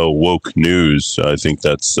late woke news. I think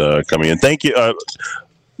that's coming in. Thank you. Go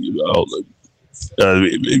ahead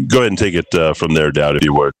and take it from there, Dowd, if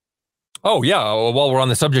you would. Oh, yeah. While we're on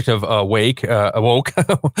the subject of woke,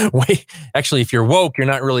 actually, if you're woke, you're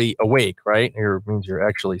not really awake, right? It means you're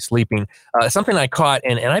actually sleeping. Something I caught,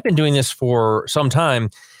 and I've been doing this for some time,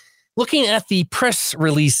 looking at the press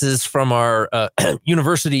releases from our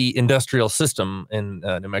university industrial system in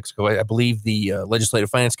New Mexico. I believe the Legislative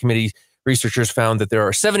Finance Committee researchers found that there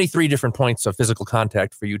are 73 different points of physical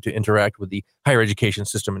contact for you to interact with the higher education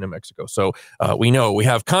system in New Mexico. So we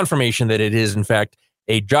have confirmation that it is, in fact,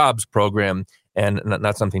 a jobs program and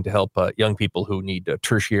not something to help young people who need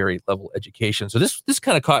tertiary level education. So this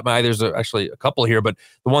kind of caught my eye. There's actually a couple here, but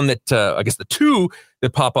the one that I guess the two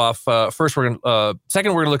that pop off first, we're going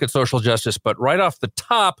to look at social justice, but right off the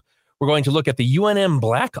top, we're going to look at the UNM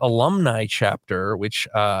Black Alumni Chapter, which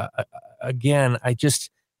again, I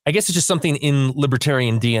guess it's just something in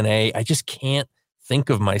libertarian DNA. I just can't think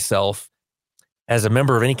of myself as a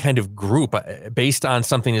member of any kind of group based on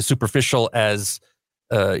something as superficial as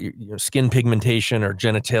skin pigmentation or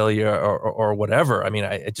genitalia or whatever. I mean,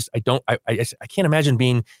 I can't imagine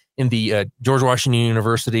being in the George Washington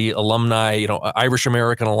University alumni, Irish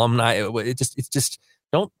American alumni. It's just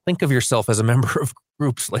don't think of yourself as a member of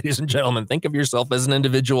groups, ladies and gentlemen. Think of yourself as an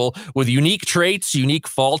individual with unique traits, unique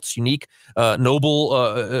faults, unique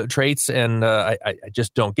noble traits, and I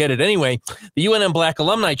just don't get it. Anyway, the UNM Black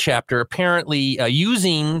Alumni Chapter apparently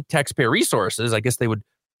using taxpayer resources, I guess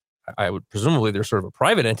I would presumably they're sort of a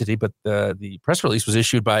private entity, but the press release was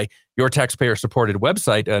issued by your taxpayer-supported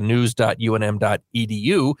website,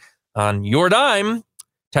 news.unm.edu, on your dime,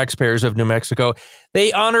 taxpayers of New Mexico.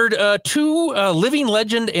 They honored two living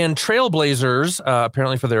legend and trailblazers,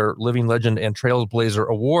 apparently for their living legend and trailblazer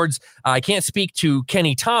awards. I can't speak to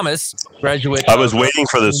Kenny Thomas, graduate. I was waiting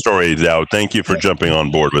for this story, Dowd. Thank you for jumping on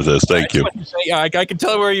board with this. Thank you. I can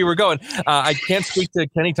tell where you were going. I can't speak to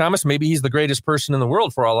Kenny Thomas. Maybe he's the greatest person in the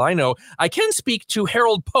world for all I know. I can speak to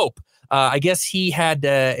Harold Pope. I guess he had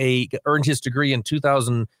earned his degree in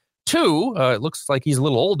 2002. It looks like he's a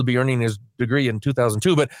little old to be earning his degree in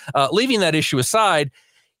 2002, but leaving that issue aside,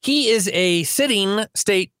 he is a sitting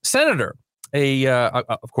state senator.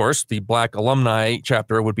 Of course, the Black Alumni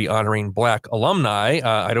Chapter would be honoring Black alumni.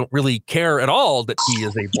 I don't really care at all that he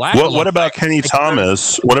is a Black. What about Kenny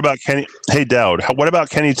Thomas? What about Kenny? Hey, Dowd, what about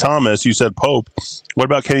Kenny Thomas? You said Pope. What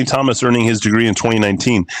about Kenny Thomas earning his degree in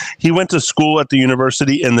 2019? He went to school at the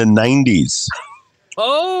university in the 90s.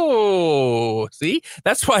 Oh, see,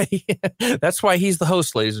 that's why he's the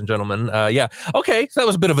host, ladies and gentlemen. Yeah. Okay. So that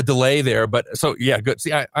was a bit of a delay there, but so yeah, good.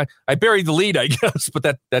 See, I buried the lead, I guess, but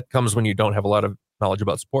that comes when you don't have a lot of knowledge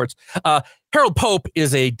about sports. Harold Pope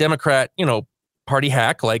is a Democrat, party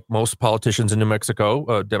hack, like most politicians in New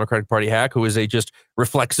Mexico, Democratic Party hack, who is a just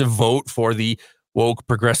reflexive vote for the woke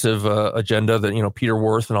progressive agenda that, you know, Peter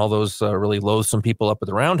Worth and all those really loathsome people up at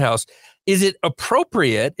the Roundhouse. Is it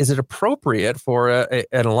appropriate for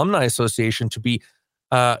an alumni association to be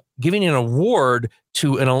giving an award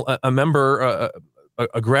to a member,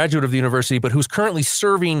 a graduate of the university, but who's currently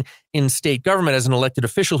serving in state government as an elected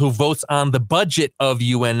official who votes on the budget of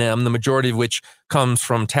UNM, the majority of which comes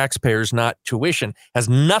from taxpayers, not tuition? Has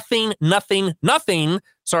nothing.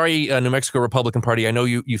 Sorry, New Mexico Republican Party. I know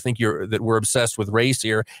you think that we're obsessed with race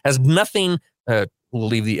here. Has nothing. We'll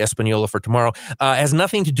leave the Espanola for tomorrow. Has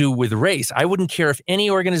nothing to do with race. I wouldn't care if any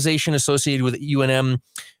organization associated with UNM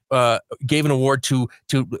gave an award to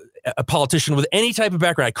a politician with any type of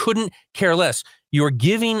background. I couldn't care less. You're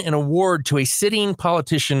giving an award to a sitting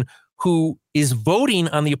politician who is voting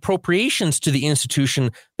on the appropriations to the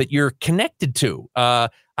institution that you're connected to.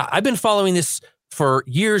 I've been following this for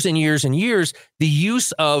years and years and years. The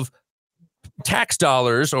use of tax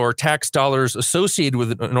dollars or tax dollars associated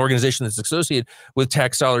with an organization that's associated with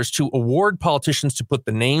tax dollars to award politicians, to put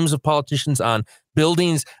the names of politicians on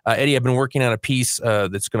buildings. Eddie, I've been working on a piece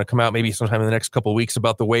that's going to come out maybe sometime in the next couple of weeks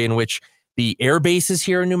about the way in which the air bases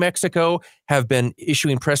here in New Mexico have been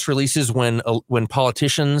issuing press releases when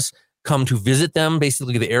politicians come to visit them.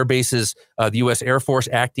 Basically, the air bases, the U.S. Air Force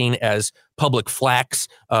acting as public flags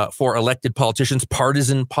for elected politicians,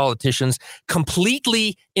 partisan politicians,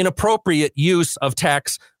 completely inappropriate use of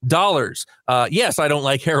tax dollars. Yes, I don't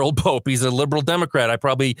like Harold Pope. He's a liberal Democrat. I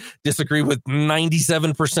probably disagree with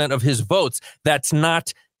 97% of his votes. That's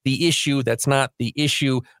not the issue. That's not the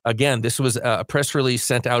issue. Again, this was a press release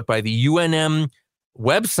sent out by the UNM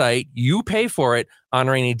website. You pay for it,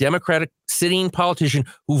 honoring a Democratic sitting politician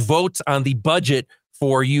who votes on the budget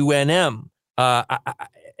for UNM.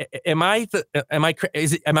 Am I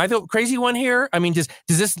the crazy one here? I mean, does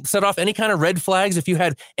this set off any kind of red flags? If you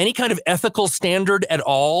had any kind of ethical standard at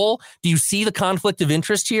all, do you see the conflict of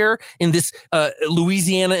interest here in this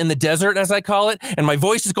Louisiana in the desert, as I call it? And my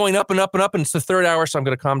voice is going up and up and up, and it's the third hour, so I'm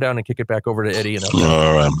going to calm down and kick it back over to Eddie.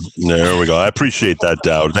 All right, there we go. I appreciate that,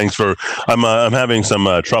 Dowd. Thanks for. I'm having some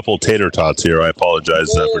truffle tater tots here. I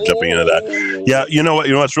apologize for jumping into that. Yeah, you know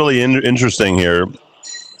what's really interesting here.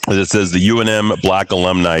 It says the UNM Black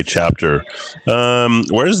Alumni Chapter.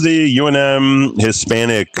 Where's the UNM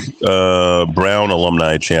Hispanic Brown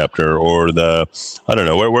Alumni Chapter, or I don't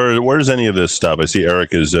know, where's any of this stuff? I see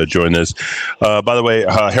Eric has joined this. By the way,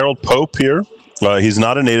 Harold Pope here. He's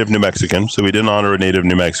not a native New Mexican, so we didn't honor a native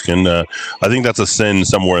New Mexican. I think that's a sin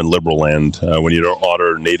somewhere in liberal land when you don't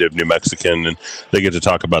honor native New Mexican and they get to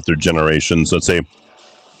talk about their generations. Let's say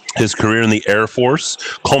his career in the Air Force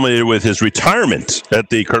culminated with his retirement at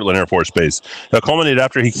the Kirtland Air Force Base. It culminated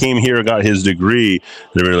after he came here and got his degree.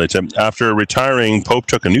 After retiring, Pope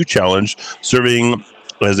took a new challenge, serving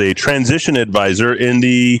as a transition advisor in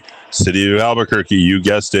the city of Albuquerque. You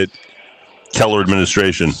guessed it, Keller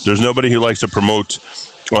administration. There's nobody who likes to promote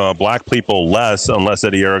black people less unless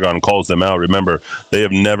Eddie Aragon calls them out. Remember, they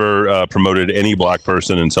have never promoted any black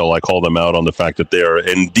person until I call them out on the fact that they are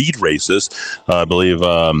indeed racist. I believe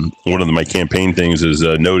one of my campaign things is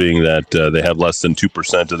noting that they have less than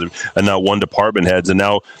 2% of them, and now one department heads. And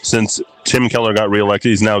now since Tim Keller got reelected,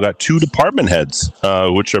 he's now got 2 department heads,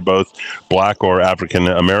 which are both black or African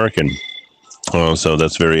American. So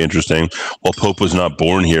that's very interesting. While Pope was not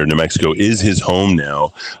born here, New Mexico is his home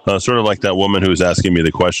now. Sort of like that woman who was asking me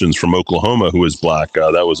the questions from Oklahoma who is black.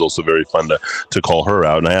 That was also very fun to call her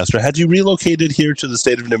out. And I asked her, had you relocated here to the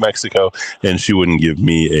state of New Mexico? And she wouldn't give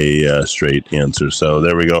me a straight answer. So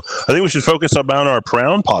there we go. I think we should focus on our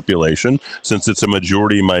brown population since it's a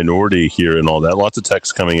majority minority here and all that. Lots of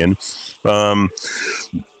texts coming in. I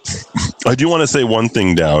do want to say one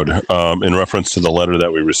thing, Dowd, in reference to the letter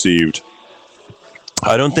that we received.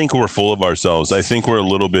 I don't think we're full of ourselves. I think we're a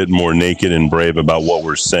little bit more naked and brave about what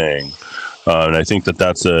we're saying. And I think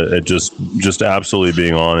that's just absolutely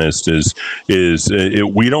being honest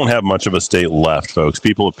we don't have much of a state left, folks.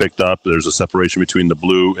 People have picked up. There's a separation between the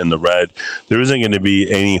blue and the red. There isn't going to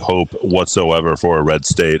be any hope whatsoever for a red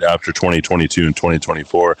state after 2022 and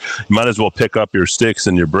 2024. You might as well pick up your sticks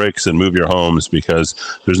and your bricks and move your homes because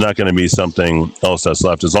there's not going to be something else that's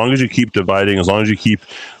left. As long as you keep dividing, as long as you keep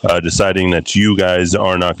deciding that you guys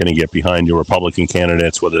are not going to get behind your Republican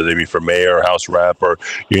candidates, whether they be for mayor or House rep, or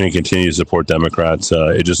you're going to continue to support Democrats,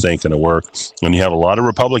 it just ain't going to work. And you have a lot of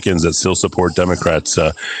Republicans that still support Democrats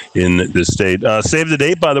in this state. Save the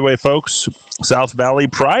date, by the way, folks. South Valley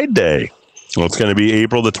Pride Day. Well, it's going to be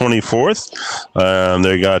April the 24th.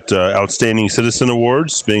 They got Outstanding Citizen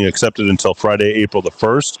Awards being accepted until Friday, April the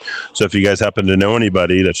 1st. So if you guys happen to know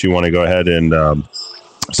anybody that you want to go ahead and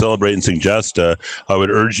celebrate and suggest, I would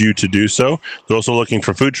urge you to do so. They're also looking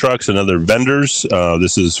for food trucks and other vendors.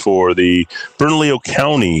 This is for the Bernalillo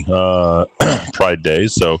County Pride Day.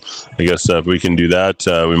 So I guess if we can do that,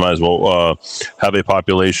 we might as well have a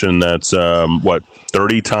population that's,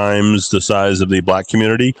 30 times the size of the Black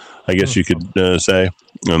community, I guess you could say.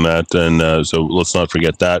 On that, and so let's not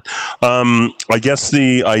forget that. I guess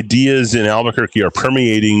the ideas in Albuquerque are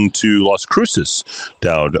permeating to Las Cruces,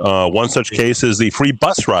 Dowd. One such case is the free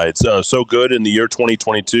bus rides. So good in the year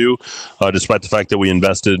 2022, despite the fact that we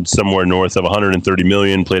invested somewhere north of $130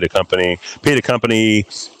 million, paid a company,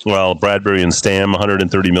 well, Bradbury and Stam,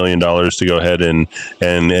 $130 million to go ahead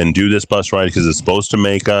and do this bus ride because it's supposed to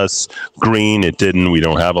make us green. It didn't. We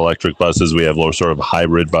don't have electric buses. We have sort of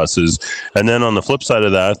hybrid buses. And then on the flip side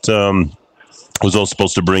of that, was also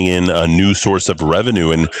supposed to bring in a new source of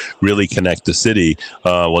revenue and really connect the city.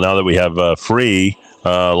 Well, now that we have free,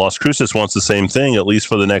 Las Cruces wants the same thing, at least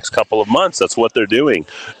for the next couple of months. That's what they're doing.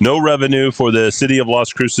 No revenue for the city of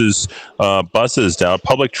Las Cruces buses down.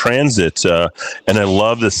 Public transit, and I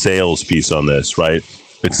love the sales piece on this, right?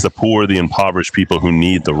 It's the poor, the impoverished people who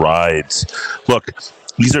need the rides. Look,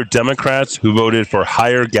 these are Democrats who voted for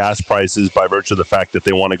higher gas prices by virtue of the fact that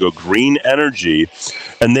they want to go green energy,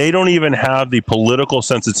 and they don't even have the political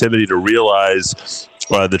sensitivity to realize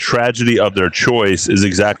the tragedy of their choice is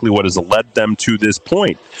exactly what has led them to this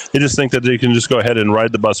point. They just think that they can just go ahead and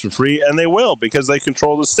ride the bus for free, and they will because they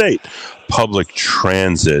control the state. Public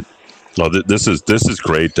transit. Oh, this is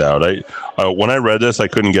great, Dowd. When I read this, I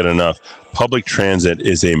couldn't get enough. Public transit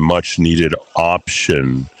is a much needed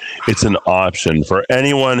option. It's an option for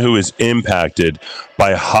anyone who is impacted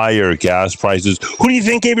by higher gas prices. Who do you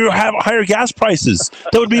think gave you higher gas prices?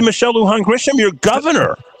 That would be Michelle Lujan Grisham, your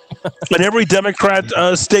governor. And every Democrat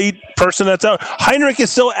state person that's out. Heinrich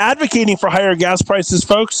is still advocating for higher gas prices,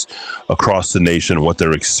 folks, across the nation, what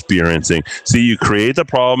they're experiencing. See, you create the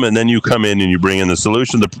problem, and then you come in and you bring in the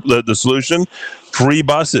solution. The solution, free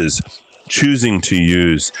buses. Choosing to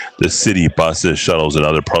use the city buses, shuttles, and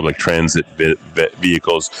other public transit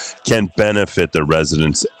vehicles can benefit the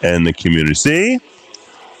residents and the community. See?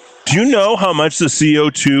 Do you know how much the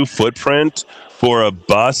CO2 footprint for a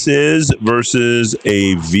bus is versus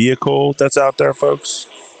a vehicle that's out there, folks?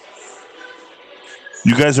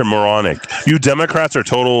 You guys are moronic. You Democrats are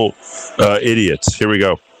total idiots. Here we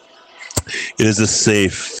go. It is a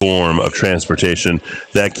safe form of transportation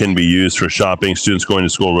that can be used for shopping, students going to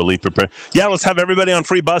school, relief preparing. Yeah, let's have everybody on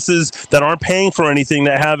free buses that aren't paying for anything,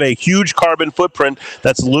 that have a huge carbon footprint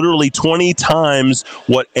that's literally 20 times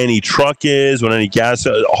what any truck is, what any gas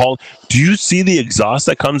haul. Do you see the exhaust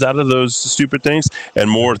that comes out of those stupid things? And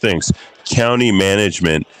more things. County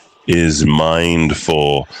management is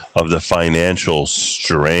mindful of the financial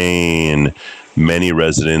strain many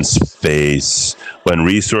residents face. When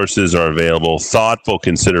resources are available, thoughtful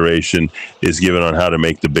consideration is given on how to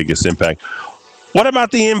make the biggest impact. What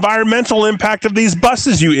about the environmental impact of these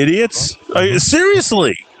buses, you idiots?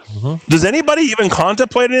 Seriously. Does anybody even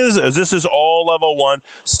contemplate it? This is all level one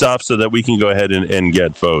stuff so that we can go ahead and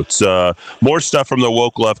get votes. More stuff from the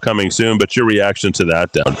woke left coming soon, but your reaction to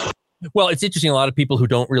that, Down? Well, it's interesting. A lot of people who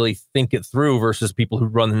don't really think it through versus people who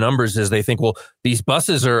run the numbers is they think, well, these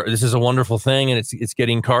buses this is a wonderful thing and it's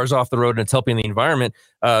getting cars off the road and it's helping the environment.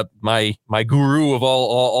 My guru of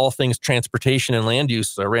all things transportation and land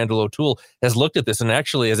use, Randall O'Toole, has looked at this, and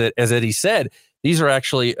actually, as Eddie said, these are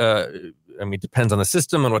actually, it depends on the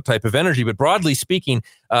system and what type of energy, but broadly speaking,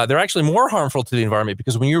 they're actually more harmful to the environment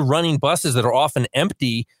because when you're running buses that are often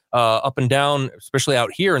empty, up and down, especially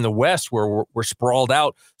out here in the West, where we're sprawled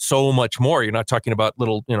out so much more. You're not talking about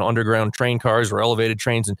little, underground train cars or elevated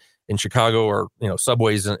trains in Chicago or,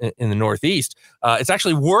 subways in the Northeast. It's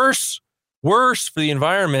actually worse for the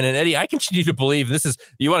environment. And Eddie, I continue to believe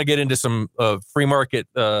you want to get into some free market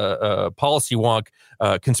policy wonk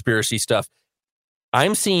conspiracy stuff.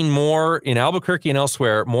 I'm seeing more in Albuquerque and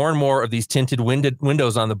elsewhere, more and more of these tinted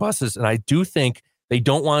windows on the buses. And I do think they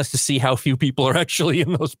don't want us to see how few people are actually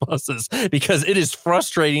in those buses because it is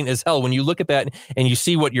frustrating as hell when you look at that and you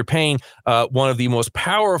see what you're paying one of the most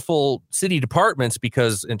powerful city departments,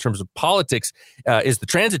 because in terms of politics, is the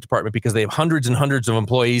transit department, because they have hundreds and hundreds of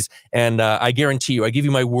employees. And I guarantee you, I give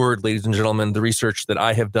you my word, ladies and gentlemen, the research that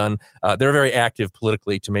I have done, they're very active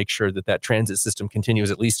politically to make sure that transit system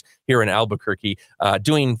continues, at least here in Albuquerque,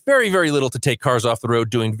 doing very, very little to take cars off the road,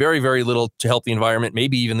 doing very, very little to help the environment,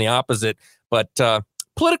 maybe even the opposite. But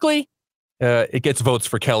politically, it gets votes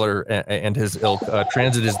for Keller and his ilk.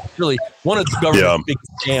 Transit is really one of the government's big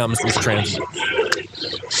scams is transit.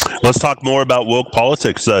 Let's talk more about woke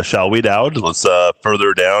politics, shall we, Dowd? Let's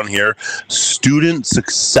further down here. Student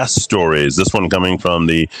success stories. This one coming from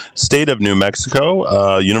the state of New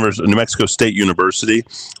Mexico, New Mexico State University.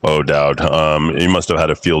 Oh, Dowd, you must have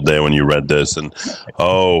had a field day when you read this. And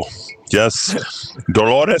yes,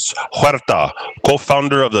 Dolores Huerta,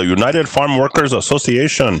 co-founder of the United Farm Workers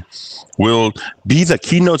Association, will be the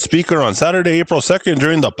keynote speaker on Saturday, April 2nd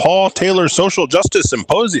during the Paul Taylor Social Justice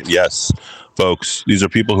Symposium. Yes, folks, these are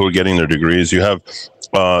people who are getting their degrees. You have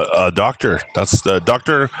a doctor. That's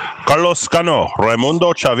Dr. Carlos Cano,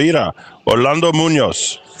 Raimundo Chavira, Orlando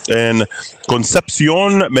Munoz, and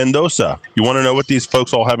Concepcion Mendoza. You want to know what these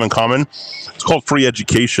folks all have in common? It's called free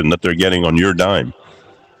education that they're getting on your dime.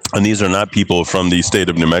 And these are not people from the state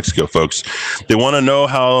of New Mexico, folks. They want to know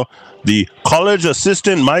how the College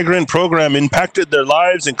Assistant Migrant Program impacted their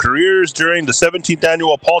lives and careers during the 17th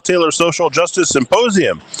annual Paul Taylor Social Justice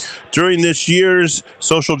Symposium. During this year's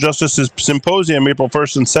Social Justice Symposium, April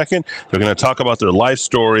 1st and 2nd, they're going to talk about their life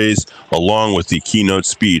stories along with the keynote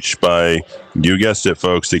speech by, you guessed it,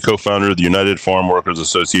 folks, the co-founder of the United Farm Workers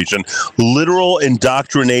Association. Literal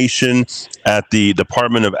indoctrination at the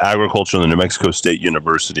Department of Agriculture in the New Mexico State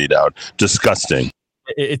University, Dowd. Disgusting.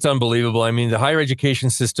 It's unbelievable. I mean, the higher education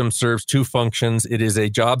system serves two functions. It is a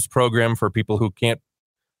jobs program for people who can't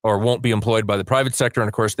or won't be employed by the private sector. And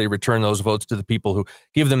of course, they return those votes to the people who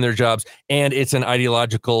give them their jobs. And it's an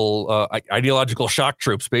ideological shock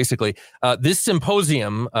troops, basically. This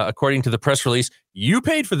symposium, according to the press release, you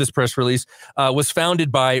paid for this press release, was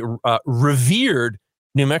founded by revered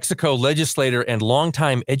New Mexico legislator and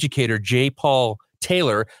longtime educator J. Paul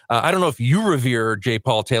Taylor. I don't know if you revere J.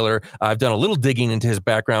 Paul Taylor. I've done a little digging into his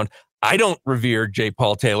background. I don't revere J.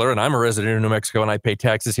 Paul Taylor, and I'm a resident of New Mexico, and I pay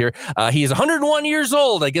taxes here. He is 101 years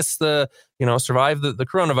old. I guess survived the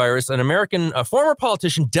coronavirus. An American, former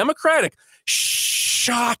politician,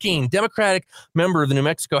 shocking Democratic member of the New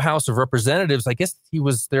Mexico House of Representatives. I guess he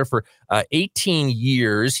was there for 18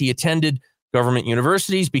 years. He attended government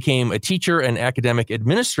universities, became a teacher and academic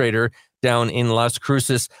administrator down in Las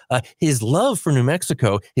Cruces. His love for New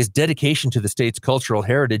Mexico, his dedication to the state's cultural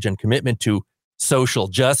heritage and commitment to social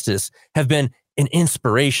justice have been an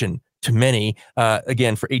inspiration to many.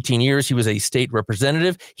 Again, for 18 years, he was a state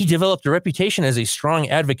representative. He developed a reputation as a strong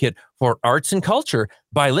advocate for arts and culture,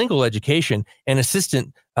 bilingual education, and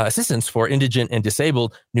assistance for indigent and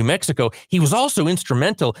disabled New Mexico. He was also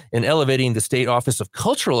instrumental in elevating the State Office of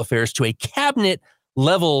Cultural Affairs to a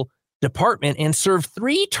cabinet-level department and served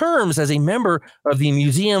 3 terms as a member of the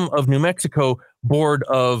Museum of New Mexico Board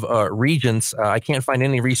of Regents. I can't find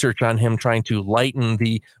any research on him trying to lighten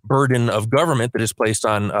the burden of government that is placed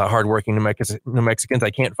on hardworking New Mexicans. I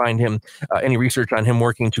can't find any research on him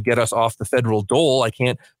working to get us off the federal dole. I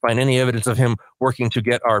can't find any evidence of him working to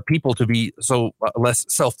get our people to be so less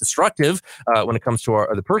self-destructive when it comes to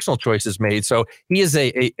the personal choices made. So he is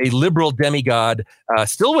a liberal demigod,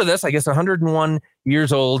 still with us, I guess 101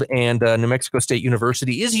 years old, and New Mexico State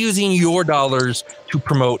University is using your dollars to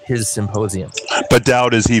promote his symposium. But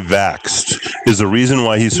Dowd, is he vaxxed? Is the reason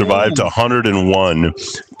why he survived to 101,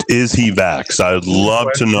 is he vaxxed? I'd love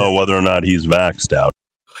to know whether or not he's vaxxed, Dowd.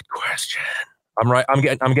 Good question. I'm right. I'm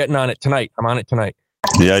getting on it tonight. I'm on it tonight.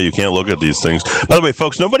 Yeah, you can't look at these things. By the way,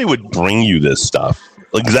 folks, nobody would bring you this stuff.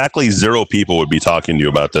 Exactly 0 people would be talking to you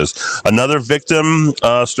about this. Another victim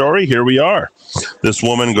story. Here we are. This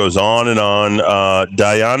woman goes on and on.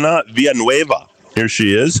 Diana Villanueva. Here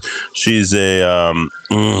she is. She's a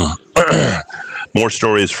more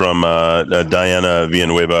stories from Diana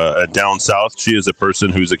Villanueva down south. She is a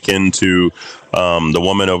person who's akin to the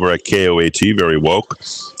woman over at KOAT, very woke.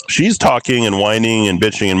 She's talking and whining and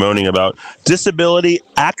bitching and moaning about Disability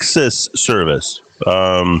Access Service.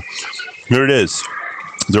 Here it is.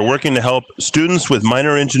 They're working to help students with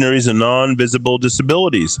minor injuries and non-visible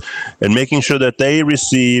disabilities and making sure that they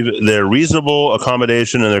receive their reasonable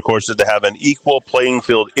accommodation in their courses to have an equal playing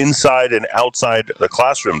field inside and outside the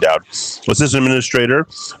classroom. Dowd. Assistant Administrator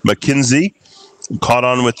McKinsey caught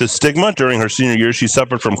on with this stigma. During her senior year, she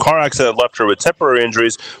suffered from car accident that left her with temporary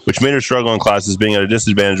injuries, which made her struggle in classes, being at a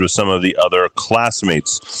disadvantage with some of the other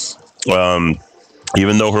classmates.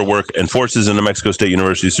 Even though her work enforces in New Mexico State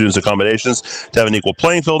University students' accommodations to have an equal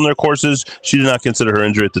playing field in their courses, she did not consider her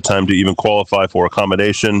injury at the time to even qualify for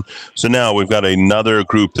accommodation. So now we've got another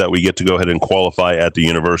group that we get to go ahead and qualify at the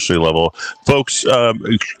university level. Folks,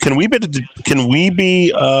 can we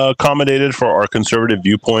be accommodated for our conservative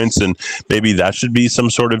viewpoints? And maybe that should be some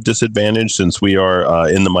sort of disadvantage since we are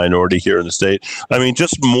in the minority here in the state. I mean,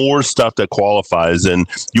 just more stuff that qualifies. And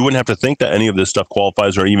you wouldn't have to think that any of this stuff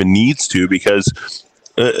qualifies or even needs to, because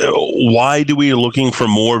why do we looking for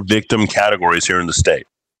more victim categories here in the state?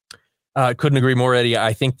 Couldn't agree more, Eddie.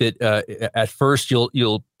 I think that at first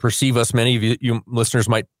you'll perceive us, many of you listeners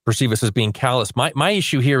might perceive us as being callous. My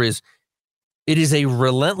issue here is there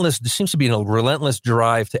seems to be a relentless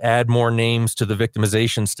drive to add more names to the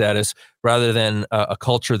victimization status rather than a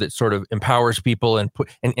culture that sort of empowers people and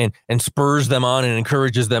spurs them on and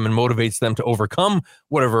encourages them and motivates them to overcome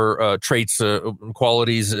whatever traits,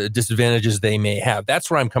 qualities, disadvantages they may have. That's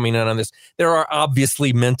where I'm coming in on this. There are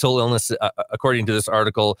obviously mental illness, according to this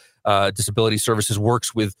article. Disability Services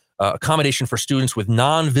works with accommodation for students with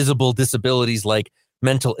non-visible disabilities like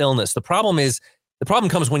mental illness. The problem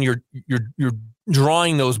comes when you're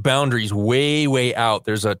drawing those boundaries way out.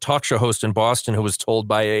 There's a talk show host in Boston who was told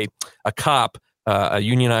by a cop, a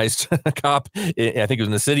unionized cop, I think it was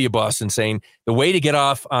in the city of Boston, saying the way to get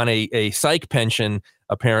off on a psych pension,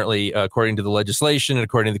 apparently, according to the legislation and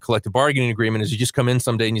according to the collective bargaining agreement, is you just come in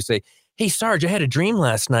someday and you say, "Hey, Sarge, I had a dream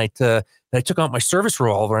last night that I took out my service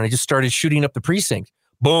revolver and I just started shooting up the precinct."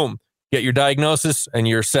 Boom, get your diagnosis and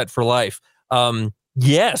you're set for life.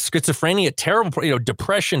 Yes, schizophrenia, terrible,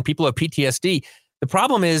 depression, people have PTSD. The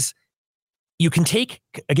problem is you can take,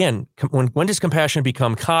 again, when does compassion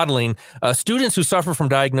become coddling? Students who suffer from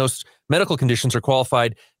diagnosed medical conditions are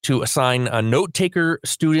qualified to assign note-taker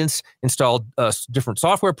students, install different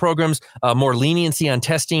software programs, more leniency on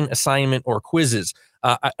testing, assignment, or quizzes.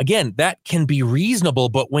 Again, that can be reasonable,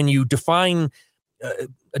 but when you define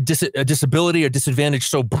a disability or disadvantage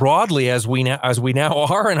so broadly as we now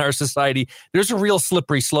are in our society, there's a real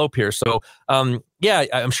slippery slope here. So, I'm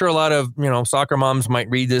sure a lot of soccer moms might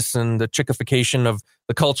read this and the chickification of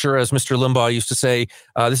the culture, as Mr. Limbaugh used to say.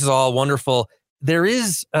 This is all wonderful. There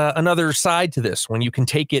is another side to this when you can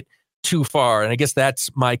take it too far, and I guess that's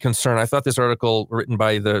my concern. I thought this article written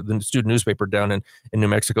by the student newspaper down in New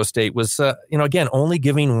Mexico State was, again, only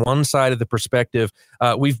giving one side of the perspective.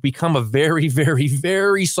 We've become a very, very,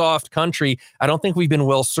 very soft country. I don't think we've been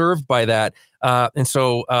well served by that. And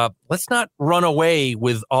so let's not run away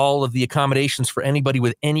with all of the accommodations for anybody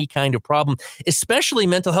with any kind of problem, especially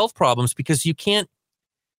mental health problems, because you can't.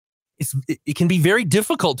 It can be very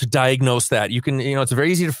difficult to diagnose that. You can, it's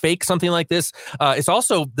very easy to fake something like this. It's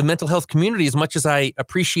also the mental health community, as much as I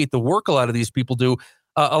appreciate the work a lot of these people do,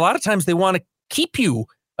 a lot of times they want to keep you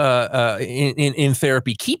in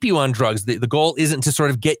therapy, keep you on drugs. The goal isn't to sort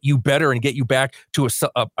of get you better and get you back to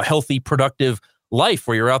a healthy, productive life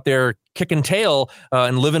where you're out there kicking tail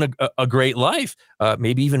and living a great life,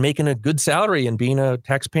 maybe even making a good salary and being a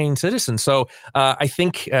tax-paying citizen. So I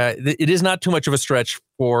think it is not too much of a stretch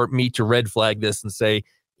for me to red flag this and say,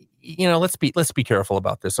 let's be careful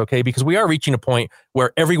about this, okay? Because we are reaching a point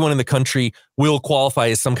where everyone in the country will qualify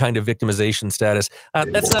as some kind of victimization status.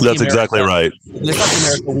 That's exactly right. That's not the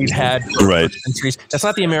America we've had for centuries. That's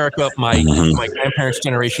not the America my grandparents'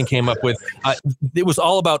 generation came up with. It was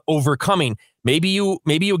all about overcoming. Maybe you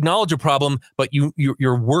acknowledge a problem, but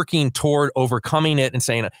you're working toward overcoming it and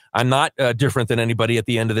saying, I'm not different than anybody at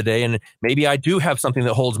the end of the day, and maybe I do have something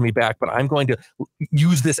that holds me back, but I'm going to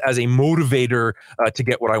use this as a motivator to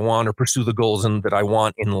get what I want or pursue the goals that I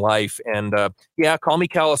want in life. And call me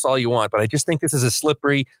callous all you want, but I just think this is a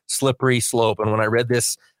slippery slope. And when I read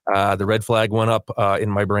this, the red flag went up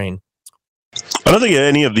in my brain. I don't think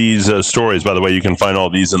any of these stories, by the way, you can find all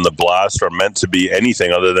these in the blast, are meant to be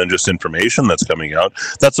anything other than just information that's coming out.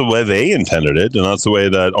 That's the way they intended it, and that's the way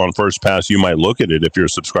that on first pass you might look at it if you're a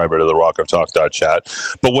subscriber to the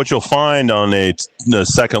rockoftalk.chat. But what you'll find on a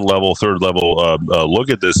second level, third level look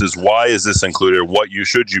at this is, why is this included? What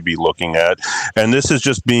should you be looking at? And this is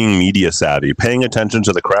just being media savvy, paying attention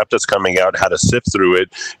to the crap that's coming out, how to sift through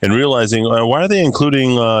it, and realizing why are they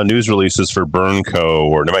including news releases for BurnCo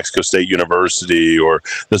or New Mexico State University or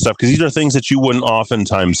the stuff, because these are things that you wouldn't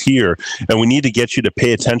oftentimes hear, and we need to get you to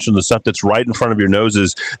pay attention to the stuff that's right in front of your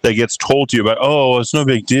noses that gets told to you about, it's no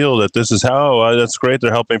big deal that this is how that's great,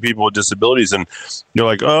 they're helping people with disabilities, and you're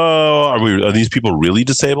like, are these people really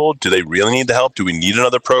disabled? Do they really need the help? Do we need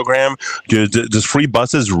another program? Does free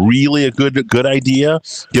buses really a good idea,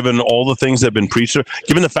 given all the things that have been preached,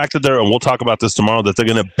 given the fact that and we'll talk about this tomorrow, that they're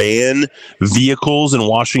going to ban vehicles in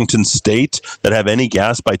Washington State that have any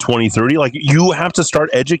gas by 2030? Like, you have to start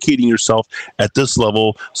educating yourself at this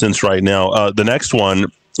level since right now. The next one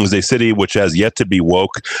is a city which has yet to be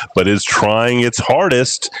woke, but is trying its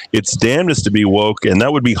hardest, its damnedest to be woke, and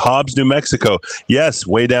that would be Hobbs, New Mexico. Yes,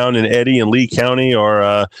 way down in Eddy and Lee County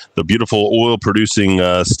are the beautiful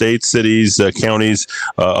oil-producing states, cities, counties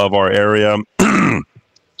of our area.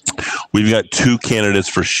 We've got two candidates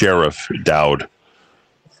for sheriff, Dowd.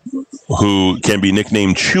 who can be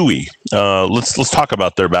nicknamed Chewy. Let's talk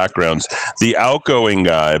about their backgrounds. The outgoing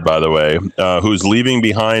guy, by the way, who's leaving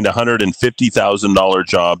behind $150,000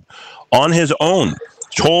 job on his own,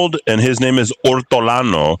 and his name is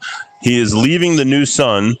Ortolano. He is leaving the New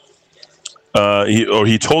Sun.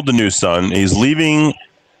 He told the New Sun he's leaving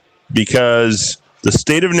because the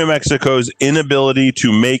state of New Mexico's inability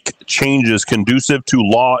to make changes conducive to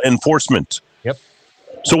law enforcement. Yep.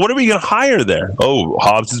 So what are we going to hire there? Oh,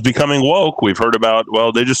 Hobbs is becoming woke. We've heard about,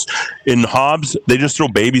 in Hobbs, they just throw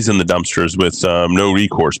babies in the dumpsters with no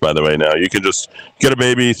recourse, by the way. Now you can just get a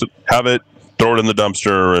baby, have it, throw it in the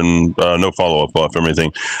dumpster, and no follow-up off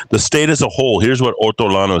everything. The state as a whole, here's what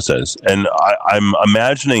Ortolano says. And I'm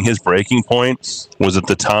imagining his breaking point was at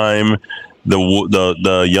the time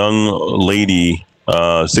the young lady,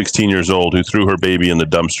 16 years old, who threw her baby in the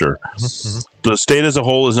dumpster. The state as a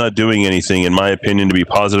whole is not doing anything, in my opinion, to be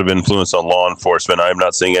positive influence on law enforcement. I'm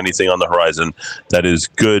not seeing anything on the horizon that is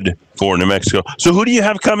good for New Mexico. So who do you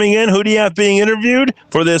have coming in? Who do you have being interviewed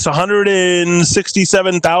for this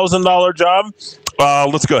 $167,000 job?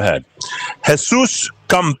 Let's go ahead. Jesus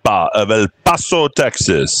Campa of El Paso,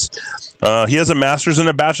 Texas. He has a master's and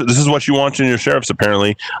a bachelor. This is what you want in your sheriffs,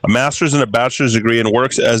 apparently. A master's and a bachelor's degree, and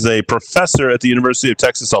works as a professor at the University of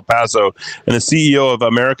Texas, El Paso, and a CEO of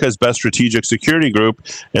America's Best Strategic Security Group,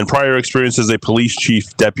 and prior experience as a police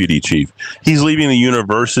chief, deputy chief. He's leaving the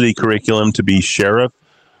university curriculum to be sheriff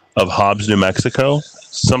of Hobbs, New Mexico.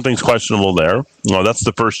 Something's questionable there. Oh, that's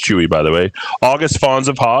the first Chewy, by the way. August Fawns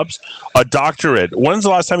of Hobbs, a doctorate. When's the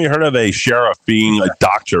last time you heard of a sheriff being a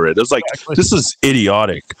doctorate? It was like, this is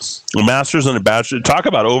idiotic. A master's and a bachelor. Talk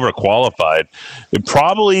about overqualified. It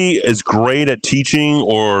probably is great at teaching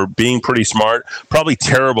or being pretty smart, probably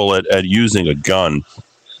terrible at using a gun.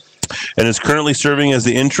 And is currently serving as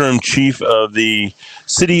the interim chief of the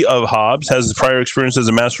city of Hobbs, has prior experience as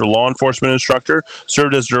a master law enforcement instructor,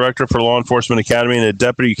 served as director for Law Enforcement Academy and a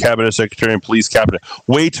deputy cabinet secretary and police cabinet.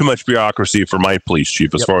 Way too much bureaucracy for my police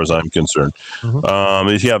chief, as far as I'm concerned.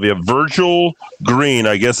 We have Virgil Green.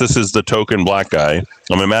 I guess this is the token black guy.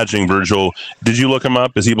 I'm imagining Virgil. Did you look him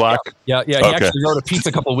up? Is he black? Yeah. He actually wrote a piece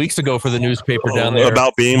a couple of weeks ago for the newspaper down there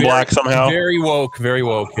about being black somehow. Very woke. Yes.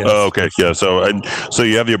 Oh, okay. Yeah. So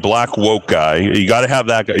you have your black woke guy. You got to have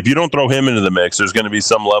that guy. If you don't throw him into the mix, there's going to be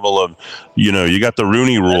some level of, you got the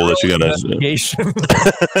Rooney Rule that you got to.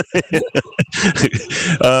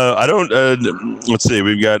 Let's see.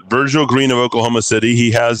 We've got Virgil Green of Oklahoma City.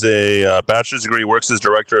 He has a bachelor's degree, works as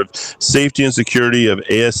director of safety and security of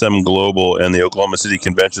ASM Global and the Oklahoma City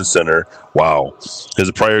Convention Center. Wow. His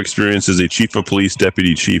prior experience as a chief of police,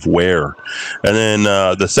 deputy chief. Where? And then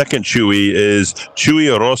the second Chewy is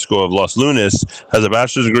Chewy Orozco of Los Lunas, has a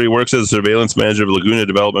bachelor's degree, works as a surveillance manager of Laguna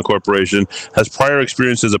Development Corporation, has prior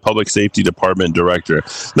experience as a public safety department director.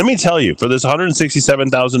 Let me tell you, for this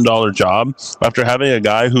 $167,000 job, after having a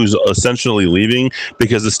guy who's essentially leaving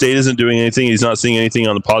because the state isn't doing anything, he's not seeing anything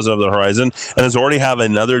on the positive of the horizon, and has already have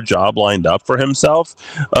another job lined up for himself,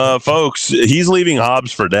 folks, he's leaving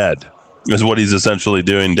Hobbs for dead. Is what he's essentially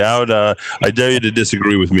doing. Dowd, I dare you to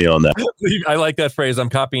disagree with me on that. I like that phrase. I'm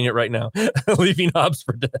copying it right now. Leaving Hobbs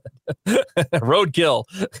for dead. Roadkill.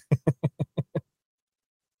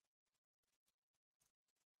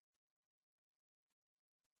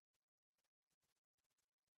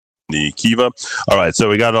 The Kiva. All right, so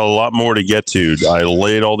we got a lot more to get to. I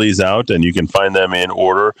laid all these out, and you can find them in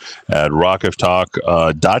order at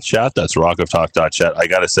rockoftalk.chat. That's rockoftalk.chat. I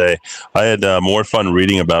got to say, I had more fun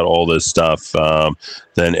reading about all this stuff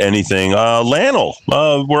than anything. Lanel,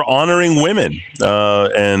 we're honoring women,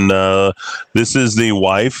 and this is the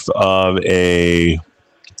wife of a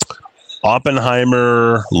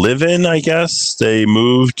Oppenheimer live-in, I guess. They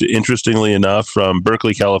moved, interestingly enough, from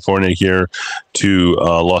Berkeley, California here to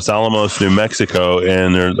Los Alamos, New Mexico,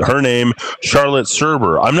 and her name, Charlotte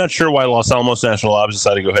Serber. I'm not sure why Los Alamos National Labs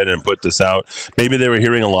decided to go ahead and put this out. Maybe they were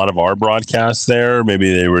hearing a lot of our broadcasts there.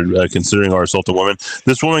 Maybe they were considering our Assault on Women.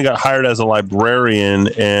 This woman got hired as a librarian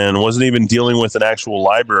and wasn't even dealing with an actual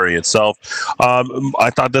library itself.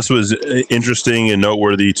 I thought this was interesting and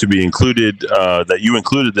noteworthy to be included, that you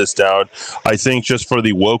included this, Dowd. I think just for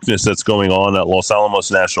the wokeness that's going on at Los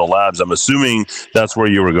Alamos National Labs, I'm assuming that's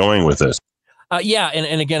where you were going with this. Yeah,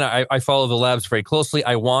 and again, I follow the labs very closely.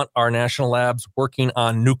 I want our national labs working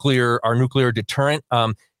on our nuclear deterrent.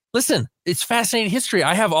 Listen, it's fascinating history.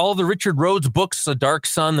 I have all of the Richard Rhodes books, The Dark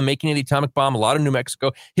Sun, The Making of the Atomic Bomb, a lot of New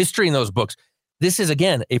Mexico history in those books. This is,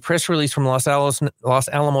 again, a press release from Los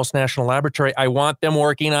Alamos National Laboratory. I want them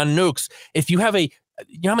working on nukes. If you have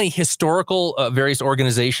you know how many historical various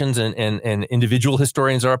organizations and individual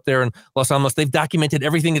historians are up there in Los Alamos? They've documented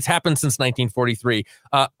everything that's happened since 1943.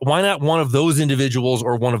 Why not one of those individuals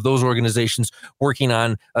or one of those organizations working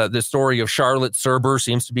on the story of Charlotte Serber?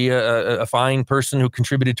 Seems to be a fine person who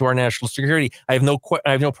contributed to our national security. I have no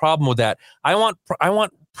problem with that. I want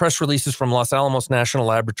press releases from Los Alamos National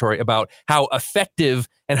Laboratory about how effective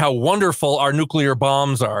and how wonderful our nuclear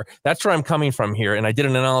bombs are. That's where I'm coming from here. And I did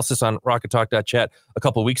an analysis on rockettalk.chat a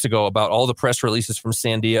couple of weeks ago about all the press releases from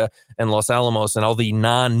Sandia and Los Alamos and all the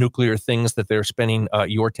non-nuclear things that they're spending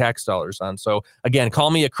your tax dollars on. So again, call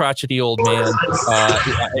me a crotchety old man.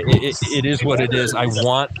 It is what it is. I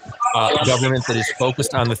want government that is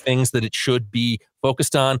focused on the things that it should be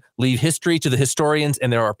focused on. Leave history to the historians,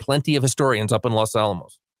 and there are plenty of historians up in Los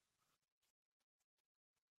Alamos.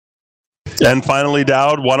 And finally,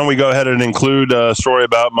 Dowd, why don't we go ahead and include a story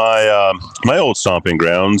about my old stomping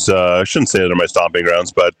grounds. I shouldn't say they're my stomping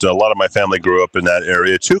grounds, but a lot of my family grew up in that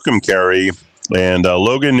area, Tucumcari and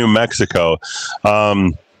Logan, New Mexico.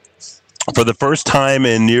 For the first time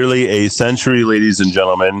in nearly a century, ladies and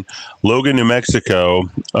gentlemen, Logan, New Mexico,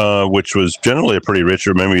 which was generally a pretty rich,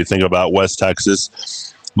 remember you think about West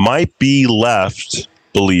Texas, might be left,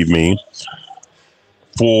 believe me,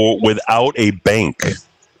 without a bank.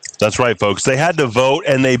 That's right, folks. They had to vote,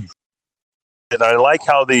 and I like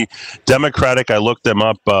how the Democratic, I looked them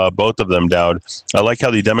up, both of them, Dowd. I like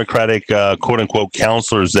how the Democratic, quote-unquote,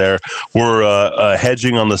 counselors there were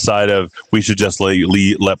hedging on the side of we should just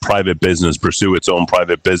let private business pursue its own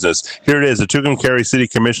private business. Here it is. The Tucumcari City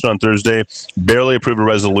Commission on Thursday barely approved a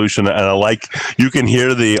resolution, and I like, you can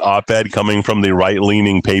hear the op-ed coming from the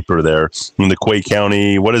right-leaning paper there in the Quay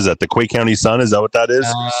County, what is that, the Quay County Sun? Is that what that is?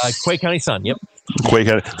 Quay County Sun, yep.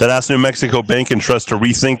 That asked New Mexico Bank and Trust to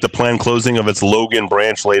rethink the planned closing of its Logan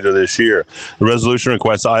branch later this year. The resolution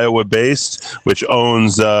requests Iowa-based, which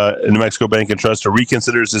owns New Mexico Bank and Trust, to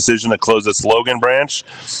reconsider its decision to close its Logan branch.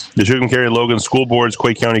 The Tucumcari Logan School Boards,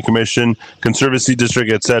 Quay County Commission, Conservancy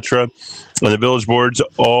District, etc., and the village boards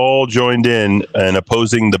all joined in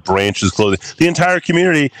opposing the branch's closing. The entire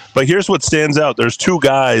community, but here's what stands out. There's two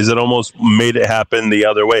guys that almost made it happen the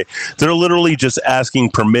other way. They're literally just asking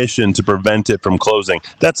permission to prevent it from closing.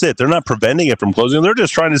 That's it. They're not preventing it from closing. They're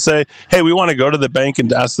just trying to say, hey, we want to go to the bank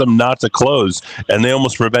and ask them not to close. And they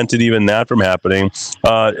almost prevented even that from happening.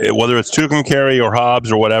 Whether it's Tucumcari or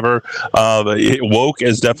Hobbs or whatever, woke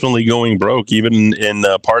is definitely going broke, even in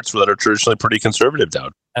parts that are traditionally pretty conservative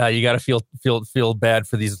down. You got to feel bad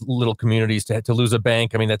for these little communities to lose a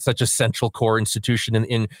bank. I mean, that's such a central core institution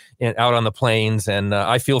in out on the plains, and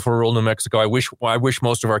I feel for rural New Mexico. I wish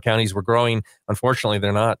most of our counties were growing. Unfortunately,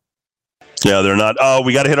 they're not. Yeah, they're not. Oh,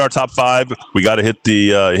 we got to hit our top five. We got to hit the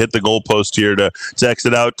goalpost here to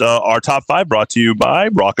exit out. Our top five brought to you by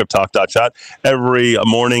rockoftalk.chat every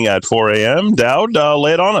morning at 4 a.m. Dowd,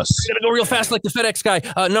 lay it on us. We're going to go real fast like the FedEx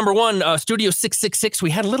guy. Number one, Studio 666. We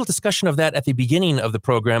had a little discussion of that at the beginning of the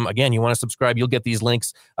program. Again, you want to subscribe, you'll get these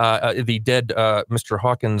links. The dead Mr.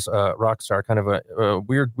 Hawkins rock star, kind of a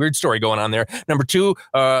weird story going on there. Number two,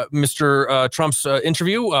 Mr. Trump's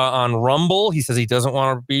interview on Rumble. He says he doesn't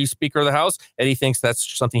want to be Speaker of the House. Eddie thinks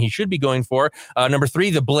that's something he should be going for. Number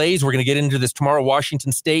three, the Blaze. We're going to get into this tomorrow.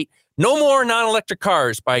 Washington State. No more non-electric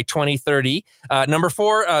cars by 2030. Number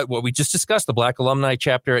four, what we just discussed, the Black Alumni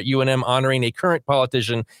Chapter at UNM honoring a current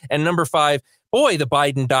politician. And number five, boy, the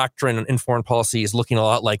Biden doctrine in foreign policy is looking a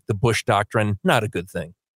lot like the Bush doctrine. Not a good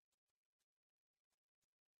thing.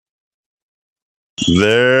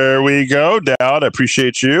 There we go, Dowd. I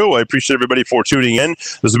appreciate you. I appreciate everybody for tuning in.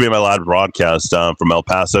 This will be my live broadcast from El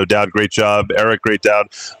Paso. Dowd, great job. Eric, great Dowd.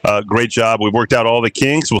 Great job. We've worked out all the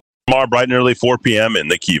kinks. We'll see you tomorrow bright and early, 4 p.m. in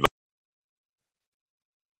the Kiva.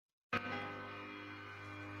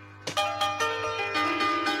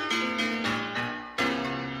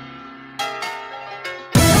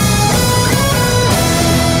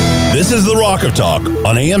 This is the Rock of Talk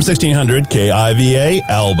on AM 1600 KIVA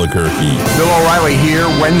Albuquerque. Bill O'Reilly here,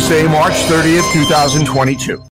 Wednesday, March 30th, 2022.